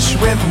flesh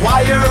with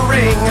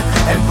wiring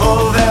and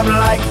pull them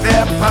like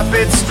their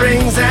puppet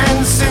strings,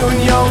 and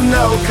soon you'll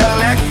know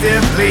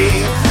collectively,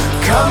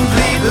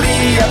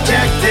 completely,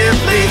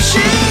 objectively,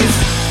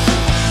 she's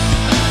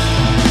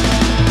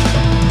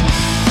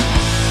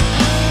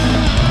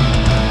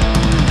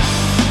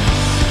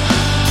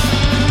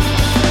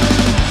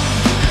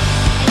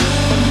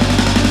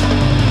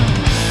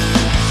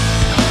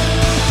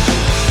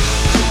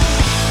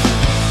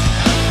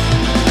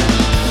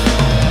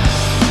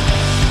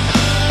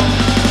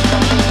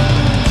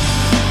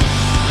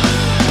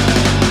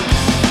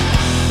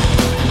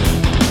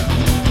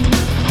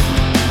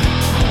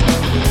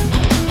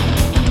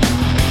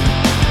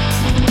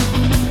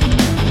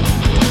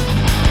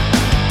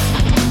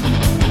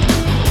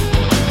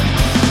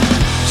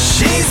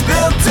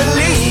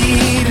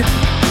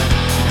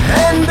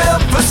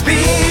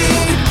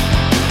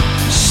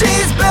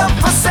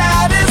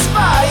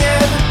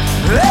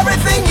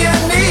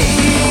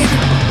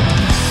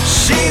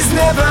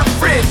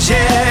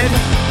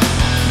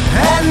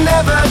and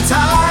never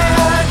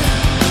tired.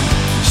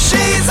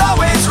 She's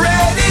always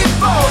ready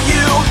for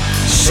you.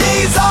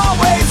 She's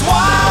always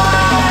wired.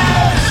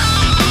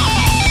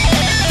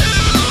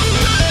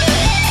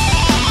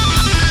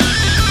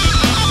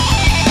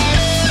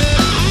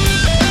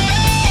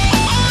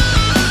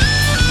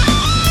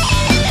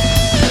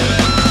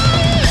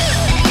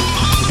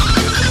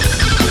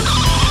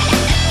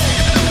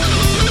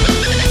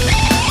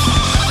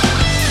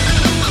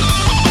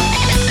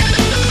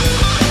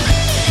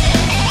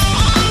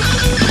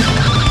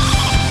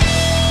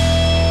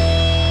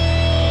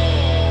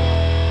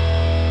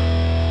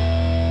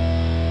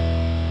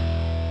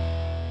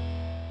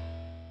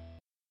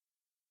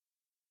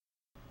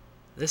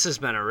 This has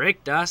been a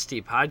Rick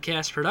Dusty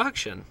podcast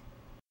production.